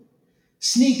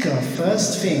Sneaker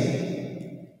First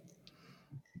Thing.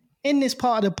 In this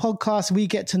part of the podcast, we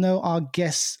get to know our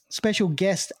special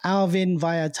guest, Alvin,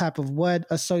 via a type of word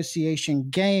association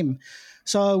game.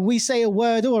 So we say a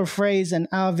word or a phrase, and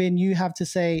Alvin, you have to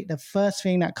say the first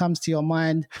thing that comes to your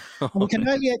mind. And we can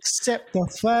only accept the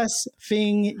first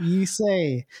thing you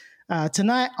say.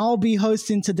 Tonight, I'll be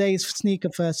hosting today's Sneaker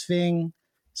First Thing.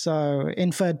 So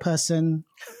in third person,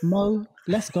 Mo,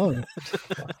 let's go.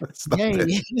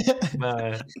 Yay.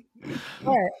 Nah.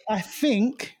 All right, I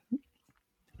think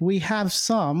we have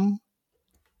some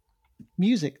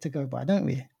music to go by, don't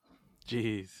we?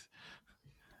 Jeez.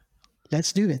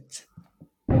 Let's do it.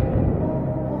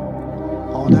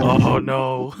 Oh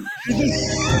no.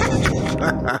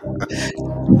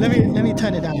 Let me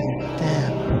turn it down.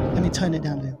 Damn. Let me turn it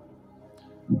down.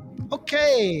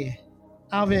 Okay,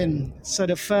 Alvin. So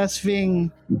the first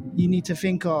thing you need to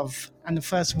think of, and the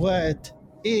first word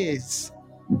is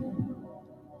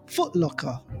Foot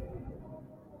Locker.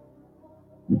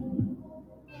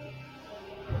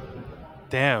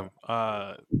 Damn.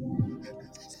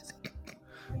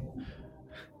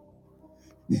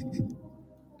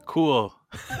 Cool.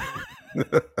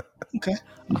 Okay.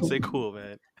 I'll say cool,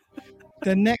 man.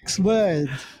 The next word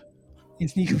in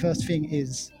Sneaker First Thing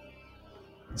is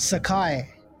Sakai.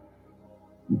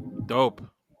 Dope.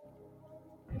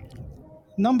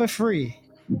 Number 3,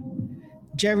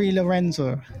 Jerry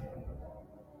Lorenzo.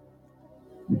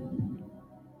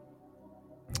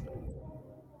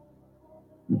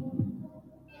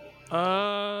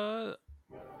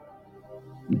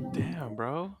 Damn,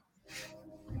 bro.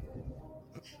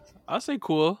 I'll say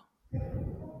cool.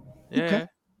 Yeah. Okay.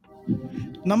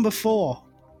 Number 4,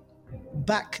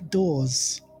 Back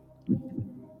Doors.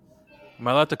 Am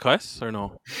I allowed to cuss or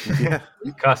no? Yeah.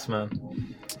 Cuss,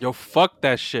 man. Yo, fuck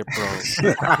that shit,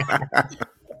 bro.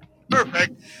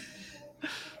 Perfect.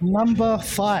 Number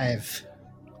 5,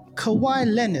 Kawhi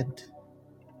Leonard.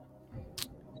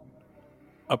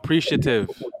 Appreciative.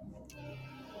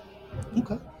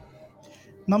 Okay.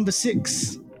 Number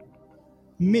 6,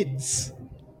 Mids.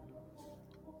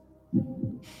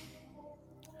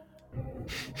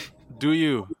 Do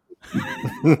you?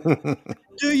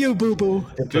 Do you, boo boo?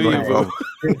 Do you, bro?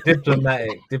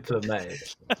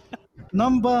 Diplomatic.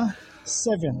 Number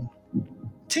 7,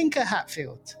 Tinker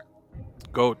Hatfield.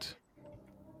 Goat.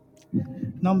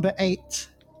 Number 8,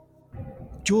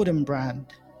 Jordan Brand.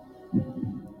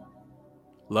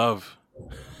 Love.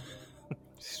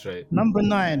 Straight. Number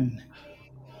 9,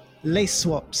 Lace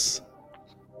Swaps.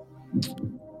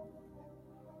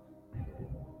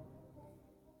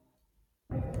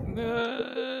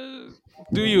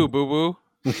 Do you, boo boo?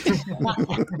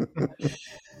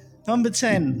 Number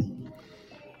 10,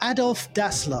 Adolf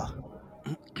Dassler.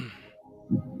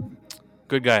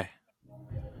 Good guy.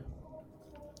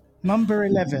 Number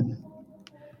 11,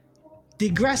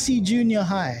 Degrassi Junior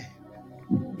High.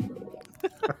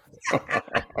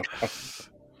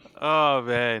 Oh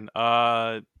man.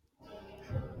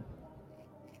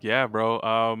 Yeah,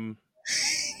 bro.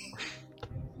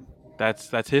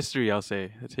 That's history. I'll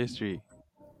say that's history.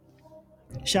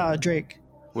 Shout out Drake.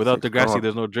 Without Thanks, Degrassi, God.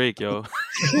 there's no Drake, yo.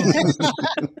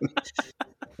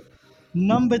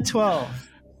 Number 12,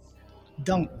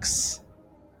 Dunks.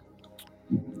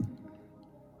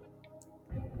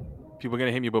 People are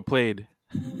gonna hate me, but played.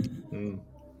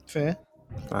 Fair.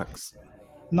 Facts.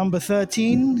 Number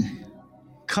 13,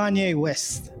 Kanye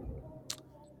West.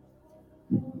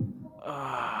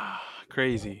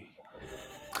 Crazy.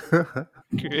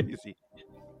 Crazy.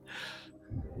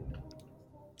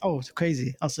 Oh, it's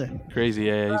crazy. I'll say. Crazy.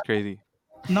 Yeah, he's crazy.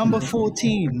 Number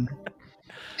 14,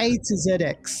 A to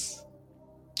ZX.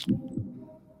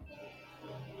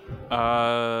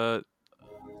 I'll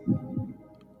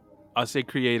say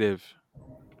creative.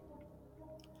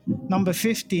 Number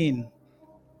 15,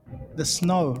 The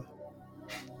Snow.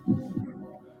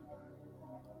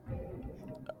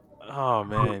 Oh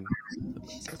man.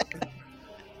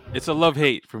 It's a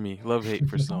love-hate for me. Love-hate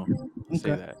for Snow. I'll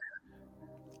say Okay. that.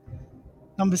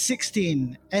 Number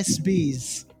 16,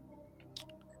 SBs.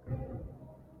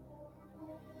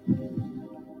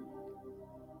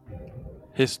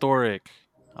 Historic,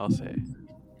 I'll say.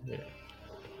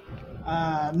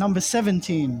 Number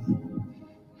 17,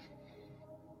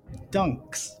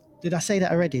 Dunks. Did I say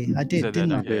that already? I did, Said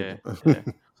didn't I? that, yeah.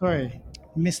 Sorry,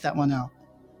 missed that one out.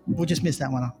 We'll just miss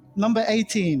that one out. Number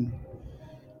 18,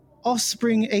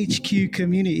 Offspring HQ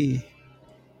Community.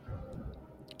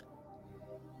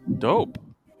 Dope.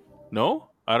 No?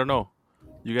 I don't know.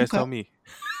 You guys Okay. tell me.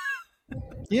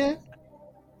 Yeah.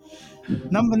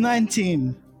 Number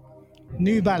 19,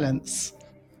 New Balance.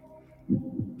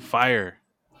 Fire.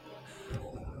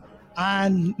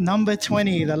 And number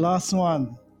 20, the last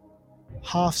one,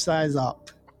 Half Size Up.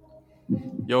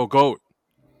 Yo, GOAT.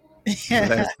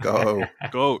 Let's go.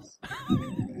 GOAT.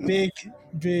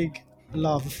 Big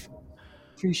love.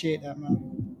 Appreciate that,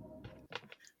 man.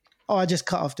 Oh, I just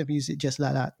cut off the music just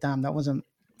like that. Damn, that wasn't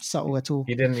subtle at all.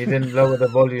 You didn't lower the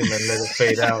volume and let it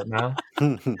fade out now.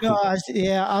 No,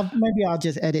 maybe I'll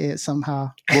just edit it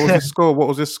somehow. What was his score? What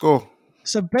was his score?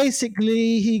 So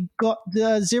basically, he got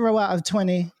the 0 out of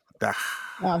 20 out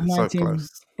of 19, So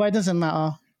close. but it doesn't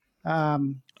matter.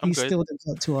 He good. still did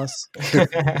that to us.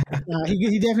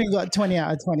 He definitely got 20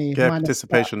 out of 20. Yeah, minus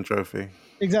participation trophy.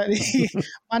 Exactly.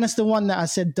 Minus the one that I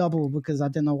said double because I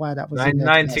didn't know why that was in there.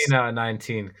 19 out of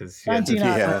 19 because 19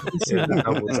 out Yeah. of 20.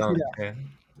 double down.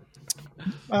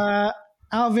 Yeah.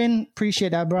 Alvin, appreciate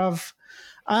that, bruv.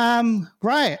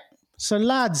 Right. So,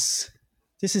 lads,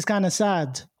 this is kind of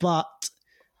sad, but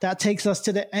that takes us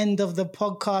to the end of the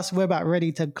podcast. We're about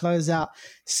ready to close out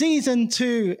season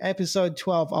 2, episode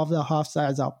 12 of the Half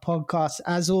Size Up podcast.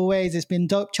 As always, it's been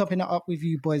dope chopping it up with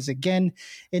you boys again.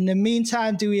 In the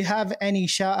meantime, do we have any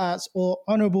shout outs or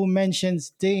honorable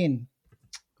mentions, Dean?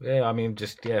 Yeah, I mean,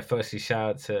 firstly, shout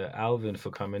out to Alvin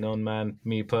for coming on, man.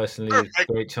 Me personally, it's a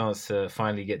great chance to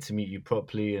finally get to meet you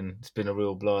properly, and it's been a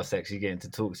real blast actually getting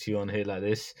to talk to you on here like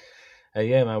this.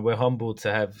 Yeah, man, we're humbled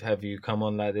to have you come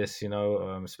on like this,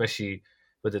 especially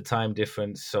with the time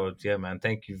difference. So, yeah, man,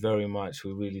 thank you very much.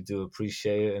 We really do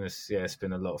appreciate it, and it's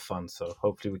been a lot of fun. So,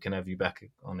 hopefully, we can have you back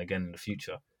on again in the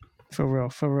future. For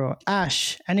real.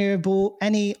 Ash,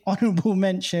 any honorable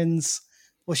mentions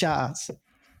or shout outs?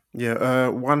 Yeah,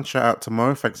 one shout out to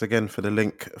Mo. Thanks again for the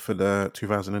link for the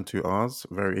 2002 R's.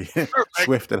 Very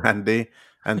swift and handy.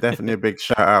 And definitely a big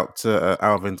shout out to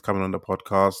Alvin coming on the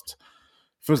podcast.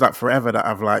 Feels like forever that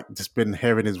I've just been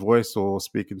hearing his voice or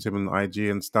speaking to him on IG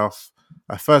and stuff.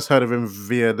 I first heard of him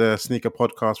via the Sneaker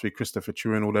podcast with Christopher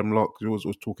Chu and all them lot. He was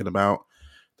talking about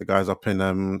the guys up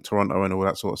in Toronto and all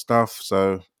that sort of stuff.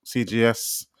 So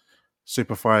CGS,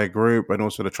 Superfire Group, and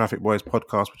also the Traffic Boys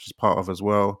podcast, which is part of as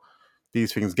well.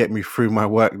 These things get me through my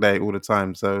work day all the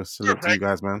time. So salute to you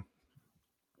guys, man.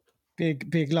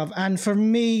 Big love. And for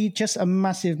me, just a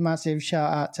massive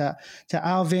shout out to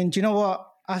Alvin. Do you know what?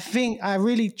 I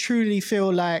really truly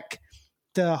feel like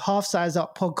the Half Size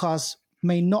Up podcast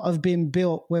may not have been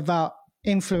built without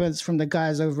influence from the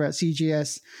guys over at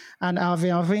CGS and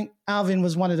Alvin. I think Alvin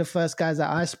was one of the first guys that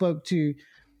I spoke to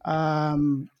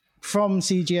from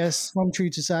CGS, from True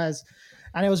to Size.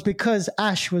 And it was because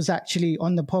Ash was actually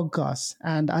on the podcast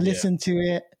and I listened to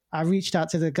it. I reached out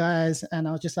to the guys and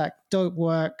I was just like, dope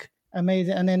work,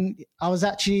 amazing. And then I was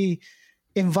actually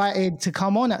invited to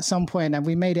come on at some point, and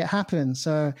we made it happen.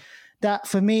 So that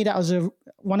for me, that was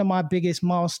one of my biggest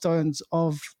milestones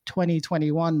of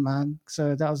 2021, man.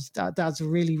 So that's a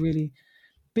really, really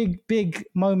big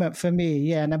moment for me.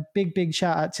 Yeah, and a big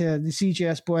shout out to the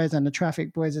CGS boys and the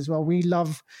Traffic boys as well. We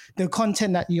love the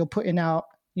content that you're putting out,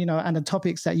 and the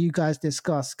topics that you guys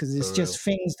discuss, because it's just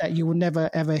things that you will never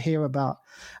ever hear about.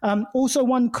 Also,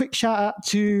 one quick shout out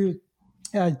to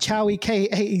Chowie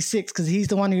K86, because he's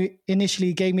the one who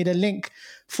initially gave me the link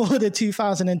for the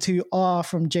 2002 R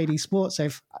from JD Sports. So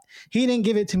if he didn't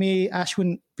give it to me, Ash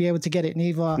wouldn't be able to get it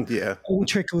neither. Yeah. All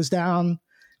trickles down.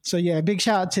 So yeah, big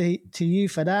shout out to you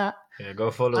for that. Yeah,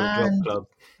 go follow the Drop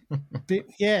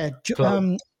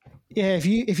Club. Yeah,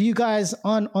 if you guys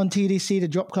aren't on TDC, the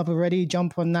Drop Club already,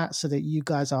 jump on that so that you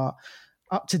guys are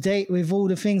up to date with all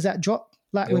the things that drop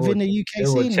within the UK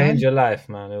scene. It will change your life,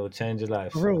 man. It will change your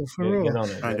life. For real. Get on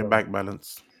it. And your bank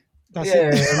balance. That's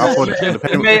it.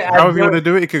 However you want to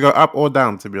do it, it could go up or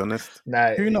down, to be honest.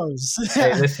 Nah, who knows?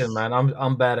 Hey, listen, man,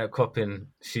 I'm bad at copping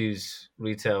shoes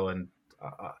retail, and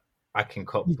I can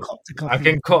cop. I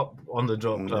can cop on the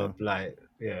Drop Club,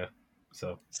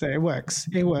 So it works.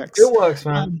 It works. It works,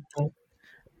 man.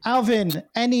 Alvin,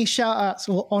 any shout outs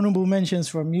or honorable mentions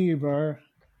from you, bro?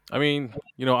 I mean,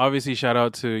 obviously shout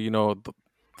out to, the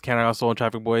Canada Soul and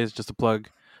Traffic Boys, just a plug.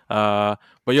 But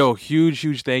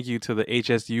huge thank you to the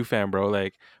HSU fan, bro.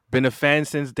 Like, been a fan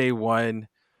since day one.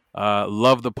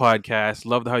 Love the podcast.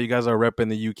 Love how you guys are repping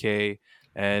the UK.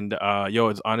 And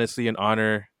it's honestly an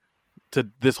honor. To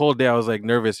this whole day, I was like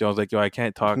nervous. I was like, I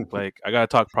can't talk. Like, I gotta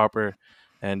talk proper.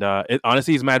 And it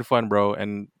honestly is mad fun, bro.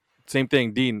 And same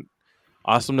thing, Dean.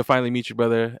 Awesome to finally meet you,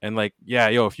 brother. And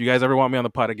if you guys ever want me on the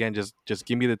pod again, just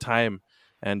give me the time.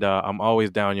 And I'm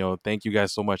always down, Thank you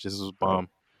guys so much. This was bomb.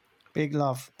 Big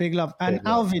love. And big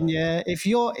Alvin, if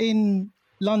you're in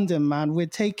London, man, we're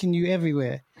taking you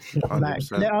everywhere.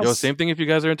 Same thing if you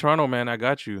guys are in Toronto, man. I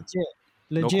got you.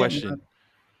 Legit, no question. Man.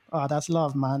 Oh, that's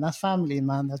love, man. That's family,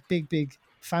 man. That's big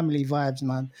family vibes,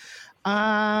 man.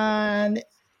 And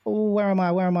where am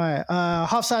I?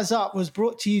 Half Size Up was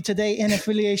brought to you today in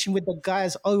affiliation with the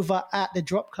guys over at the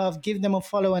Drop Club. Give them a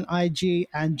follow on IG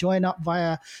and join up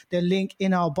via the link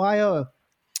in our bio.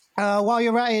 While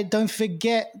you're at it, don't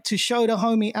forget to show the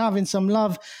homie Alvin some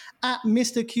love at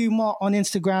Mr. Q Mart on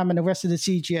Instagram and the rest of the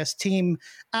CGS team,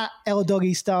 at L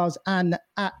Doggy Styles and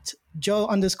at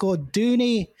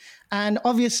Joe_Dooney. And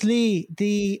obviously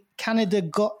the Canada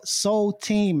Got Soul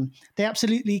team. They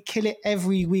absolutely kill it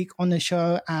every week on the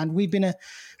show. And we've been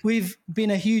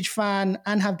a huge fan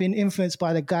and have been influenced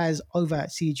by the guys over at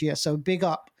CGS. So big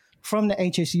up from the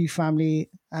HSU family,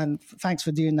 and thanks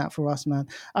for doing that for us, man.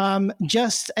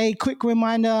 Just a quick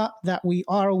reminder that we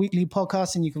are a weekly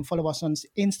podcast, and you can follow us on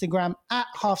Instagram at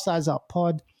Half Size Up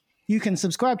Pod. You can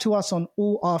subscribe to us on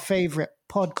all our favorite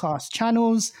podcast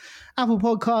channels: Apple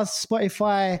Podcasts,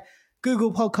 Spotify,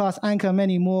 Google Podcasts, Anchor,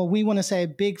 many more. We want to say a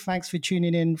big thanks for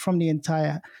tuning in from the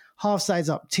entire Half Size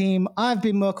Up team. I've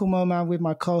been Merkel Moman with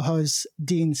my co-host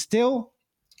Dean Still.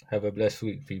 Have a blessed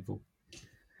week, people.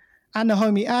 And the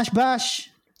homie Ash Bash.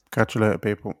 Catch you later,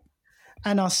 people.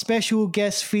 And our special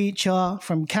guest feature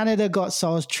from Canada Got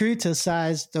Soul's True to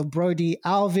Size, the Brody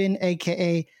Alvin,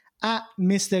 a.k.a. at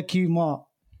Mr. Q Mart.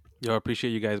 Yo, I appreciate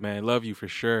you guys, man. Love you for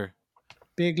sure.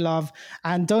 Big love.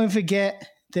 And don't forget,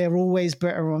 they're always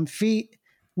better on feet.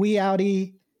 We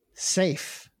outie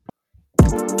safe.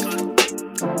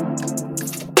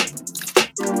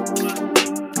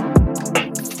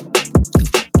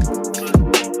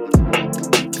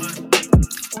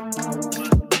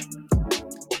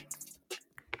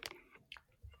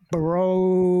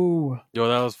 Bro. Yo,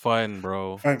 that was fun,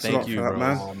 bro. Thanks Thank you, bro.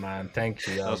 man. Oh, man. Thank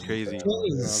you. That was crazy. That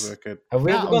was good. Have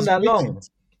we ever gone that long?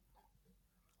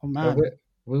 Oh, man.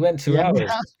 We went 2 hours.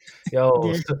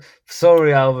 Yo,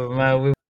 sorry, Albert, man.